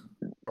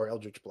 Or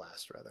Eldritch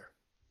Blast, rather.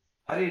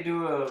 How do you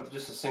do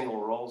just a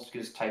single roll?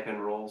 Just type in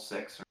roll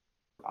 6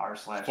 or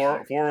R/6.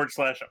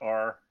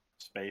 /R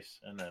space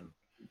and then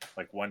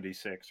like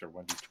 1d6 or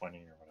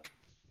 1d20 or whatever.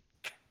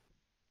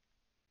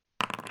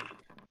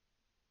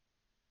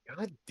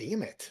 God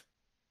damn it.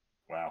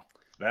 Wow.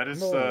 That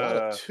is I'm rolling a lot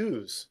of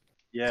twos.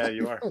 Yeah,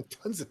 you are.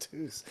 Tons of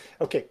twos.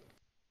 Okay.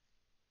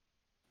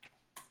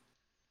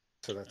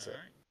 So that's All it.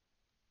 right.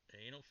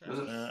 Anal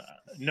fast.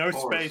 No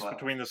Forward space slash.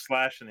 between the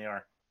slash and the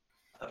R.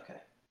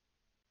 Okay.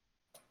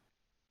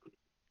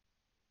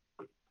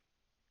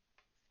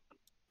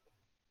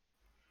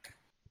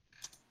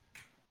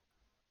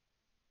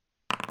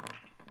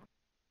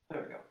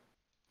 There we go.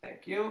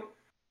 Thank you.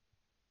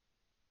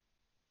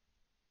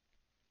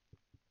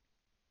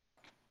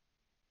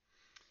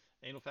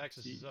 Anal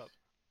Faxus is up.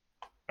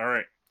 All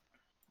right.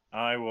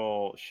 I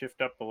will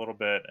shift up a little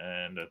bit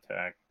and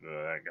attack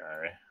that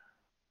guy.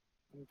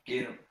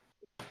 Get him.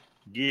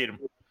 Get him.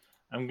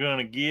 I'm going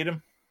to get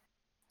him.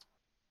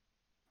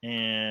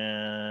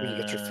 And Ooh, you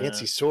got your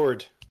fancy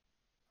sword.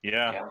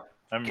 Yeah.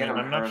 I mean, Get him,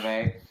 I'm not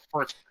Hervé.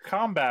 for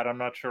combat, I'm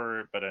not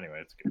sure, but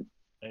anyway, it's good.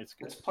 It's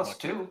good. It's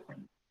 +2.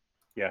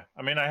 Yeah.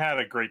 I mean, I had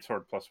a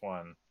greatsword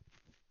 +1,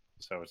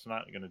 so it's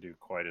not going to do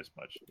quite as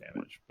much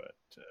damage, but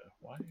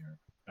why are...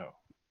 Oh.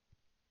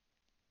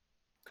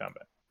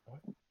 Combat.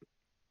 What? There.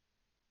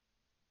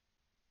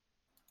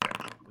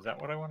 Is that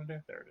what I want to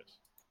do? There it is.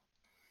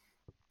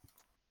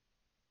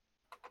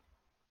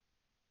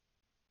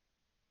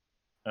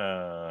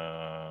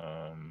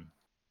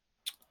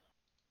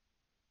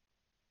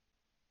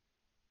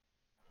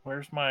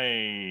 Where's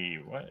my...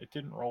 What? It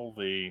didn't roll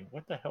the...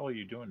 What the hell are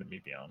you doing to me,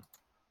 Beyond?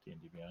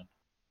 D&D Beyond.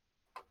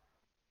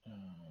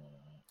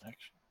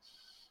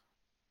 Actions.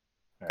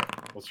 All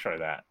right, let's try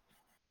that.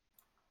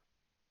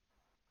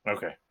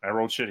 Okay, I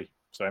rolled shitty,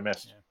 so I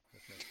missed. Yeah,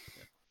 that's nice.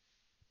 Yeah.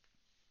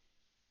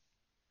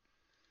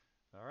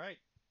 All right.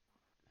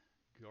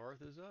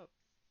 Garth is up.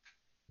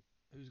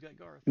 Who's got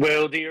Garth?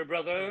 Well, dear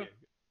brother, Oh, yeah.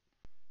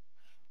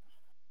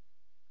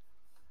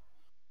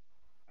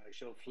 I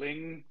shall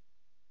fling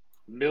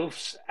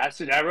MILF's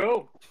acid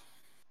arrow.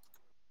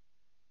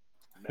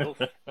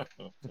 MILF.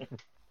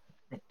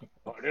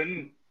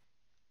 Pardon.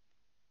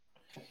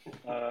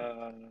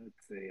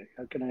 Let's see.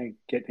 How can I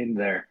get in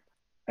there?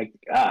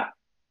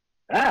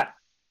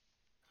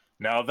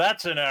 Now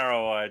that's an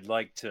arrow I'd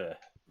like to...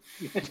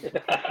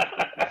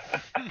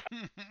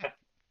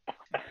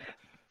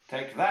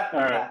 Take that,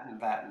 and that,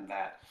 and that, and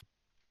that.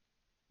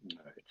 All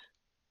right.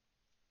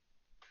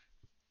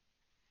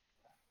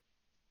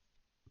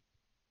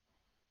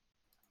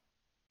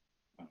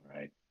 All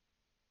right.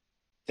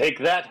 Take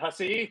that,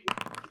 hussy.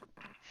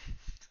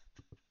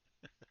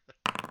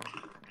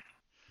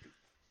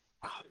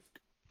 Let's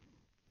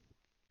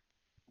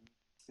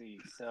see.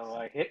 So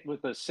I hit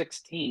with a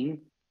 16.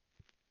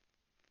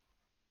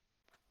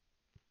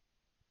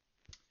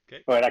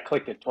 Okay. All right, I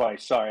clicked it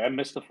twice. Sorry, I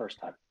missed the first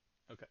time.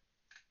 Okay.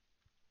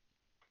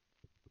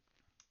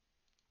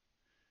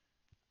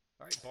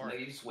 All right, Bart.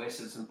 Lady just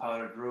wasted some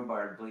powdered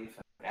rhubarb leaf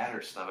at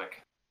her stomach.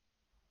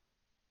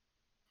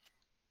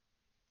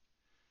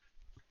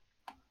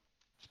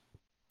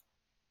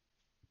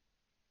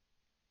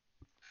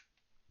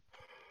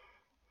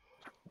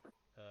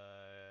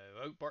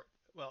 Bart.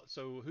 Well,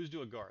 so who's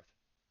doing Garth?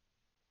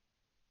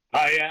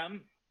 I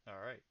am. All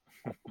right.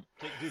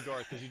 Do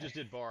Garth because you just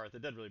did Barth.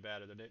 It doesn't really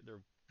matter. They're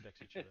next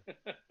to each other.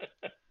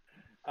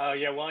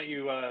 Yeah. Why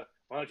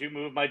don't you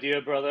move my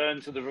dear brother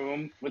into the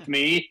room with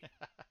me?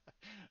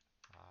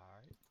 All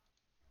right.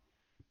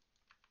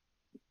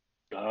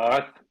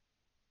 Garth.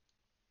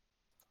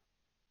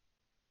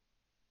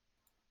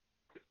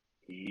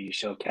 He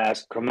shall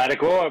cast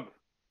Chromatic Orb.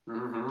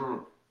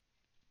 Mm-hmm.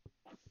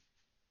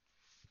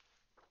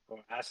 For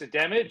acid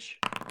damage.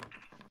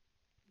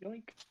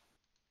 Yoink.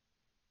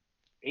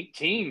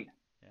 18.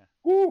 Yeah.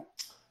 Woo!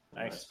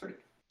 Nice. Nice. That's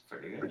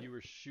pretty good. You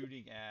were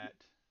shooting at.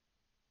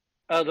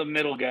 The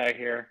middle guy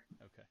here.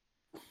 Okay.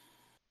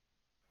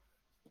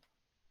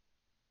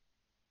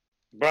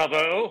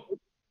 Bravo.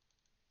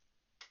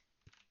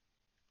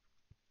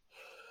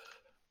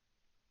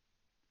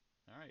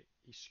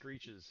 He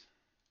screeches.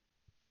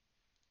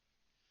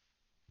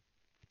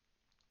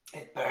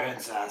 It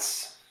burns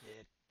us.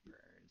 It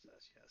burns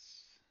us,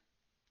 yes.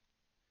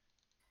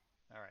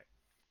 All right.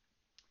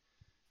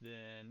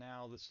 Then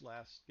now this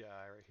last guy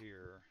right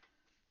here.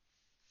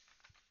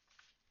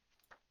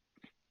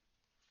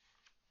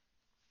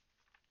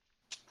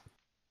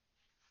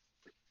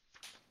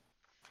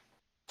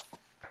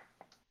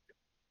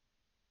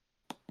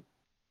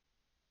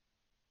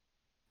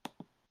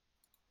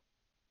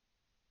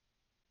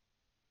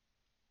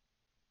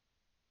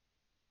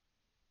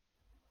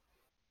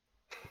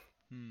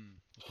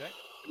 Okay.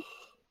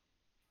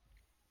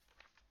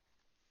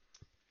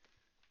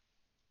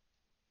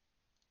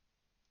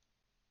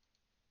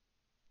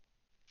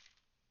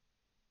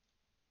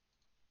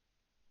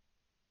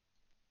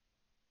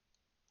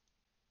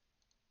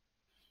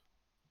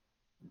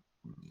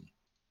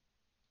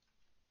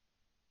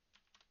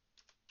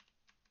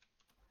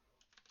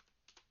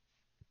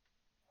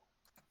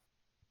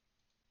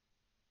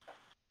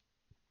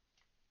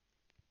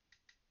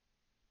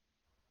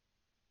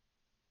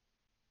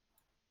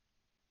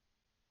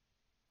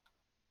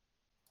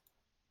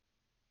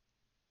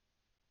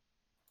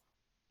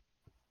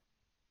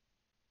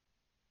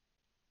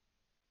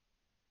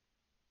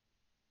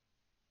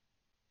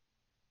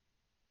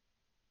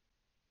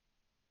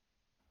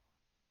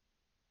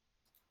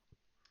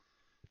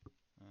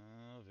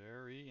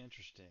 Very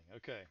interesting.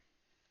 Okay.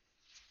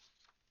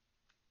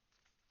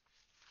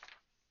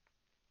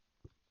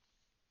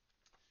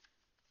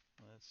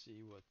 Let's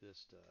see what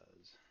this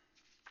does.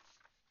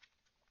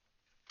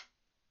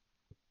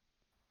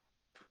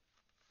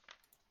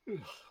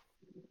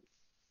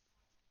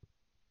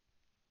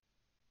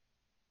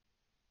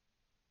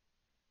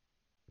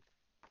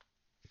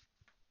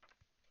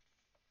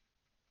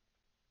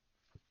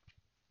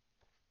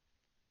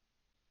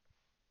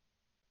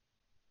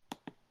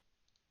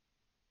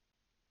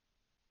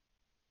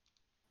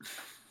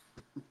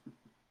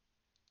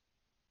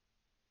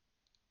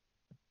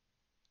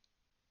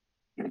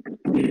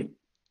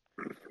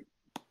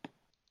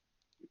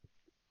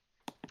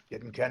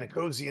 Getting kind of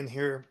cozy in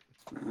here.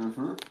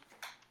 Mm-hmm.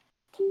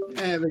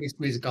 Yeah, we can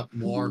squeeze a couple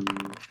more.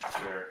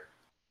 Sure.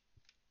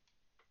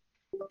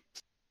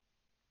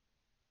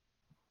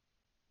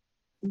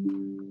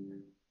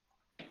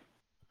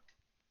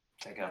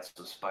 Take out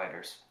some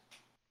spiders.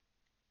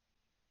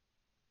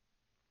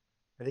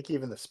 I think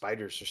even the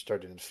spiders are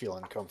starting to feel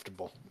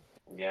uncomfortable.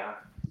 Yeah.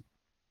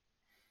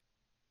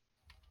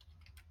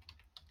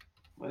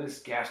 Well, it's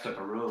gassed up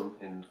a room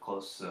in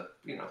close,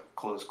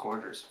 close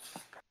quarters.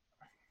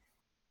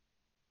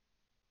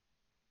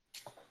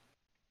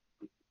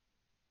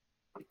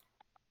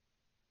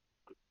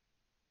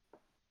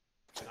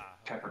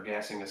 Pepper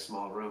gassing a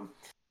small room.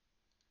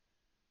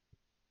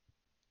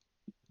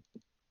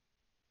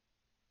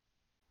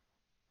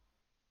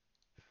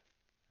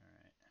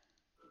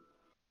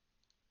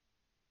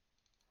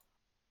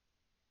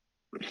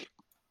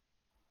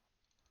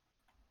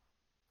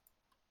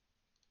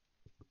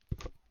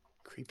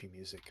 Creepy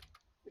music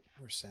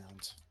or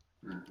sounds.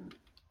 Mm-hmm.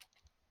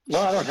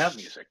 Well, I don't have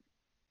music.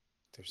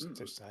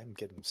 There's I'm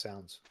getting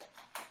sounds.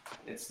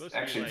 It's supposed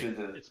actually to be like,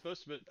 through the. It's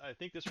supposed to be. I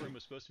think this room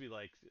was supposed to be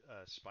like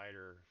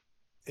spider.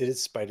 It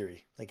is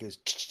spidery, like it was.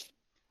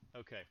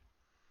 Okay.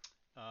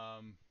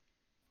 All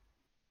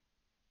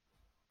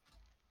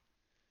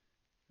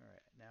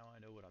right. Now I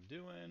know what I'm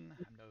doing.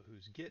 I know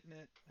who's getting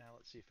it. Now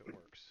let's see if it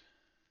works.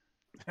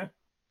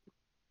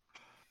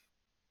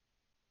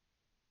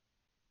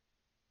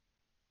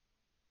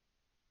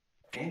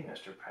 Game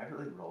Master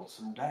privately rolled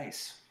some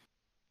dice.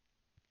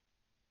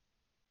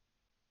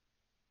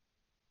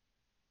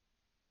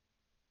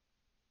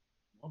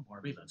 Well,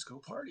 Barbie, let's go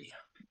party.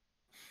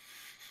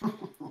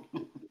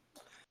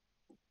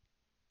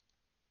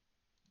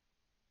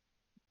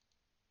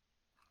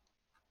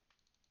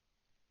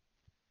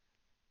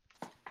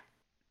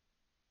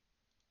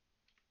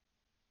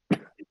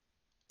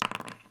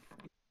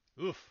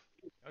 Oof.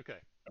 Okay.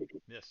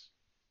 Miss.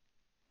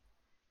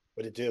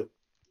 What'd it do?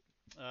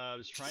 I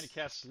was trying to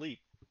cast sleep.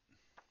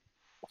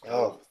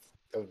 Oh,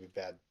 that would be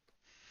bad.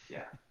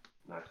 Yeah,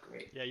 not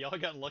great. Yeah, y'all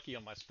got lucky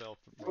on my spell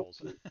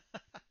rolls.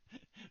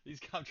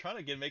 I'm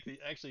trying to make the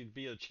actually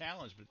be a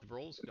challenge, but the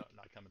rolls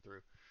not coming through.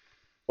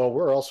 Well,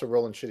 we're also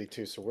rolling shitty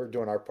too, so we're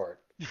doing our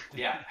part.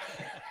 Yeah.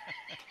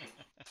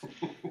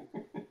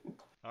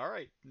 All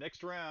right,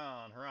 next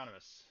round,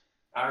 Hieronymus.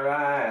 All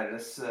right,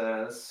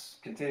 let's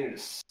continue to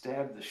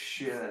stab the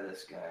shit out of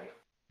this guy.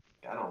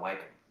 I don't like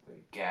him.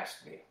 He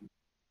gassed me.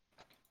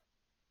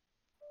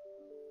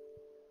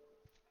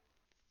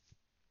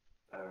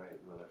 All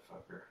right,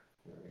 motherfucker.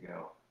 Here we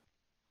go.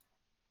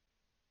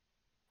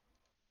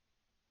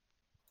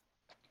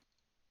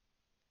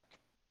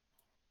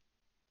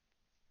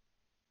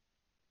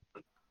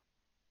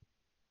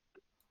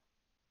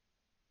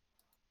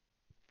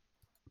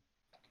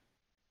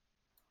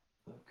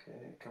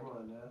 Okay, come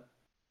on now.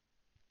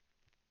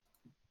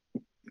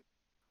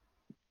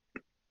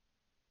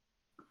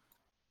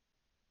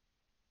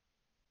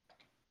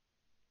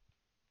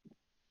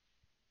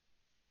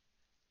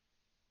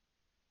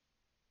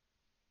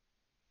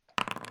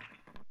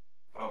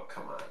 Oh,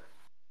 come on.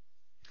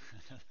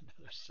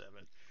 Another 7.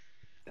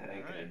 That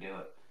ain't All gonna right. do it.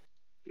 All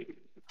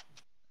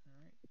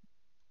right.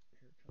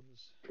 Here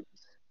comes.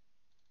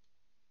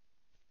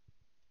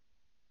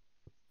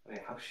 I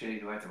mean, how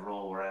shitty do I have to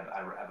roll where I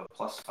have a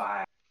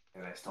 +5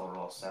 and I still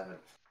roll 7?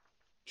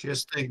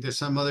 Just think there's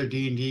some other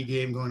D&D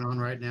game going on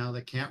right now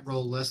that can't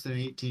roll less than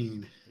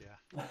 18. Yeah.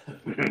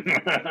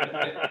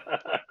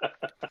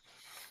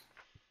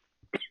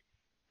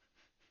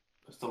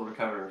 I'm still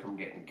recovering from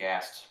getting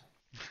gassed.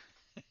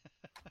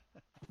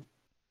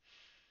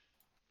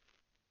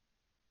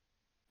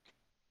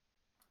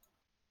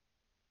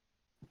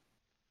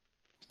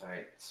 All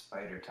right,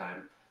 spider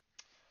time.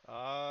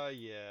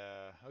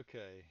 Yeah.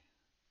 Okay.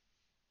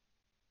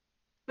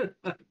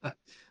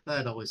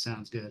 That always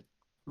sounds good.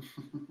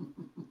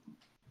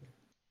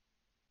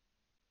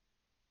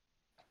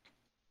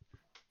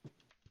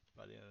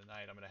 By the end of the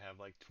night, I'm gonna have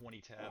like 20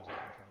 tabs open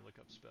trying to look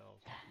up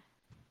spells.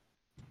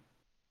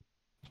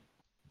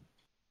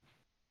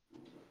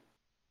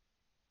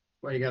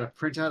 Well, you got to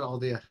print out all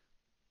the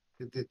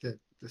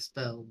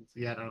spells.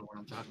 Yeah, I don't know what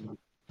I'm talking about.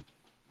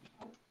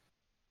 All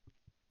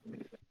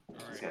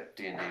He's right. got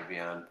D&D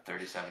Beyond,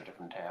 37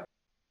 different tabs.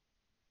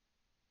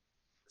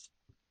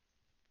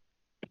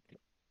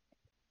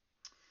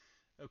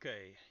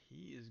 Okay.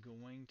 He is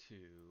going to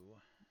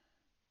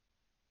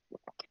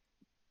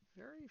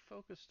very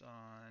focused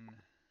on.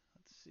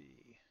 Let's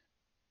see.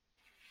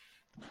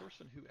 The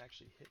person who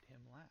actually hit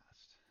him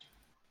last.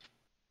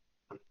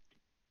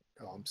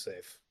 Oh, I'm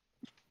safe.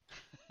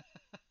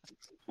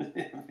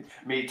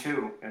 Me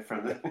too. And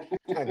from the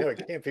I know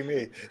it can't be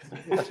me.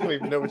 I don't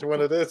even know which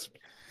one it is.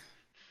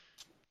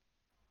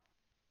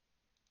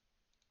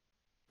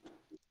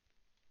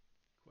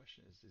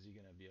 Question is he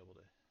going to be able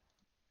to?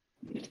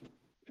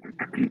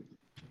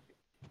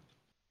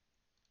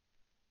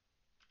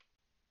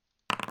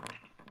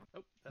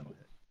 Oh, that'll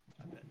hit.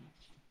 I bet.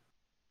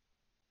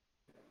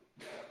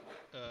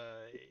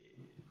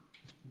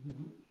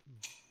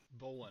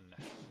 Bolin.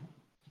 I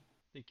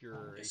think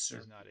your Yes, AC sir.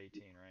 is not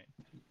 18, right?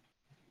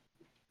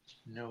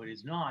 No, it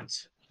is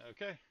not.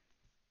 Okay.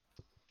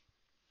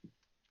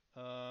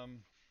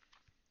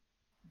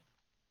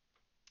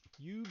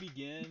 You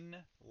begin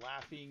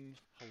laughing,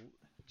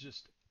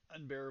 just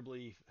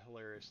unbearably,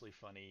 hilariously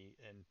funny,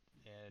 and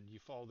you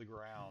fall to the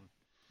ground,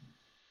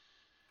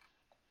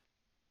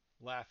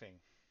 laughing,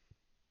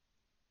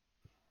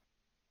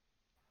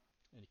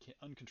 and you can't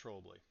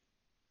uncontrollably.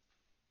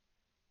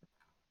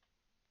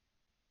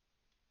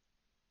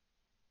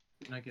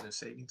 Can I get a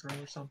saving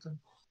throw or something?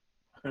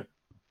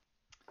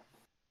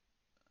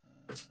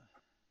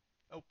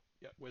 Oh,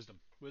 yeah, wisdom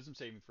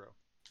saving throw.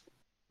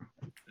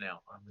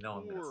 Now, I know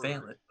I'm going to Or-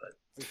 fail it, but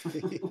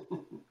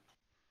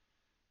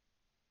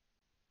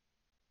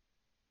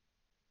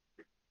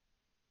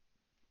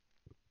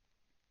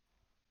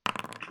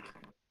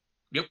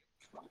yep.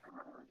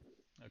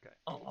 Okay.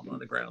 Oh, I'm on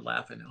the ground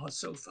laughing. Oh, it's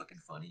so fucking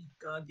funny.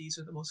 God, these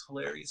are the most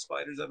hilarious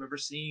spiders I've ever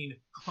seen.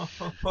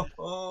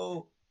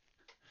 Oh,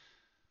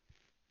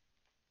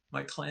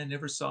 my clan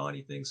never saw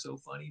anything so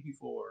funny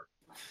before.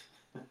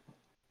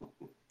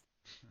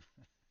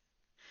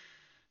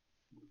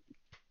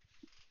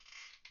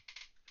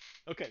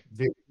 Okay,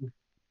 Victor,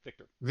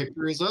 Victor.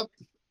 Victor is up.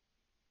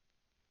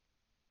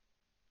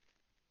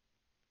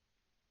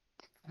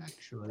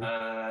 Actually,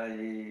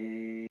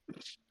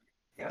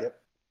 yeah.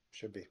 Yep,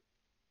 should be.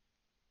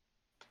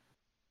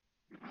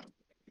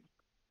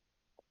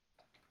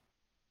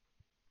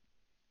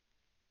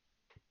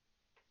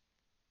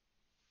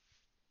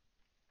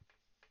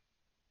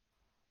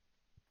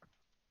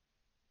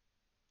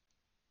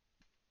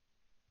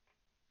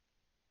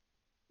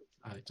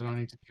 I don't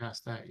need to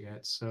cast that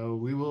yet. So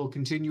we will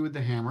continue with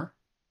the hammer.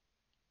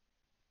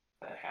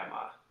 The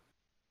hammer.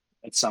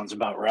 That sounds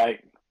about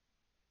right.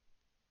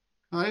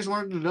 I just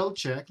wanted to double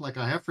check. Like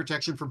I have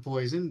protection from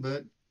poison,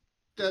 but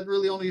that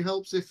really only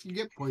helps if you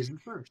get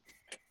poisoned first.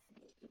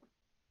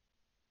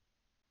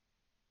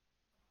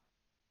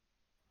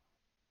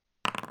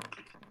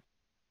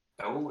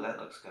 Oh, that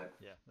looks good.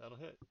 Yeah, that'll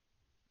hit.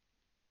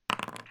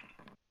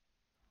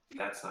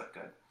 That's not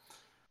good.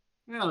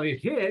 Well, it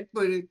hit,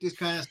 but it just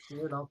kind of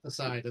slid off the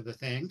side of the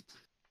thing.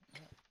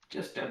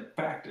 Just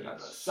impacted on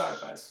the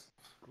surface.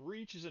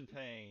 Screeches in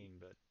pain,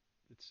 but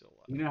it's still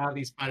alive. You know how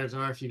these spiders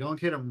are. If you don't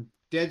hit them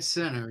dead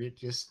center, it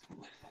just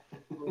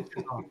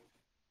off.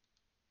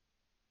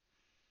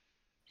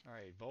 All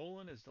right,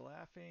 Volan is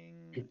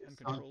laughing It is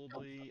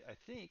uncontrollably. I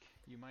think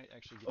you might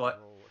actually get What?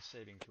 to roll a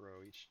saving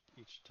throw each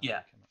time Yeah.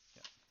 you come up.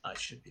 Yeah. I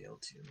should be able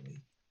to.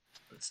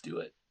 Let's do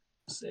it.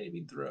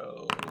 Saving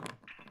throw.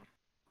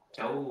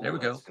 Oh, There we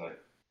go. that's good.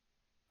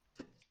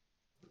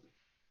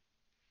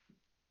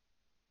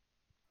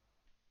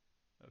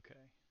 Okay.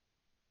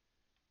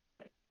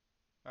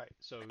 All right,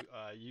 so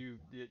you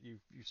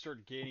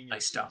start gaining your I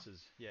stop.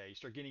 senses. Yeah, you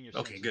start gaining your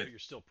Okay, senses, good. but you're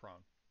still prone.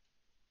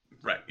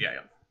 Right. Yeah.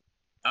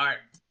 All right.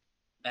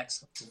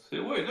 Excellent. Hey,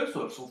 wait, that's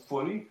not so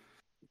funny.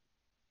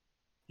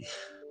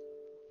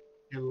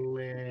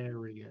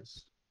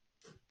 Hilarious.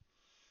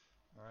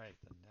 All right,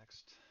 the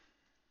next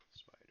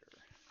spider.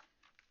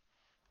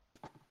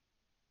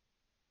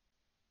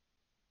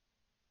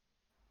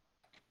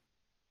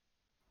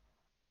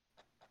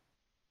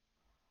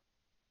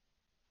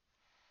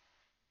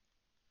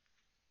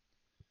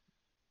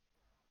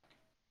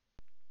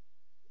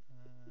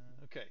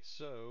 Okay,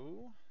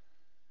 so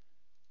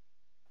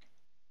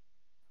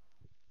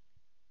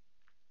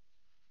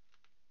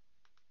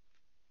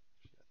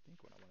I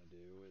think what I want to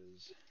do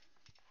is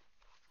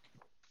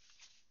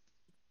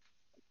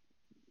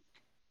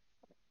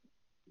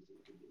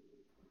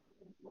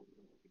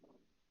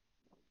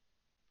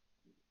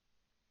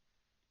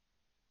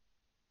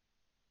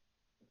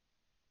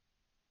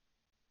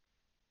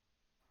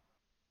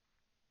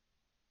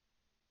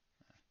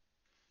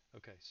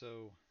okay,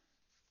 so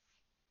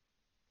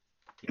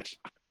all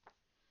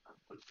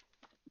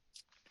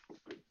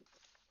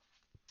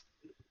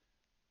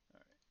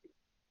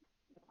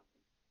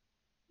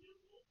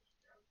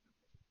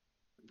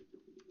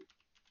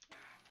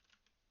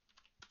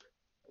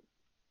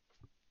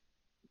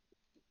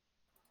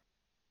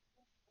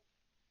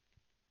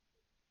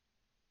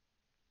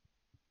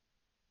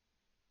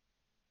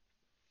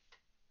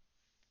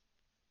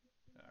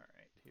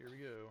right, here we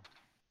go.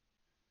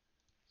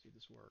 See if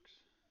this works.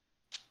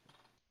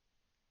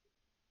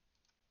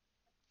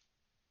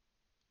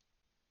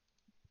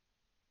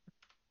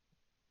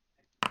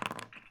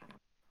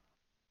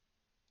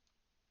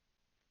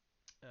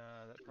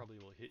 That probably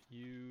will hit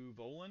you,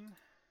 Bolin.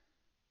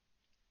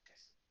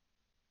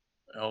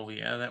 Oh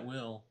yeah, that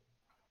will.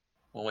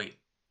 Well, wait.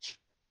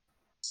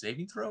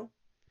 Saving throw?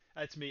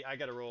 That's me. I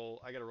gotta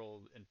roll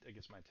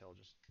against my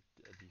intelligence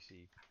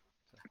DC.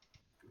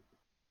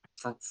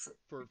 So.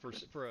 For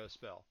a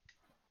spell.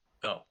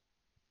 Oh.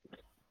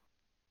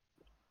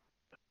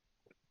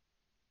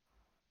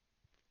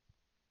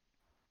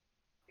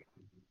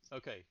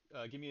 Okay.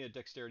 Give me a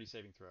dexterity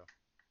saving throw.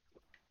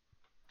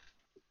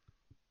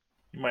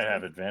 You might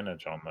have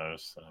advantage on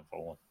those,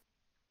 Volan.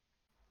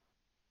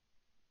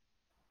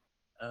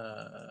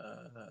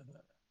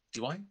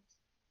 Do I?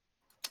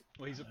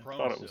 Well, he's a prone.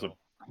 I thought it was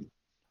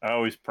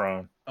Oh, he's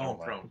prone. Oh,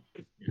 prone.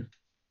 Yeah.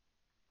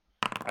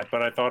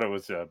 But I thought it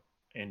was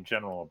in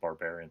general a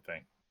barbarian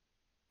thing.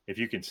 If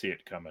you can see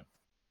it coming.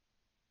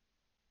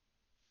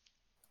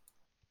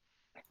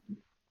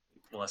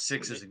 Well, a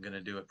 6 isn't going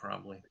to do it,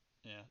 probably.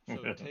 Yeah.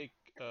 So take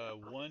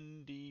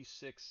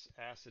 1d6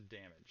 acid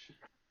damage.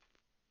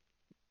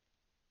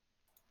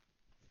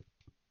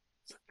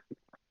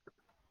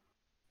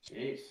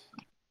 Jeez.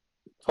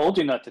 Told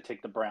you not to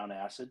take the brown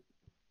acid.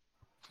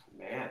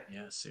 Man.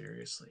 Yeah,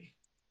 seriously.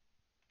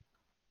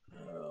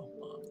 Oh,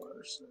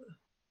 Mars.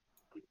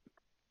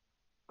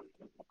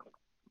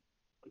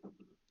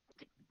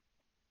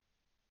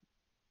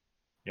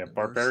 Yeah,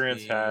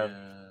 barbarians have.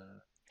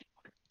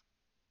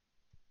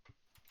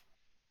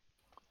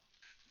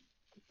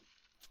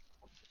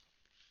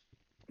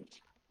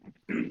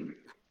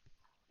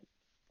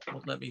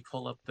 Won't let me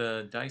pull up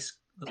the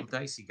little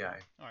dicey guy.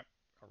 All right,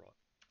 I'll roll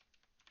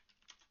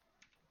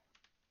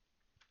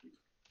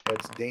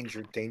That's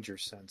danger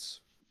sense.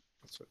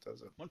 That's what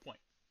does it. 1 point.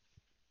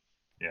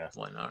 Yeah.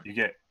 Why not? You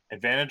get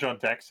advantage on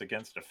dex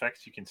against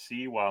effects you can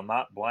see while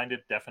not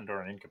blinded, deafened,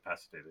 or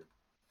incapacitated.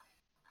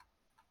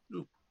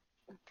 Ooh.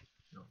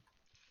 No.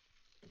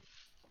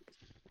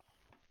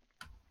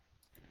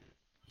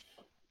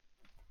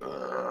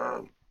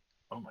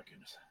 Oh my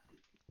goodness.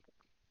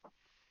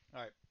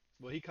 All right.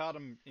 Well, he caught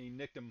him and he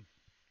nicked him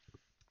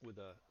with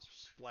a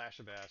splash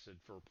of acid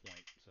for a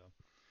point. So,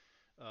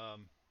 I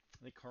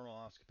think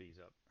colonoscopy's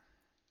up.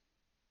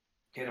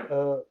 Get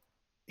him.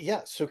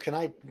 Yeah. So can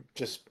I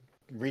just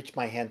reach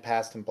my hand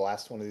past and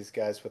blast one of these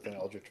guys with an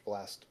Eldritch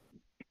Blast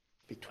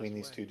between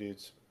these two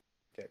dudes?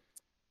 Okay,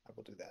 I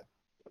will do that.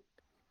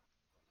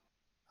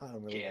 I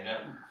don't really Get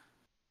him.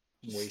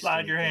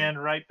 Slide your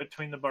hand right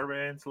between the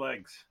barbarian's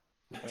legs.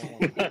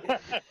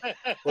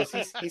 Well,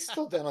 he's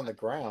still down on the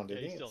ground,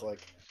 isn't he? It's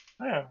like,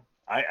 yeah.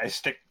 I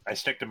stick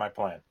to my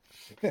plan.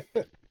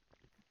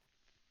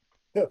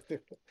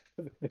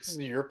 This is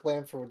your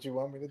plan for what you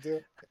want me to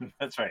do?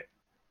 That's right.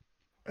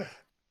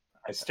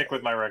 I stick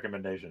with my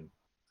recommendation.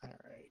 All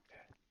right.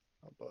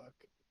 I'll book.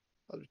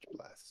 Eldritch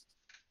Blast.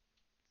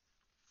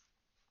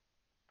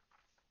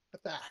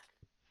 Attack.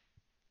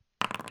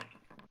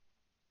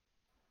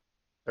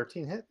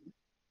 13 hit?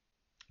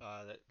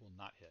 That will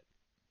not hit.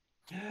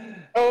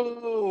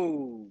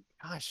 Oh!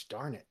 Gosh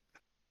darn it.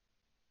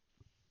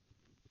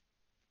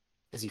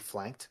 Is he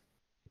flanked?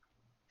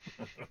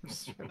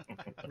 Reaching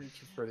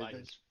for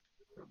anything.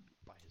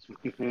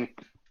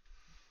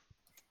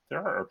 There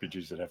are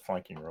RPGs that have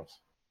flanking rolls.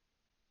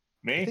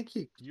 Me? I think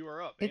you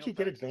are up. I think you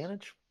get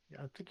advantage.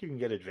 I think you can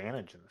get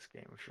advantage in this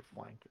game if you're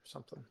flanked or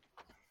something.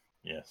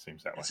 Yeah,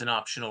 seems that way. It's an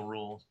optional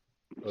rule.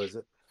 Oh, is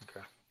it?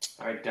 Okay.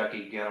 All right,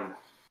 Ducky, get him.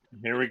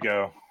 Here we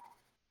go.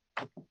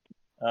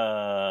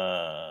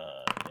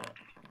 Yeah.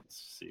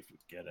 Let's see if we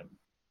get him.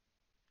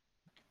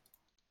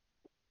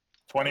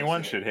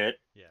 21 should hit.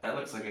 Yeah. That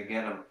looks like a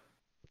get him.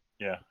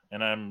 Yeah,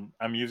 and I'm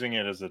using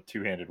it as a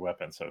two-handed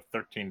weapon, so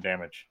 13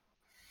 damage.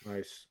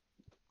 Nice.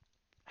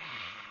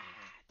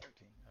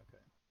 13.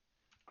 Okay.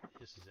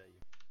 This is at you.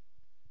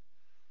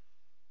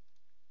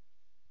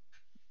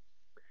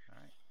 All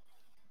right.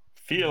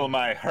 Feel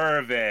my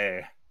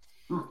Hervey.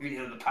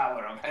 Feel the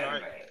power of Hervey. All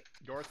right.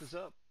 Garth is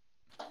up.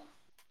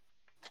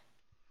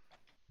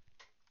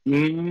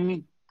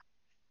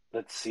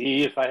 Let's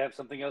see if I have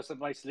something else up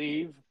my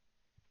sleeve.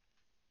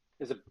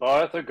 Is it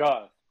Barth or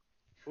Garth?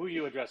 Who are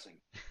you addressing?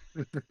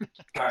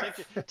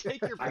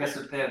 Take your I guess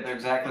pick. they're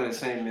exactly the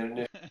same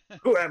initial.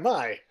 Who am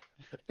I?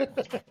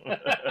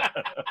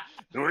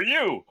 Who are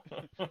you?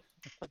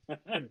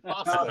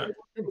 Imposter.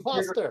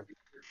 Imposter.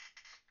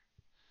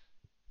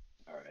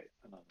 All right,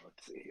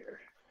 let's see here.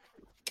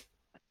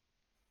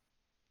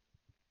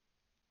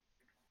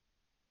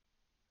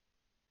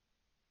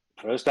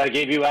 First I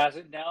gave you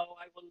acid, now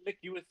I will lick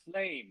you with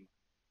flame.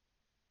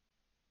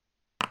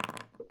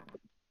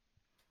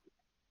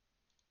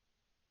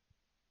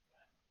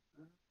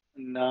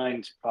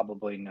 Nine's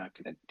probably not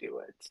going to do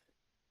it.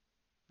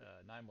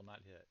 9 will not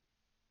hit.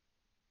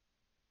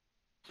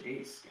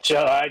 Jeez.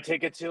 Shall I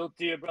take a tilt,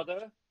 dear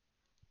brother?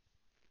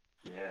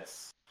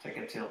 Yes. Take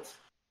a tilt.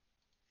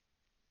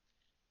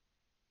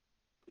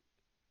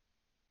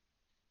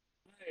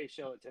 I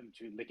shall attempt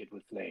to lick it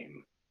with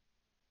flame.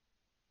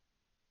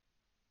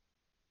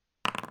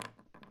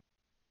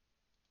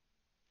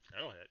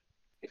 That'll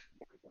hit.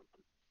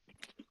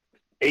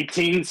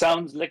 18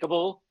 sounds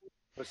lickable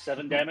for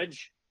 7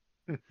 damage.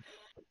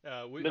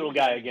 Middle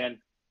guy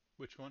again.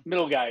 Which one?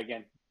 Middle guy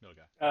again. Middle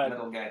guy.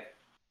 Middle guy.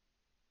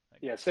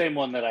 Yeah, same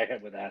one that I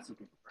had with acid.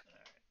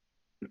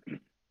 All right.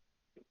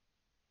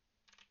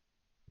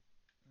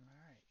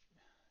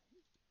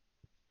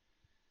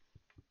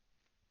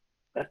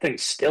 That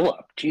thing's still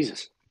up.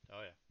 Jesus.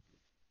 Oh yeah.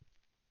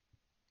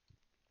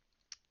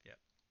 Yep.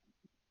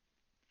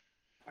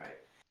 All right.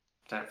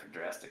 Time for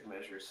drastic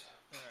measures.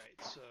 All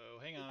right. So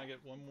hang on. I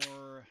get one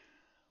more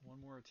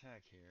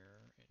attack here,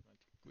 and I think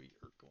we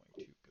are going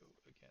to go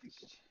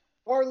against.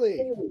 Harley.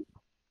 I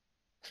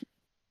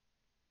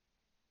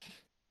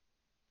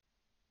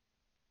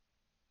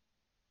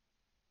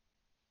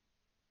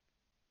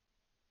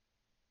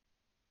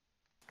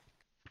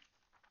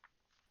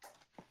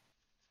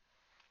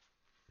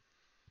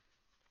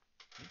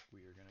think we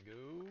are gonna go.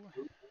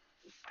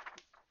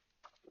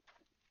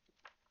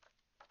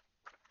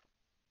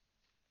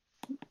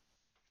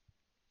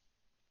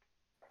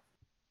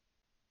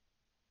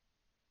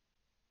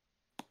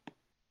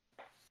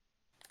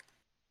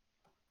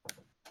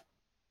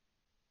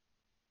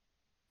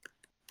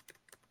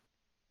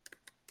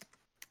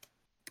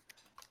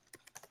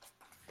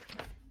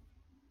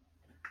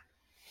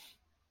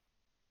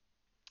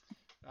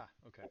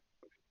 Okay.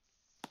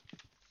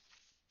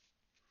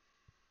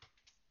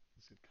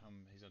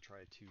 He's gonna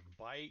try to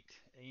bite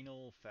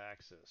anal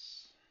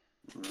faxus.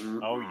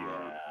 Oh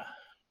yeah.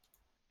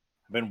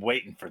 I've been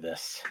waiting for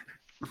this.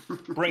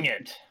 Bring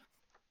it.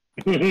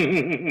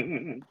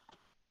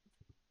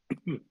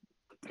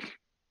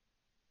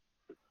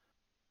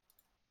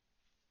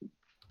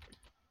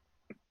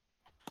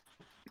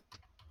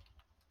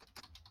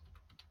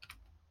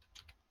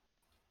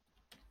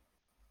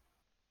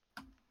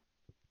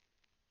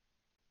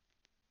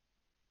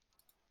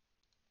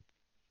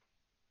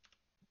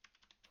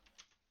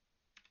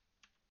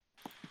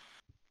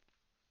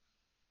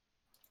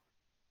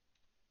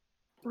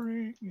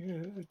 Bring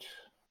it.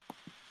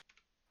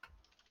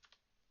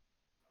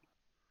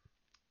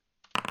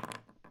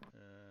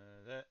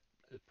 That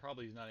it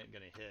probably is not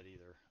gonna hit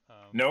either.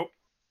 Nope.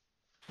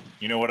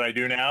 You know what I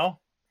do now?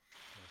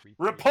 Repost.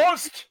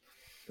 Riposte!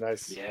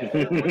 Nice. Yeah.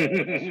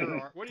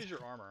 What is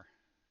your armor?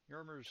 Your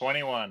armor's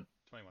 21.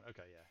 21.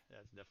 Okay, yeah,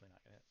 that's definitely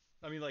not gonna hit.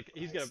 I mean, like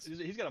he's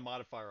got a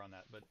modifier on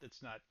that, but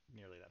it's not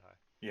nearly that high.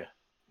 Yeah.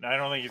 I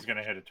don't think he's going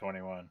to hit a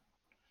 21.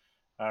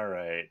 All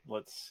right.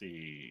 Let's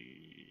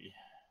see.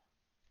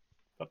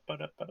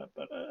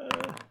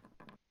 Ba-ba-da-ba-da-ba-da.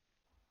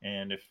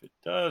 And if it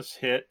does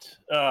hit...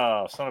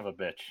 Oh, son of a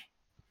bitch.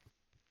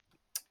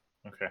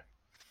 Okay.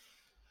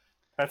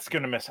 That's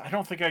going to miss. I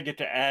don't think I get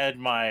to add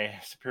my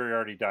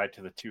superiority die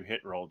to the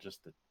 2-hit roll,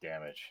 just the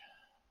damage.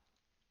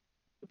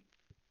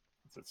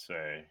 What's it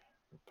say?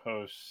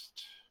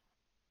 Post.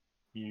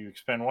 You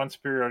expend 1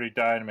 superiority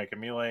die to make a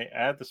melee.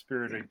 Add the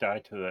superiority die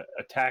to the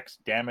attack's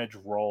damage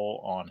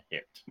roll on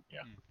hit. Yeah.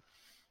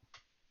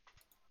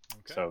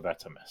 Okay. So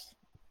that's a miss.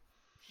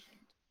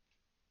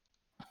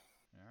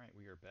 All right,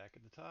 we are back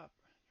at the top.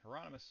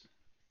 Hieronymus.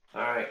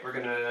 All right, we're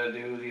gonna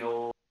do the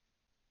old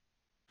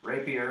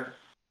rapier,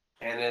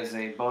 and as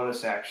a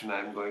bonus action,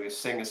 I'm going to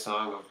sing a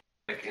song of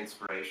like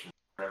inspiration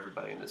for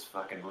everybody in this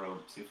fucking room.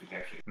 See if we can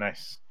actually.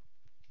 Nice.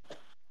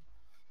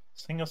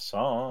 Sing a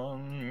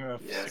song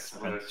of Yes,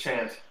 I'm gonna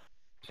chant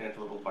a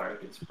little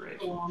bardic inspiration.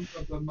 Song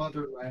of the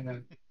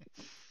motherland.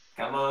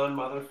 Come on,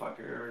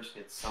 motherfuckers,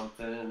 hit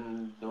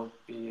something. Don't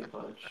be a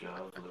bunch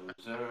of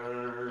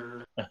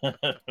losers.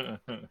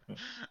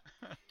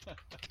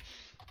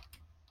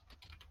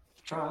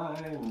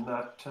 Try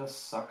not to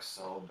suck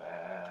so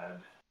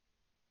bad.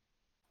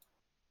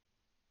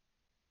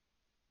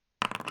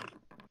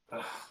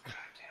 Oh,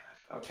 God damn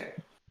it. Okay.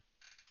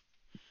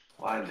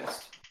 Well, I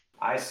missed.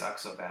 I suck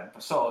so bad.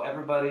 So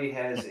everybody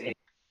has a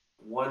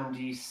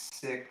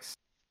 1d6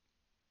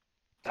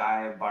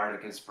 die of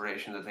bardic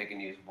inspiration that they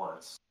can use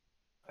once.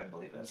 I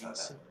believe that's how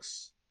that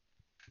works.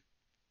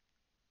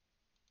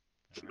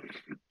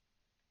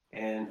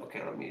 And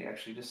okay, let me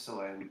actually just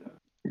so I'm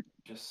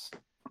just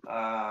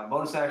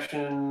bonus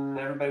action.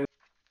 Everybody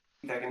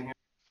that can hear.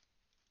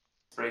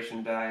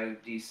 Inspiration die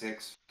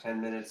D6 for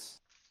 10 minutes.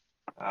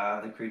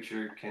 The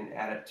creature can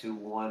add it to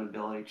one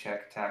ability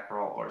check, attack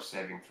roll, or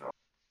saving throw.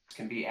 It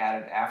can be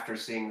added after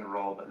seeing the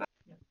roll, but not.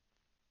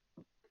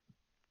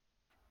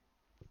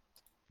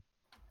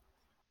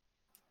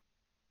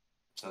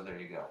 So there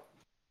you go.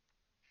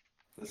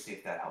 Let's see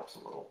if that helps a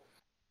little.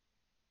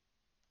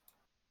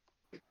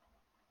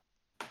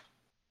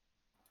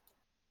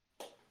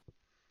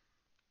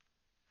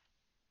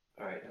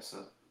 All right,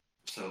 so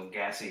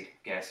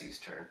Gassy's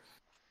turn.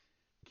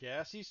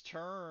 Gassy's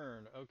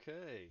turn.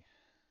 Okay.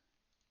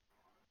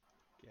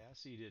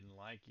 Gassy didn't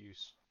like you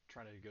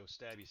trying to go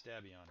stabby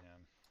on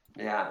him.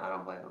 Yeah, I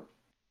don't blame him.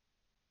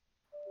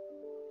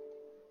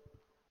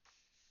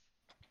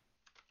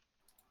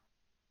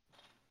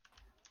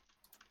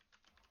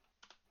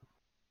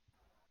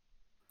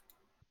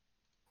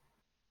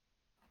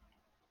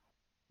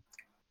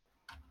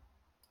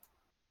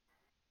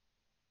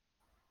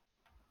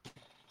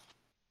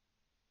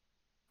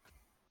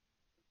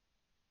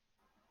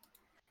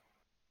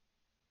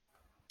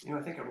 You know,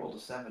 I think I rolled a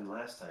 7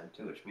 last time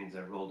too, which means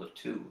I rolled a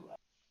 2. All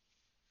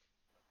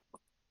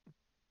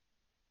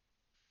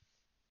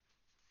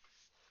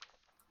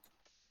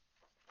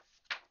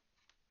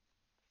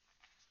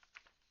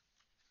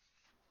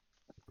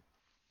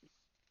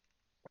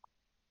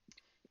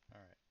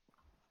right.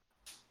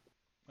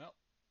 Well.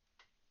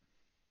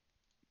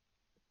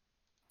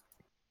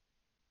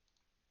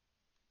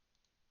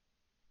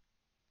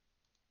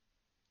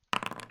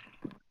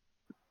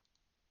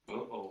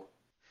 Uh-oh.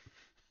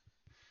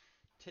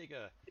 Take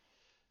a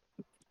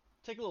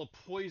little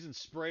poison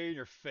spray in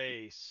your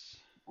face.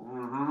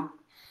 Mm-hmm.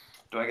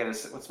 Do I get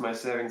what's my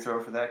saving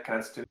throw for that?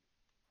 Constitution?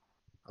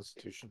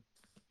 Constitution.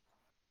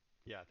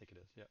 Yeah, I think it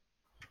is. Yep.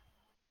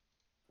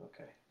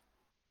 Okay.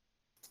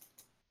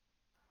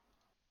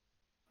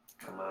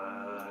 Come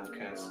on,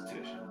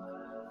 Constitution.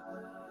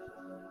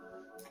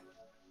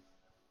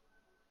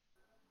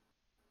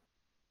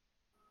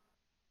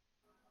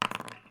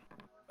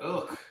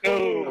 Ugh.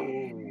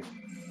 Oh.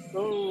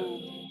 Oh.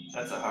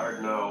 That's a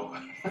hard no.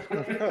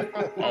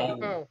 All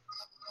right,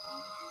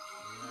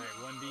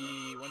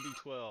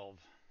 1d12. All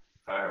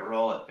right,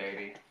 roll it,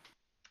 baby.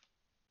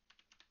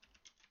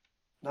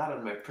 Not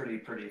on my pretty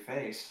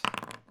face.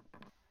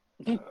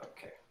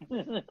 Okay.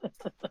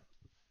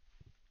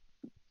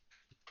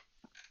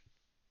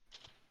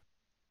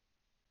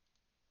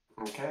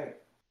 Okay.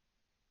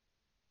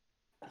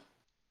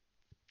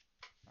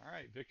 All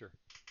right, Victor.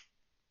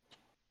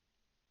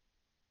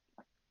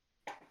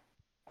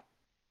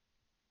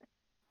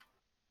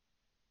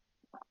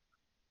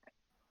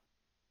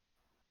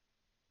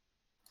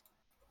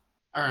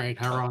 All right,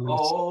 Hieronymus.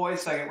 Oh, wait a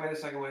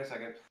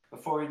second.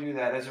 Before we do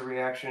that, as a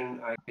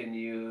reaction, I can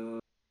use.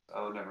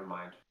 Oh, never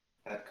mind.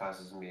 That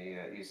causes me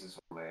uses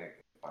one of my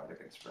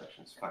bardic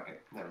inspirations. Fuck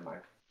it. Never mind.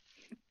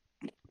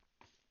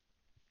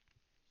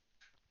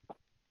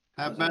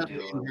 How badly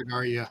injured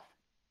are you?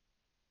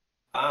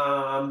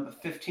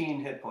 15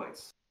 hit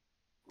points.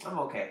 I'm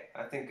okay.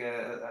 I think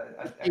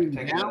I 15 can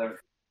take now? another.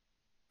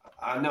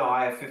 No,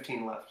 I have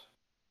 15 left.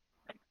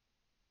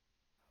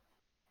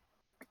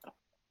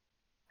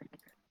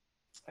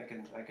 I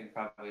can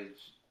probably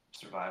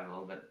survive a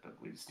little bit, but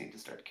we just need to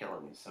start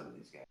killing some of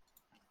these guys.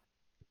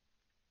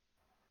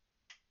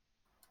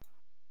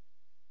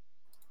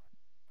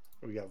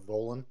 We got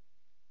Volan.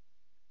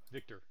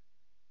 Victor's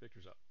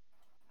up.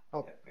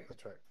 Oh, Yeah,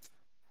 that's right.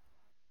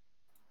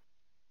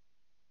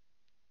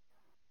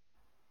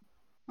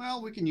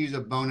 Well, we can use a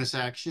bonus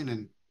action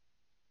and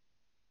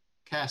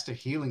cast a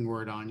healing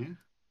word on you.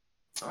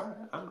 All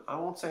right, I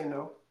won't say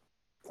no.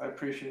 I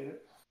appreciate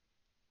it.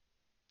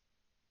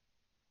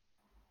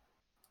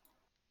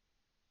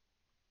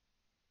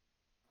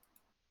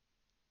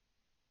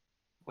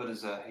 What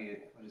is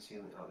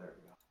healing? Oh, there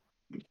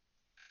we go.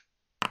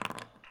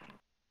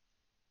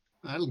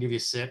 That'll give you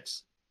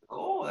 6.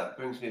 Oh, that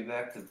brings me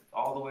back to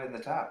all the way to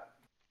the top.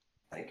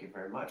 Thank you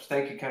very much.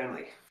 Thank you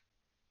kindly.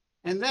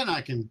 And then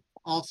I can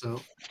also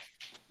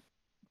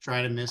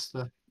try to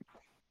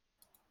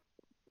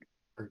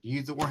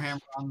use the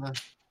warhammer on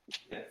the.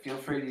 Yeah, feel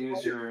free to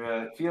use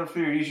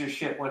your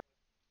shit when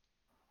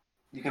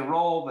you can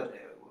roll, but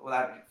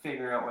without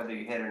figuring out whether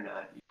you hit or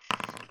not.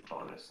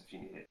 Bonus if you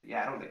need it.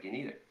 Yeah, I don't think you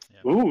need it.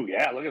 Yeah. Ooh,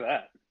 yeah, look at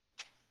that.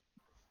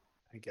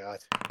 Thank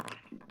God.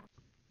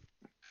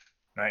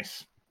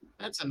 Nice.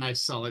 That's a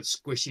nice, solid,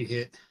 squishy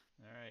hit.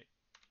 All right.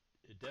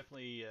 It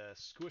definitely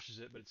squishes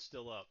it, but it's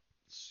still up.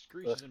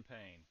 Screeches in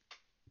pain.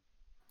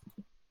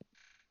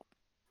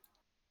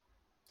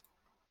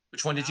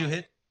 Which one did you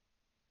hit?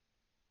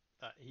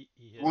 He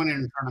hit. One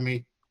in front of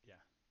me.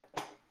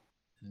 Yeah.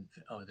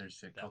 Oh, there's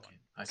Vic. That Okay, one.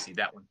 I see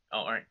that one.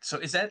 Oh, all right. So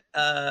is that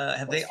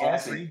have they all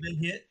Gassy. 3 been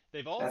hit?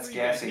 They've all That's 3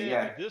 gassy, been hit,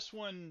 yeah. but this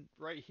one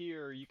right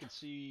here, you can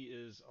see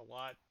is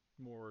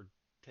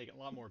taking a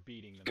lot more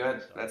beating than the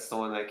Good. stuff. That's the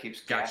one that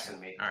keeps Gotcha. gassing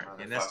me. All right,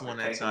 and that's the one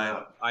Take that him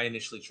out. I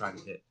initially tried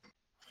to hit.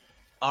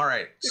 All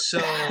right. So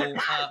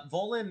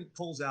Volan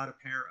pulls out a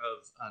pair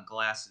of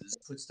glasses,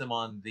 puts them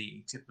on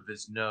the tip of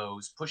his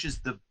nose, pushes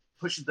them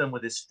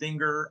with his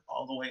finger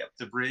all the way up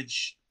the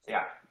bridge.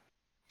 Yeah.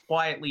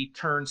 Quietly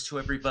turns to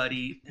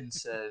everybody and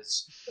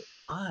says,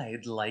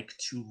 "I'd like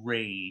to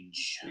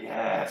rage."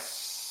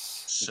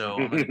 Yes. So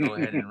I'm gonna go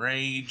ahead and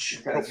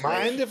rage. Don't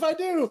mind if I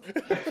do.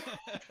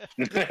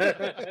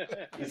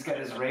 He's got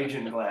his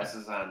raging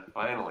glasses on,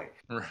 finally.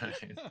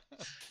 Right.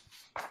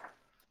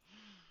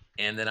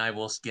 And then I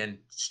will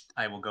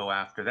go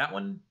after that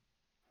one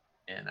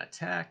and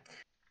attack.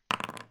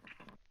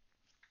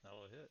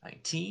 That'll hit.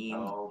 19.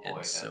 Oh, boy,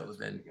 and so that's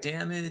then pretty good.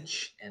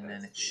 damage, and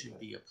then That's it should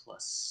pretty be a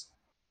plus.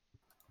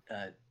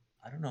 I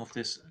don't know if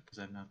this, because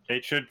I'm not.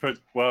 It should put,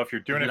 well, if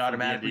you're doing Does it it from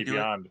automatically D&D do it?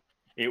 Beyond,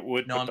 it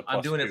would No, put the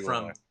I'm doing it +2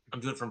 from on I'm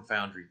doing it from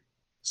Foundry.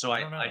 So I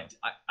don't know.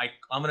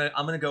 I'm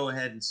gonna go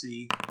ahead and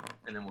see,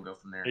 and then we'll go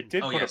from there. It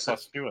did oh, put yeah, a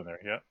 +2 in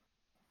there, yeah.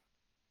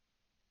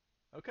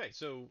 Okay,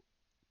 so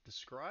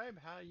describe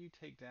how you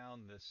take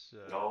down this.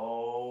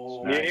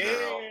 Oh, Smack Yeah.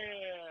 girl.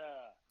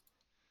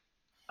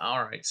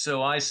 All right,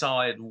 so I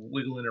saw it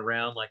wiggling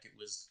around like it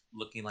was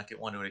looking like it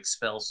wanted to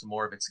expel some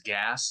more of its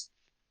gas.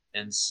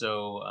 And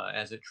so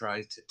as it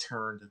tries to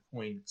turn to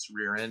point its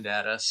rear end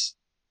at us,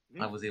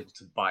 I was able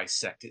to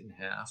bisect it in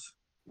half.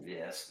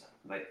 Yes,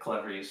 like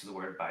clever use of the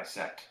word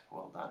bisect.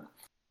 Well done.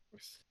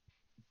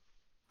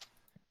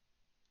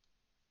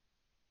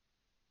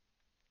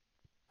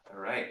 All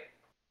right,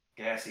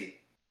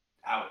 Gassy,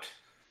 out.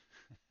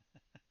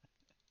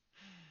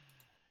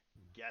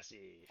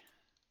 Gassy.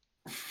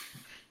 All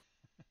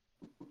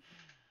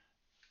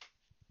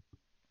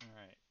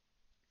right.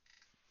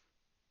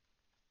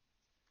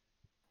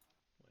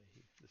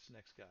 This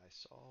next guy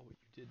saw what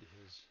you did to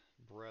his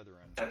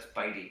brethren. That's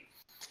bitey.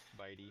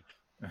 Bitey.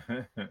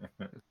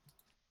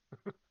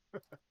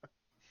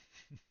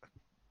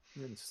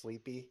 And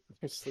sleepy.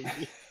 You're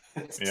sleepy.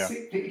 Yeah.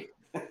 Sleepy.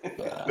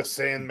 The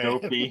Sandman.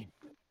 Dopey.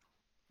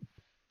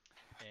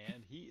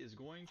 And he is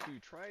going to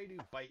try to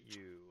bite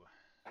you,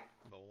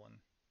 Bolin.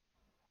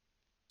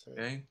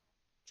 Okay,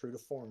 True to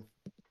form.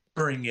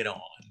 bring it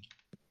on.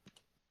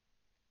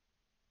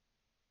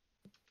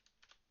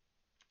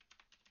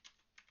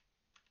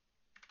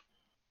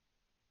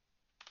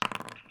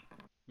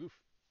 Oof.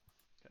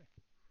 Okay.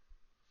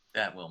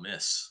 That will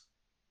miss.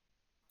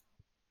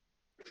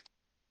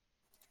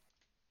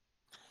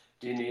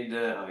 Do you need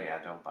to? Oh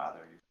yeah, don't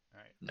bother. All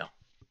right. No.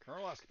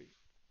 Colonel Oscopy.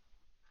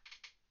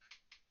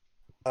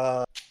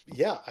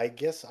 Yeah, I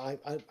guess I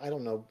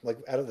don't know. Like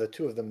out of the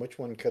two of them, which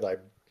one could I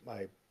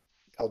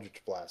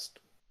Eldritch Blast?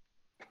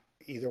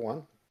 Either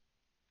one.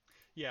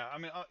 Yeah, I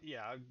mean, I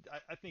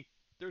think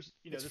there's,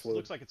 It's this fluid.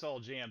 looks like it's all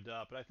jammed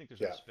up, but I think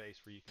there's Yeah. no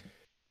space where you can.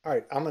 All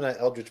right, I'm gonna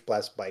Eldritch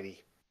Blast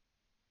Bitey.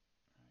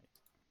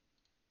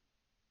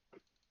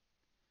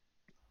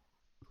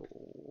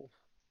 Cool.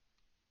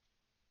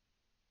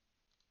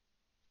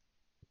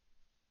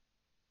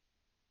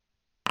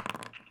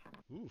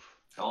 Oof.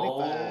 Oh,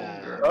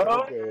 25.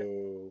 girl. There we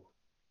go.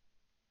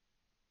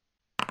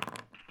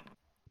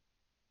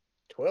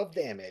 12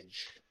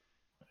 damage.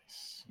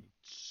 Nice.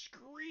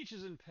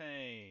 Screeches in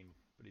pain,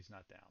 but he's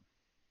not down.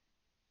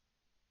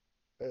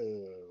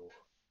 Oh.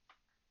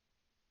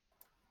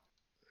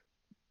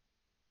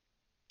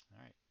 All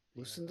right.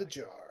 Loosen the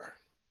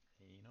jar.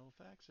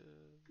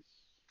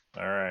 Anophaxis.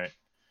 All right.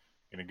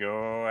 Gonna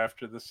go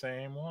after the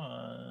same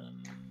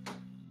one.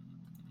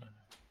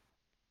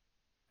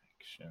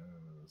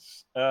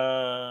 Actions.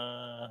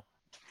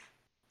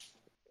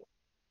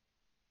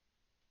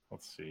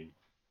 Let's see.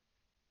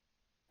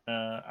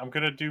 I'm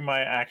gonna do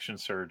my action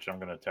surge. I'm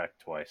gonna attack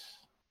twice.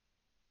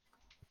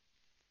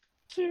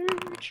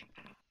 Surge.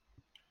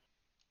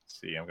 Let's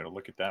see, I'm gonna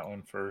look at that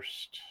one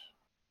first.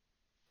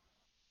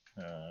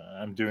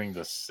 I'm doing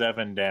the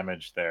 7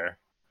 damage there.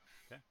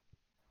 Okay.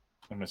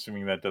 I'm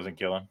assuming that doesn't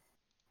kill him.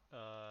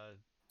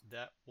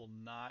 That will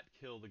not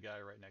kill the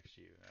guy right next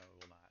to you. No, it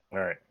will not. All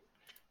right.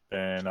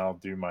 Then I'll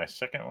do my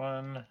second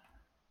one.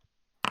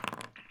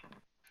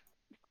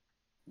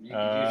 You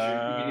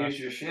can use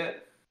your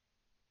shit.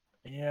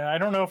 Yeah, I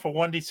don't know if a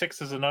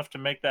 1d6 is enough to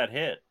make that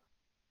hit.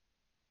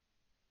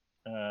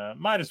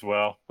 Might as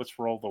well. Let's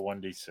roll the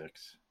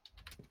 1d6.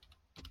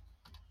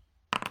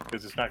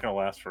 Because it's not going to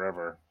last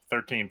forever.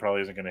 13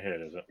 probably isn't going to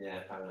hit, is it? Yeah,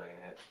 probably not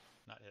gonna hit.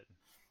 Not hitting.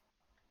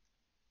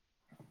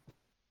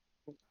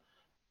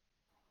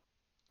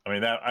 I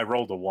mean, that I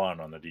rolled a 1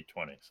 on the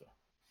d20, so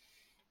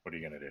what are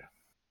you going to do?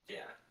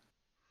 Yeah.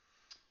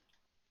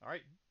 All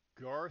right.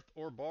 Garth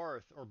or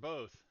Barth or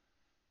both.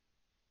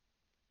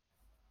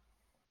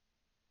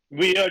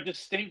 We are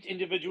distinct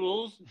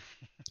individuals.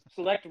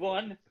 Select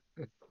one.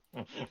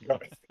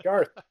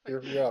 Garth,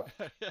 you're up.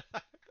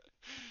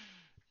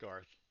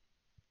 Garth.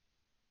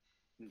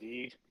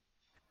 Indeed.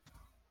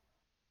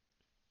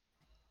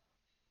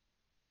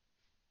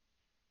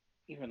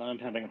 Even though I'm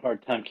having a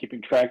hard time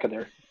keeping track of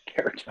their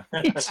character.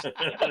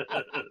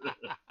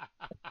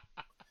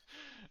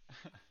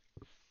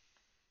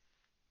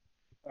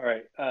 All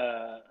right.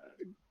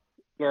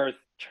 Garth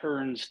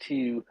turns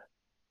to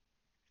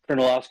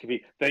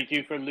Coloneloscopy. Thank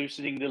you for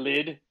loosening the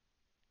lid.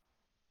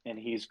 And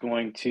he's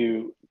going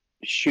to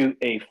shoot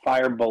a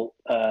firebolt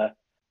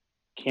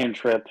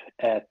cantrip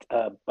at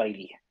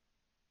Bitey.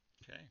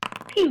 Okay.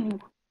 Pew!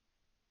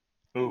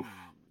 Oof.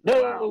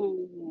 No. Wow.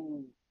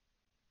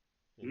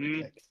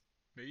 Well,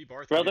 maybe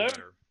Barth can do Brother?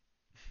 better.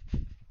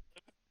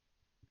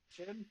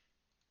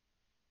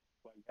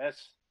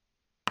 Yes.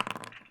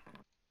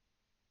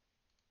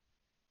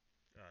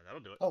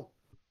 That'll do it. Oh,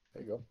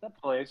 there you go. That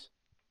plays.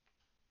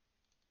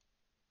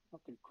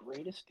 Not the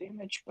greatest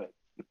damage, but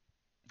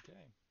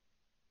Okay.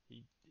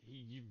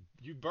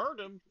 You burned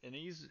him, and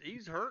he's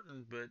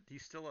hurting, but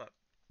he's still up.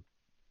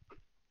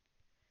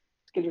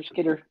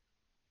 skitter.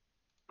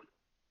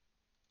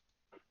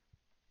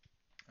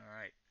 All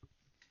right.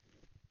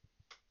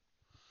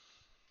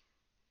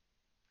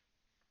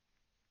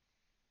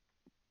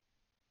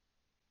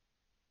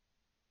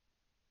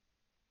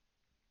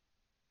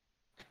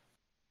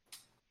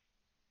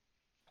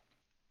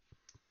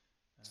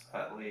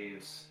 That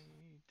leaves.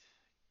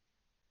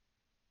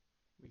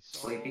 We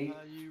saw Sleepy.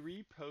 how you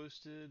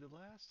reposted the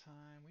last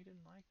time. We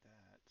didn't like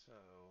that, so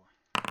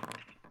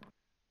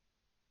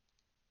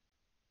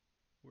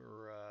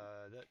we're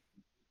that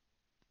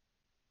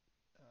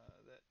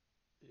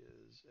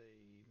is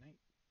a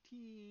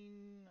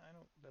 19. I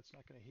don't. That's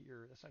not gonna hit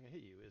your. That's not gonna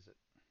hit you, is it?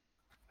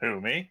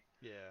 Who, me?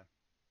 Yeah.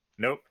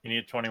 Nope. You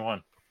need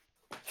 21.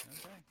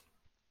 Okay.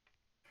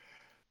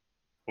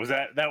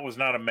 That was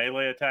not a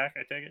melee attack?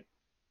 I take it.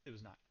 It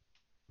was not.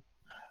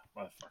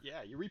 Motherfucker.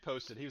 Yeah, you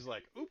reposted. He was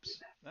like, "Oops,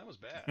 that was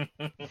bad."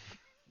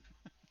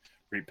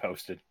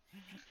 Reposted.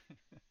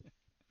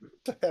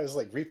 I was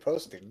like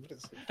reposting. What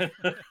is it?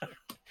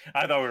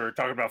 I thought we were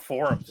talking about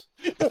forums.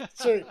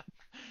 That's right.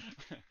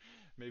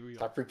 Maybe we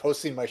Stop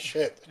reposting my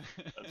shit.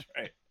 That's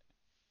right.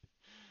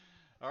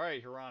 All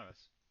right,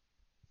 Hieronymus.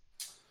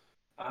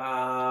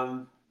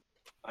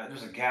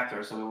 There's a gap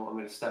there. Someone want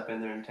me to step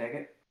in there and take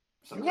it?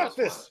 You got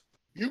this.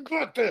 You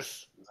got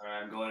this. All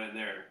right, I'm going in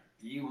there.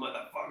 You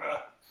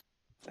motherfucker.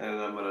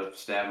 And I'm gonna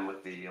stab him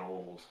with the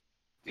old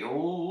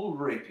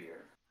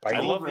rapier.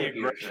 I love the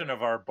aggression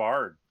of our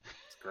bard.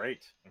 It's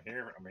great. I'm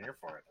here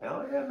for it.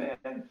 Hell yeah,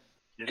 man.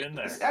 Get in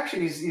there.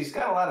 He's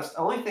got a lot of.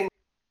 Only thing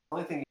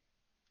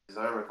his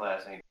armor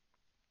class ain't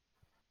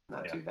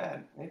not too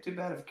bad. Ain't too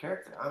bad of a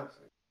character,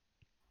 honestly.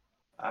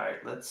 All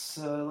right, let's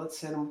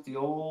hit him with the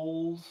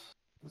old.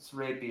 Let's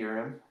rapier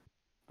him.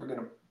 We're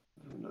gonna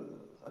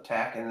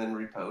attack and then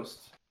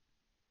repost.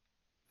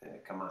 Yeah,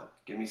 come on,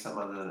 give me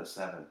something other than a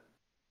 7.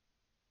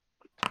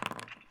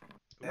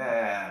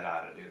 That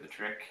ought to do the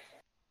trick.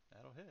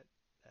 That'll hit.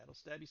 That'll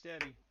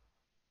stabby.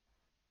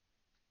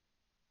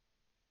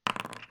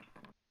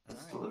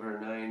 Let's deliver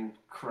 9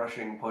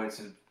 crushing points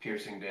of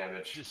piercing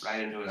damage Just right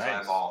into his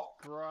nice. eyeball.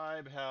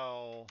 Describe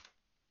how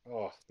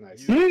Oh,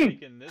 nice. you've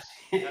taken that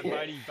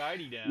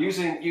bitey down.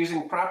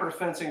 Using proper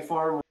fencing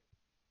form.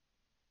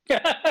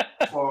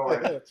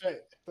 Forward. That's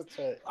right. That's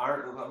right.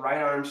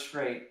 Right arm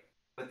straight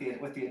with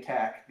the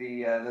attack.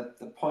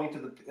 The point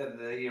of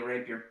the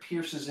rapier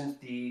pierces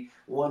into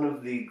one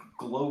of the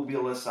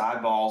globulous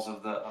eyeballs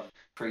of the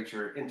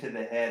creature into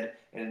the head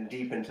and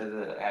deep into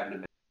the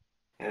abdomen.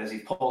 And as he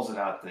pulls it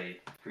out, the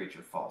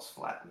creature falls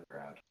flat on the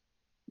ground.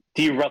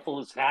 Do you ruffle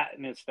his hat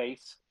in his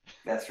face?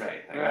 That's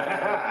right.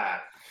 Yeah.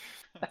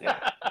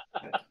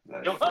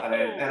 And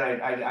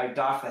I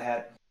doff the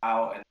hat,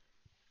 bow, and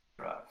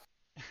drop.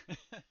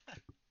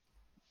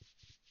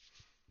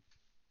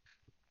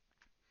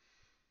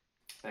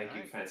 Thank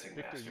you, fencing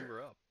Victor, master. you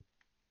were up.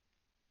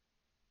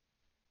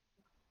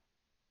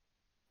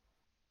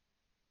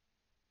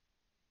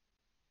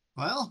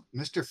 Well,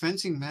 Mr.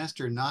 Fencing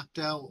Master knocked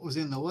out what was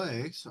in the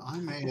way, so I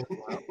may.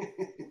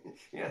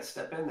 Yeah,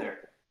 step in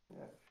there.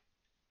 Yeah.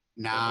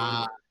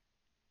 Nah.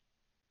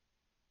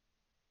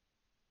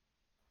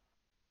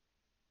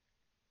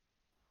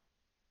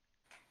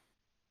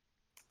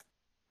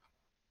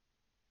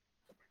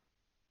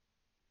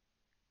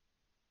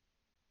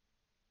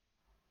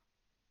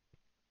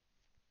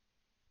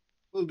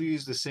 We'll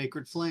use the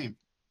Sacred Flame.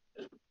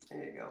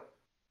 There you go.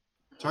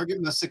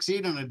 Target must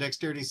succeed on a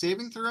dexterity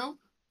saving throw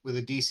with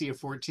a DC of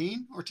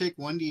 14 or take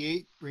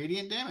 1d8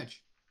 radiant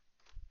damage.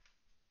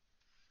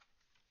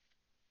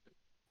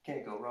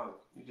 Can't go wrong.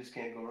 You just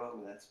can't go wrong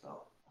with that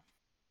spell.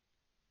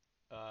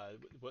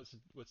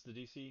 What's the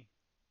DC?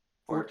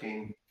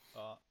 14.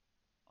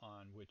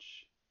 On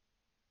which?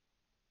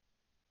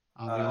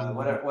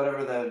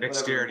 Whatever the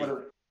Dexterity.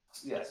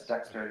 Yes,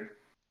 dexterity.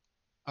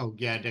 Oh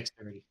yeah,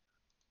 dexterity.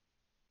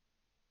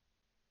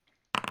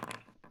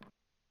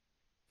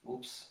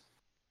 Oops.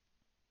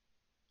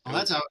 Well,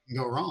 that's how it can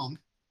go wrong.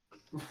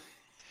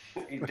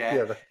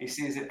 He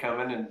sees it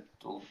coming and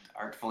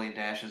artfully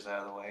dashes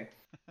out of the way.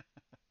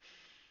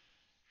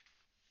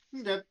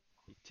 Yep.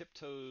 He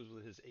tiptoes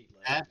with his 8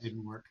 legs. That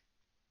didn't work.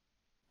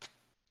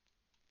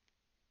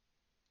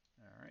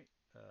 All right.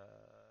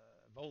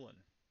 Volan.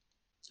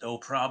 No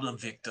problem,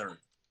 Victor.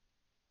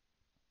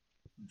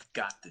 You've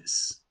got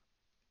this.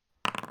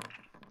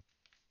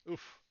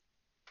 Oof.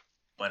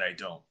 But I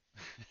don't.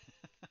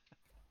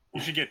 You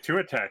should get 2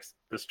 attacks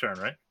this turn,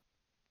 right?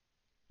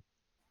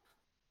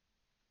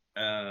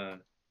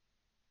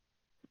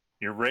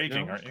 You're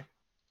raging, No. aren't you?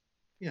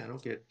 Yeah, I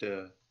don't get.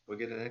 We'll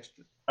get an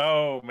extra.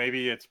 Oh,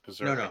 maybe it's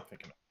berserk. No. I'm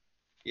thinking of.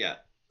 Yeah,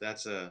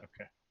 that's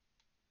Okay.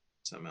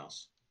 something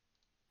else.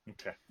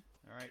 Okay.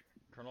 All right,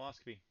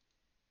 Coloneloscopy.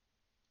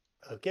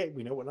 Okay,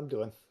 we know what I'm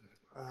doing.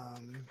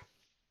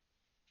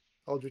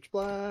 Eldritch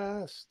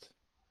Blast.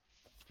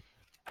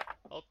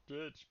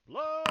 Eldritch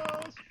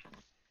Blast.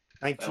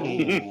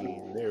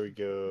 19. There we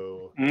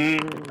go. Nice.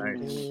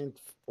 And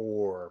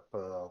 4.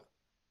 All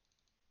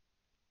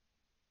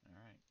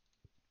right.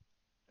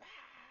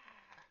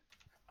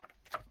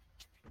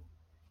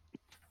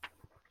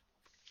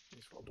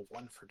 He's rolled a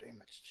 1 for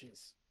damage.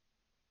 Jeez.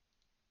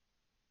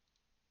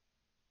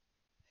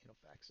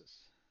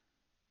 Anophaxis.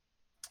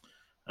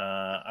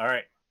 All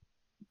right.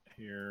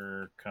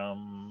 Here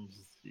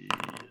comes the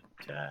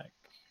attack.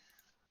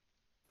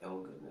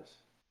 Oh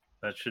goodness.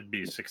 That should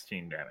be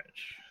 16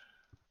 damage.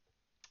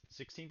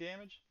 16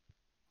 damage?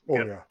 Oh,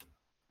 Yep. yeah.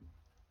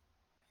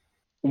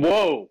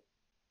 Whoa!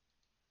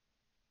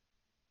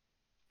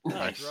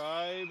 Nice.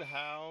 Describe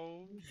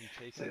how you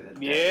take Say it.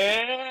 that.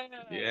 Yeah!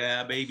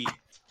 Yeah, baby.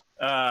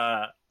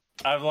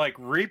 I've like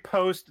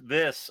repost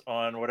this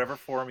on whatever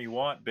forum you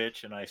want,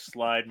 bitch, and I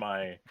slide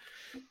my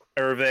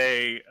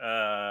Hervé.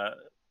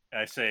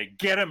 I say,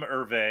 "Get him,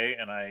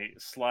 Hervé," and I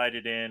slide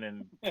it in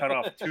and cut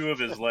off 2 of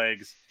his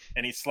legs,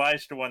 and he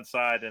slides to one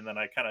side, and then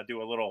I kind of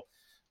do a little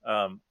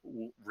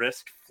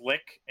wrist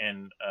flick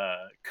and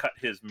cut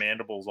his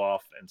mandibles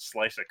off and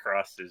slice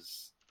across the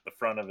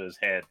front of his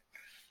head,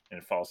 and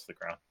it falls to the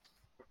ground.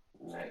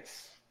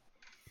 Nice.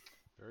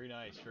 Very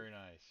nice, very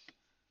nice.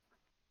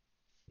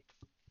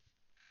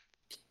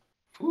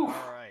 Whew.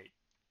 All right.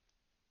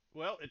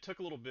 Well, it took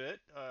a little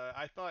bit.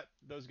 I thought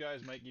those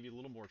guys might give you a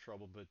little more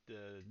trouble, but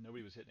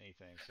nobody was hitting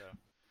anything. So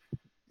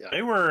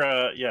They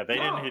were, they No.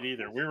 didn't hit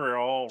either. We were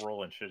all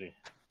rolling shitty.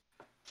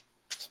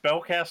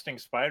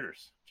 Spellcasting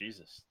spiders.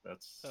 Jesus,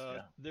 that's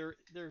yeah. they're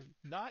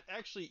not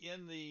actually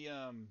in the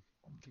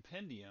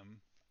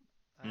compendium.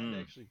 I had to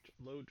actually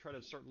try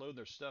to start loading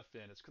their stuff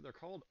in. They're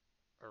called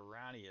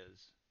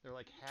Aranias. They're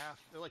like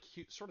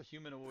sort of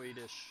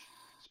humanoidish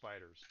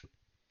spiders.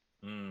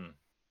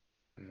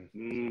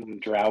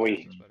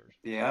 Drowy. Spiders.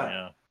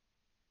 Yeah.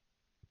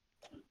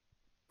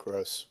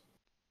 Gross.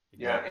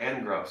 Yeah,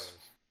 and gross.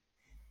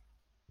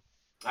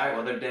 All right,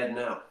 well they're dead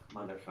now,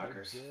 They're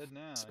motherfuckers. dead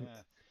now,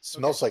 yeah.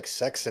 Smells like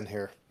sex in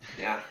here.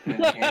 Yeah,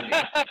 and candy.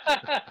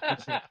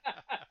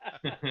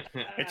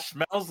 It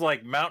smells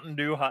like Mountain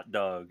Dew hot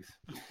dogs.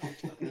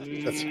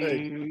 That's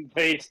right.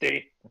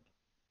 Tasty.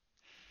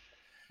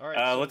 All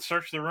right. Let's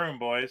search the room,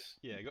 boys.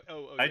 Yeah.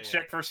 I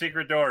checked for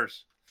secret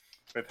doors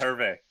with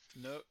Hervé.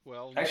 No.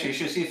 Well. Actually, you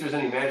should see if there's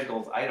any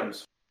magical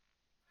items.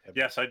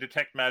 Yes, I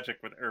detect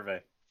magic with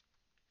Hervé.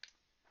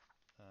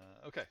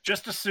 Okay.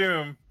 Just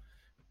assume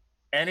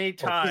any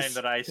time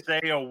that I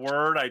say a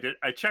word,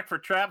 I check for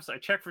traps, I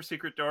check for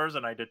secret doors,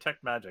 and I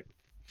detect magic.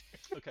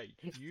 Okay.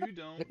 You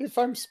don't. If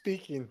I'm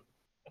speaking.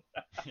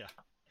 Yeah.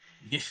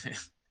 Yeah.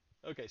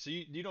 Okay, so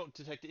you don't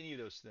detect any of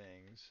those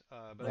things,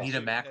 but I need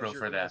a macro as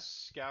you're for kinda that.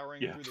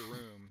 Scouring Yeah. through the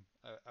room,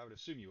 I would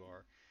assume you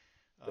are.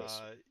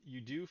 Yes. You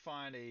do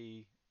find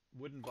a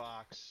wooden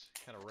box,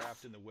 kind of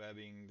wrapped in the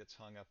webbing, that's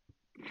hung up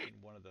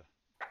in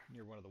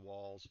near one of the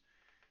walls.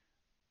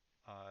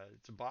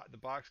 The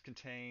box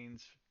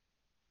contains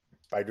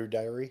Spider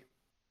Diary.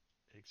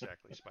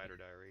 exactly spider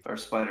diary. Or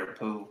spider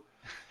poo.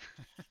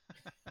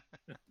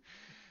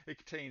 It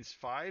contains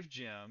 5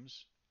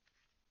 gems.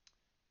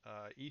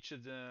 Each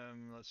of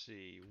them, let's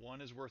see,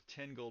 one is worth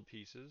 10 gold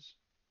pieces,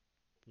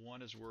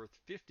 one is worth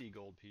 50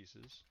 gold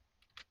pieces,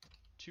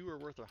 2 are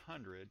worth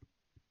 100,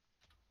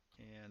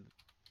 and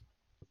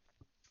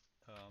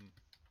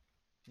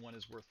one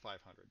is worth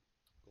 500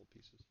 gold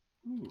pieces.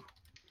 Ooh,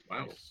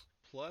 wow.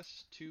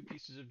 Plus 2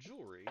 pieces of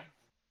jewelry,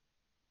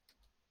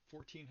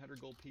 1,400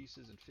 gold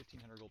pieces and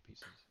 1,500 gold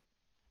pieces.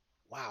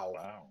 Wow.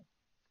 Wow.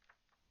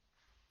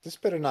 This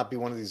better not be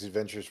one of these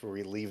adventures where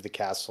we leave the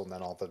castle and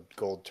then all the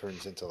gold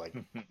turns into like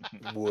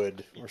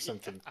wood or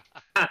something.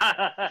 Don't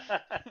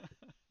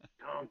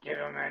give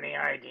him any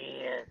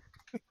ideas.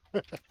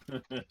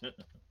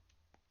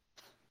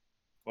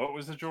 What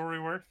was the jewelry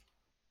worth?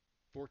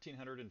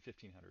 1,400 and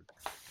 1,500.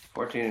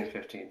 14 and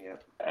 15, yeah.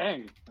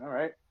 Dang. All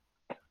right.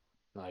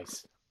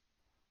 Nice.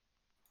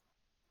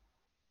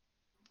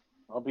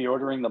 I'll be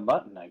ordering the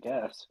mutton, I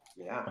guess.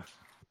 Yeah.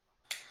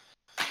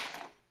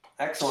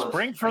 Excellent.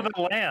 Spring for the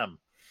lamb.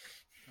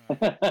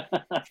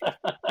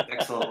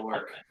 Excellent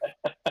work.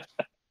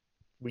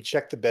 We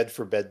checked the bed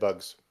for bed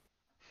bugs.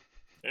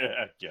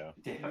 Yeah.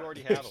 You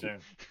already have them.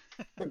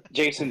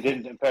 Jason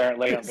didn't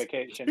apparently on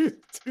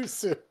vacation. Too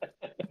soon.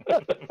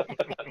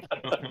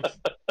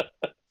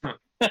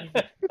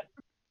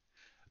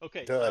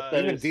 Okay.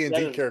 Even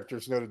D&D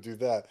characters know to do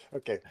that.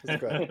 Okay,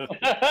 let's go ahead.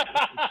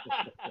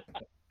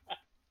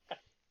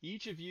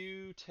 Each of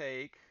you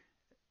take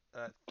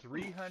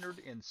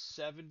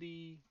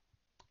 370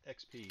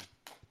 XP.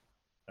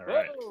 All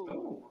right.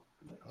 Oh,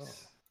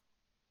 nice.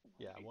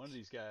 Yeah, one of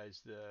these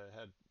guys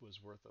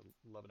was worth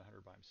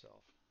 1,100 by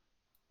himself.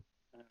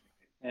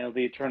 Now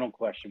the eternal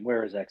question: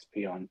 where is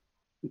XP on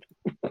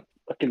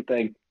fucking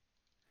thing?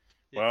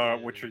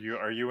 Well, which are you?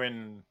 Are you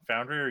in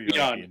Foundry or are you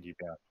Beyond. in D&D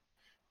Beyond?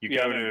 You Yeah,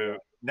 go I'm in to Beyond.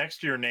 next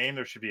to your name.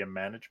 There should be a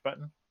Manage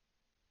button,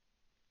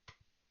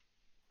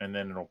 and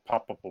then it'll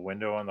pop up a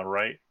window on the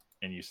right,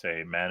 and you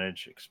say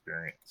Manage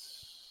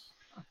Experience.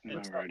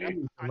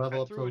 Alrighty.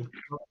 Level up threw to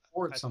level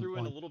 4 at I some threw in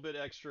a point. little bit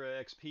extra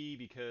XP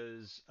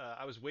because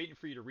I was waiting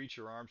for you to reach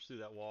your arms through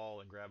that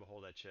wall and grab a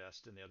hold of that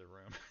chest in the other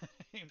room.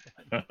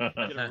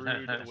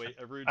 Get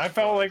a rude I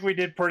felt like surprise. we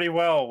did pretty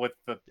well with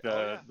the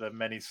Oh, the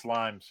many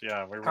slimes.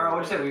 Yeah, we were. Carl,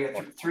 what'd you say?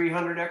 We got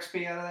 300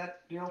 XP out of that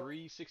deal?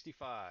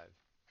 365.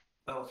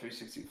 Oh,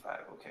 365.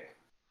 Okay.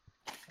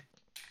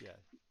 Yeah,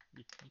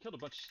 you killed a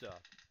bunch of stuff,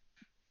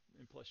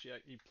 and plus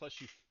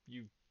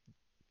you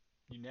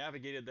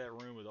navigated that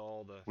room with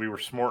all the We were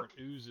the smart.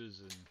 different oozes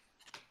and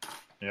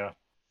Yeah.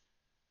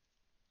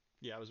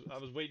 yeah. I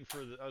was waiting for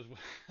I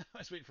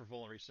was waiting for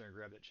Volan to reach there and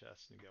grab that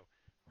chest and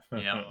go.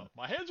 Yeah.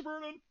 My head's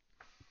burning.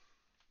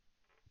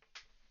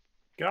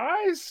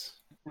 Guys.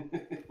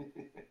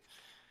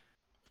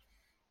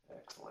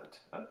 Excellent.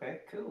 Okay,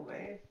 cool,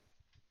 man.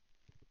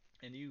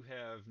 And you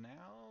have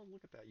now,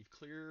 look at that, you've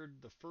cleared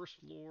the first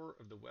floor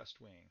of the West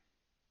Wing.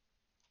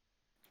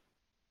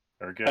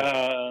 Very good.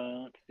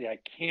 Let's see. I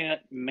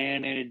can't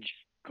manage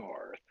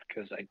Garth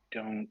because I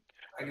don't.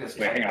 I can just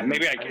Wait, hang on.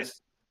 Maybe I I can.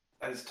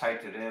 I just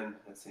typed it in.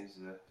 It seems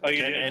to. Oh,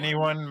 you Can did?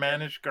 anyone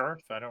manage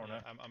Garth? I don't know.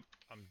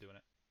 I'm doing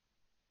it.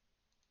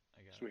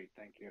 I got Sweet,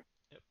 thank you.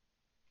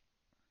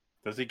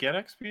 Does he get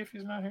XP if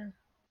he's not here?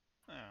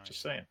 it.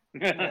 Just saying.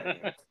 Yeah,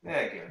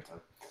 give it to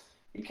him.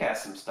 He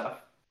cast some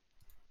stuff.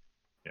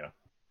 Yeah.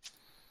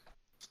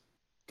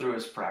 Through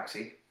his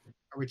proxy.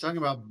 Are we talking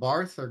about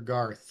Barth or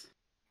Garth?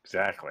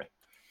 Exactly.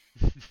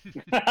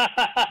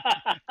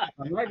 I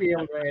might be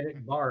able to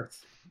edit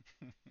Barth.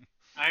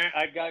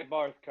 I got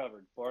Barth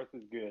covered. Barth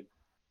is good.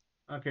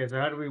 Okay, so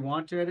how do we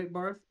want to edit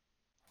Barth?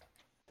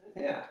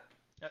 Yeah.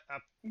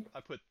 I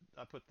put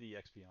the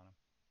XP on him.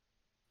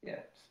 Yeah,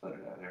 just put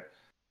it on there.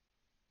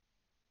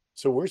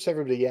 So where's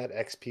everybody at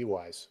XP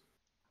wise?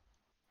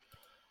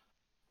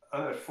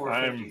 I'm at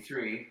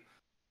 453.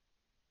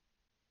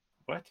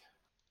 What?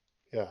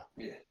 Yeah.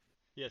 Yeah.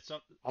 Yeah,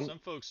 some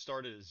folks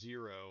started at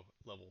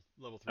level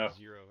 3 Oh.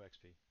 0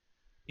 XP.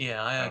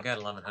 Yeah, I got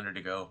 1100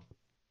 to go.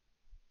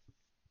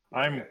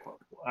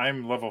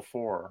 I'm level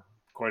 4,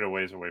 quite a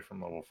ways away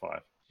from level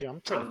 5. Yeah,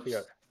 I'm trying to figure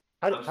out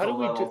I'm how do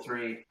we level do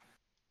 3.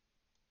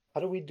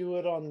 how do we do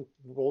it on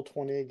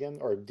Roll20 again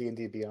or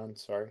D&D Beyond?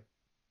 Sorry,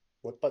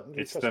 what button? Do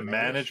we It's press? the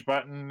manage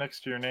button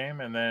next to your name,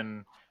 and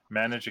then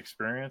manage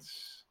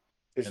experience.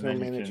 There's and no then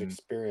you manage can-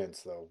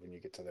 experience though when you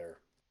get to there.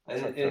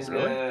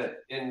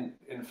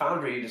 In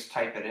Foundry, you just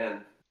type it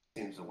in.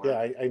 Seems to work.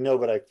 Yeah, I know,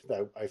 but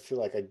I feel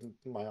like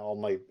all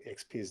my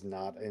XP is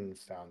not in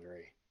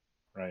Foundry.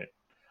 Right.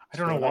 I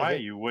don't know why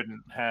you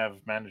wouldn't have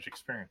manage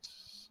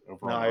experience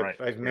over No, on the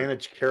right. I've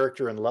managed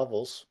character and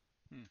levels.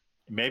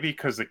 Maybe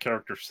because the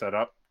character's set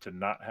up to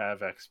not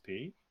have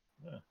XP.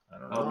 Yeah, I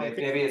don't know. Oh,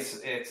 maybe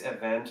it's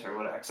event or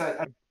whatever.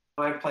 'Cause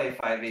when I play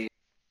 5e,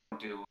 I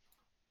do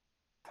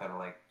kind of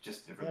like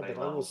just everybody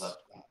levels up.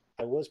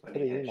 I was when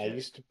putting you in.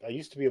 hit I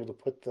used to be able to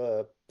put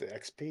the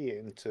XP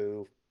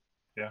into.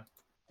 Yeah.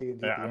 D&D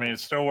Yeah, I mean, Beyond. it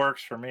still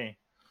works for me.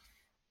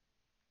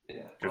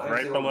 Yeah. Because Well,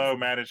 right below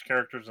manage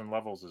characters and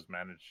levels is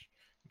manage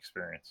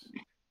experience.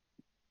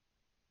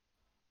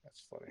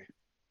 That's funny.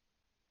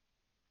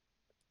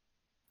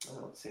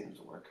 Well, it seems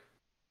to work.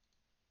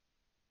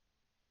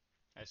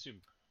 I assume.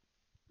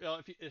 Well,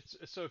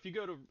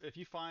 if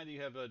you find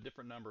you have a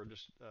different number,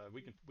 just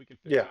we can fix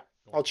Yeah, it.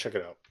 I'll check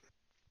it out.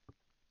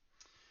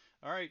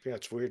 All right. Yeah,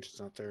 it's weird. It's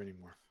not there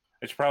anymore.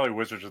 It's probably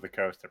Wizards of the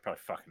Coast. They're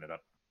probably fucking it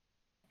up.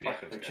 Yeah,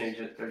 they're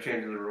changing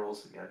the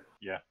rules again.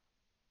 Yeah.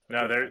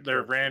 No,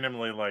 they're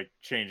randomly like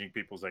changing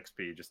people's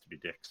XP just to be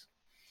dicks.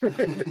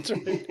 That's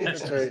right.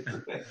 That's right.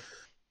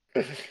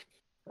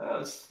 That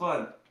was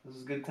fun. This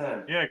was a good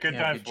time. Yeah, good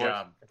times, Good boys.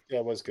 job. Yeah,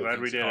 it was good.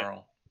 Glad we did it.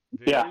 Carl.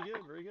 Very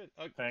good. Very good.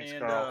 Thanks,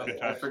 and, Carl. Good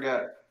I times.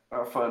 forgot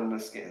how fun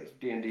this game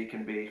D&D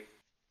can be.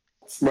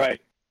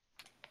 Right.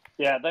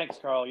 Yeah, thanks,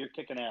 Carl. You're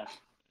kicking ass.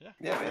 Yeah,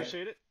 Yeah, I man.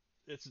 appreciate it.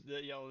 It's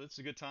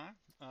a good time.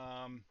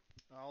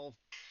 I'll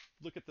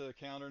look at the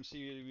calendar and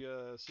see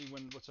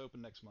what's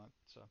open next month.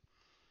 So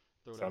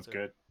throw it Sounds out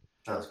there. good.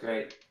 Sounds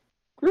great.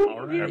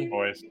 All right,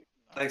 boys.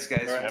 Thanks,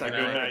 guys. Have a Talk good to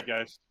you later. night,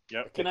 guys.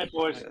 Yep. Good night,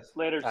 boys. Yes.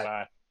 Later.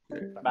 Bye.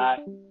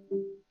 Bye.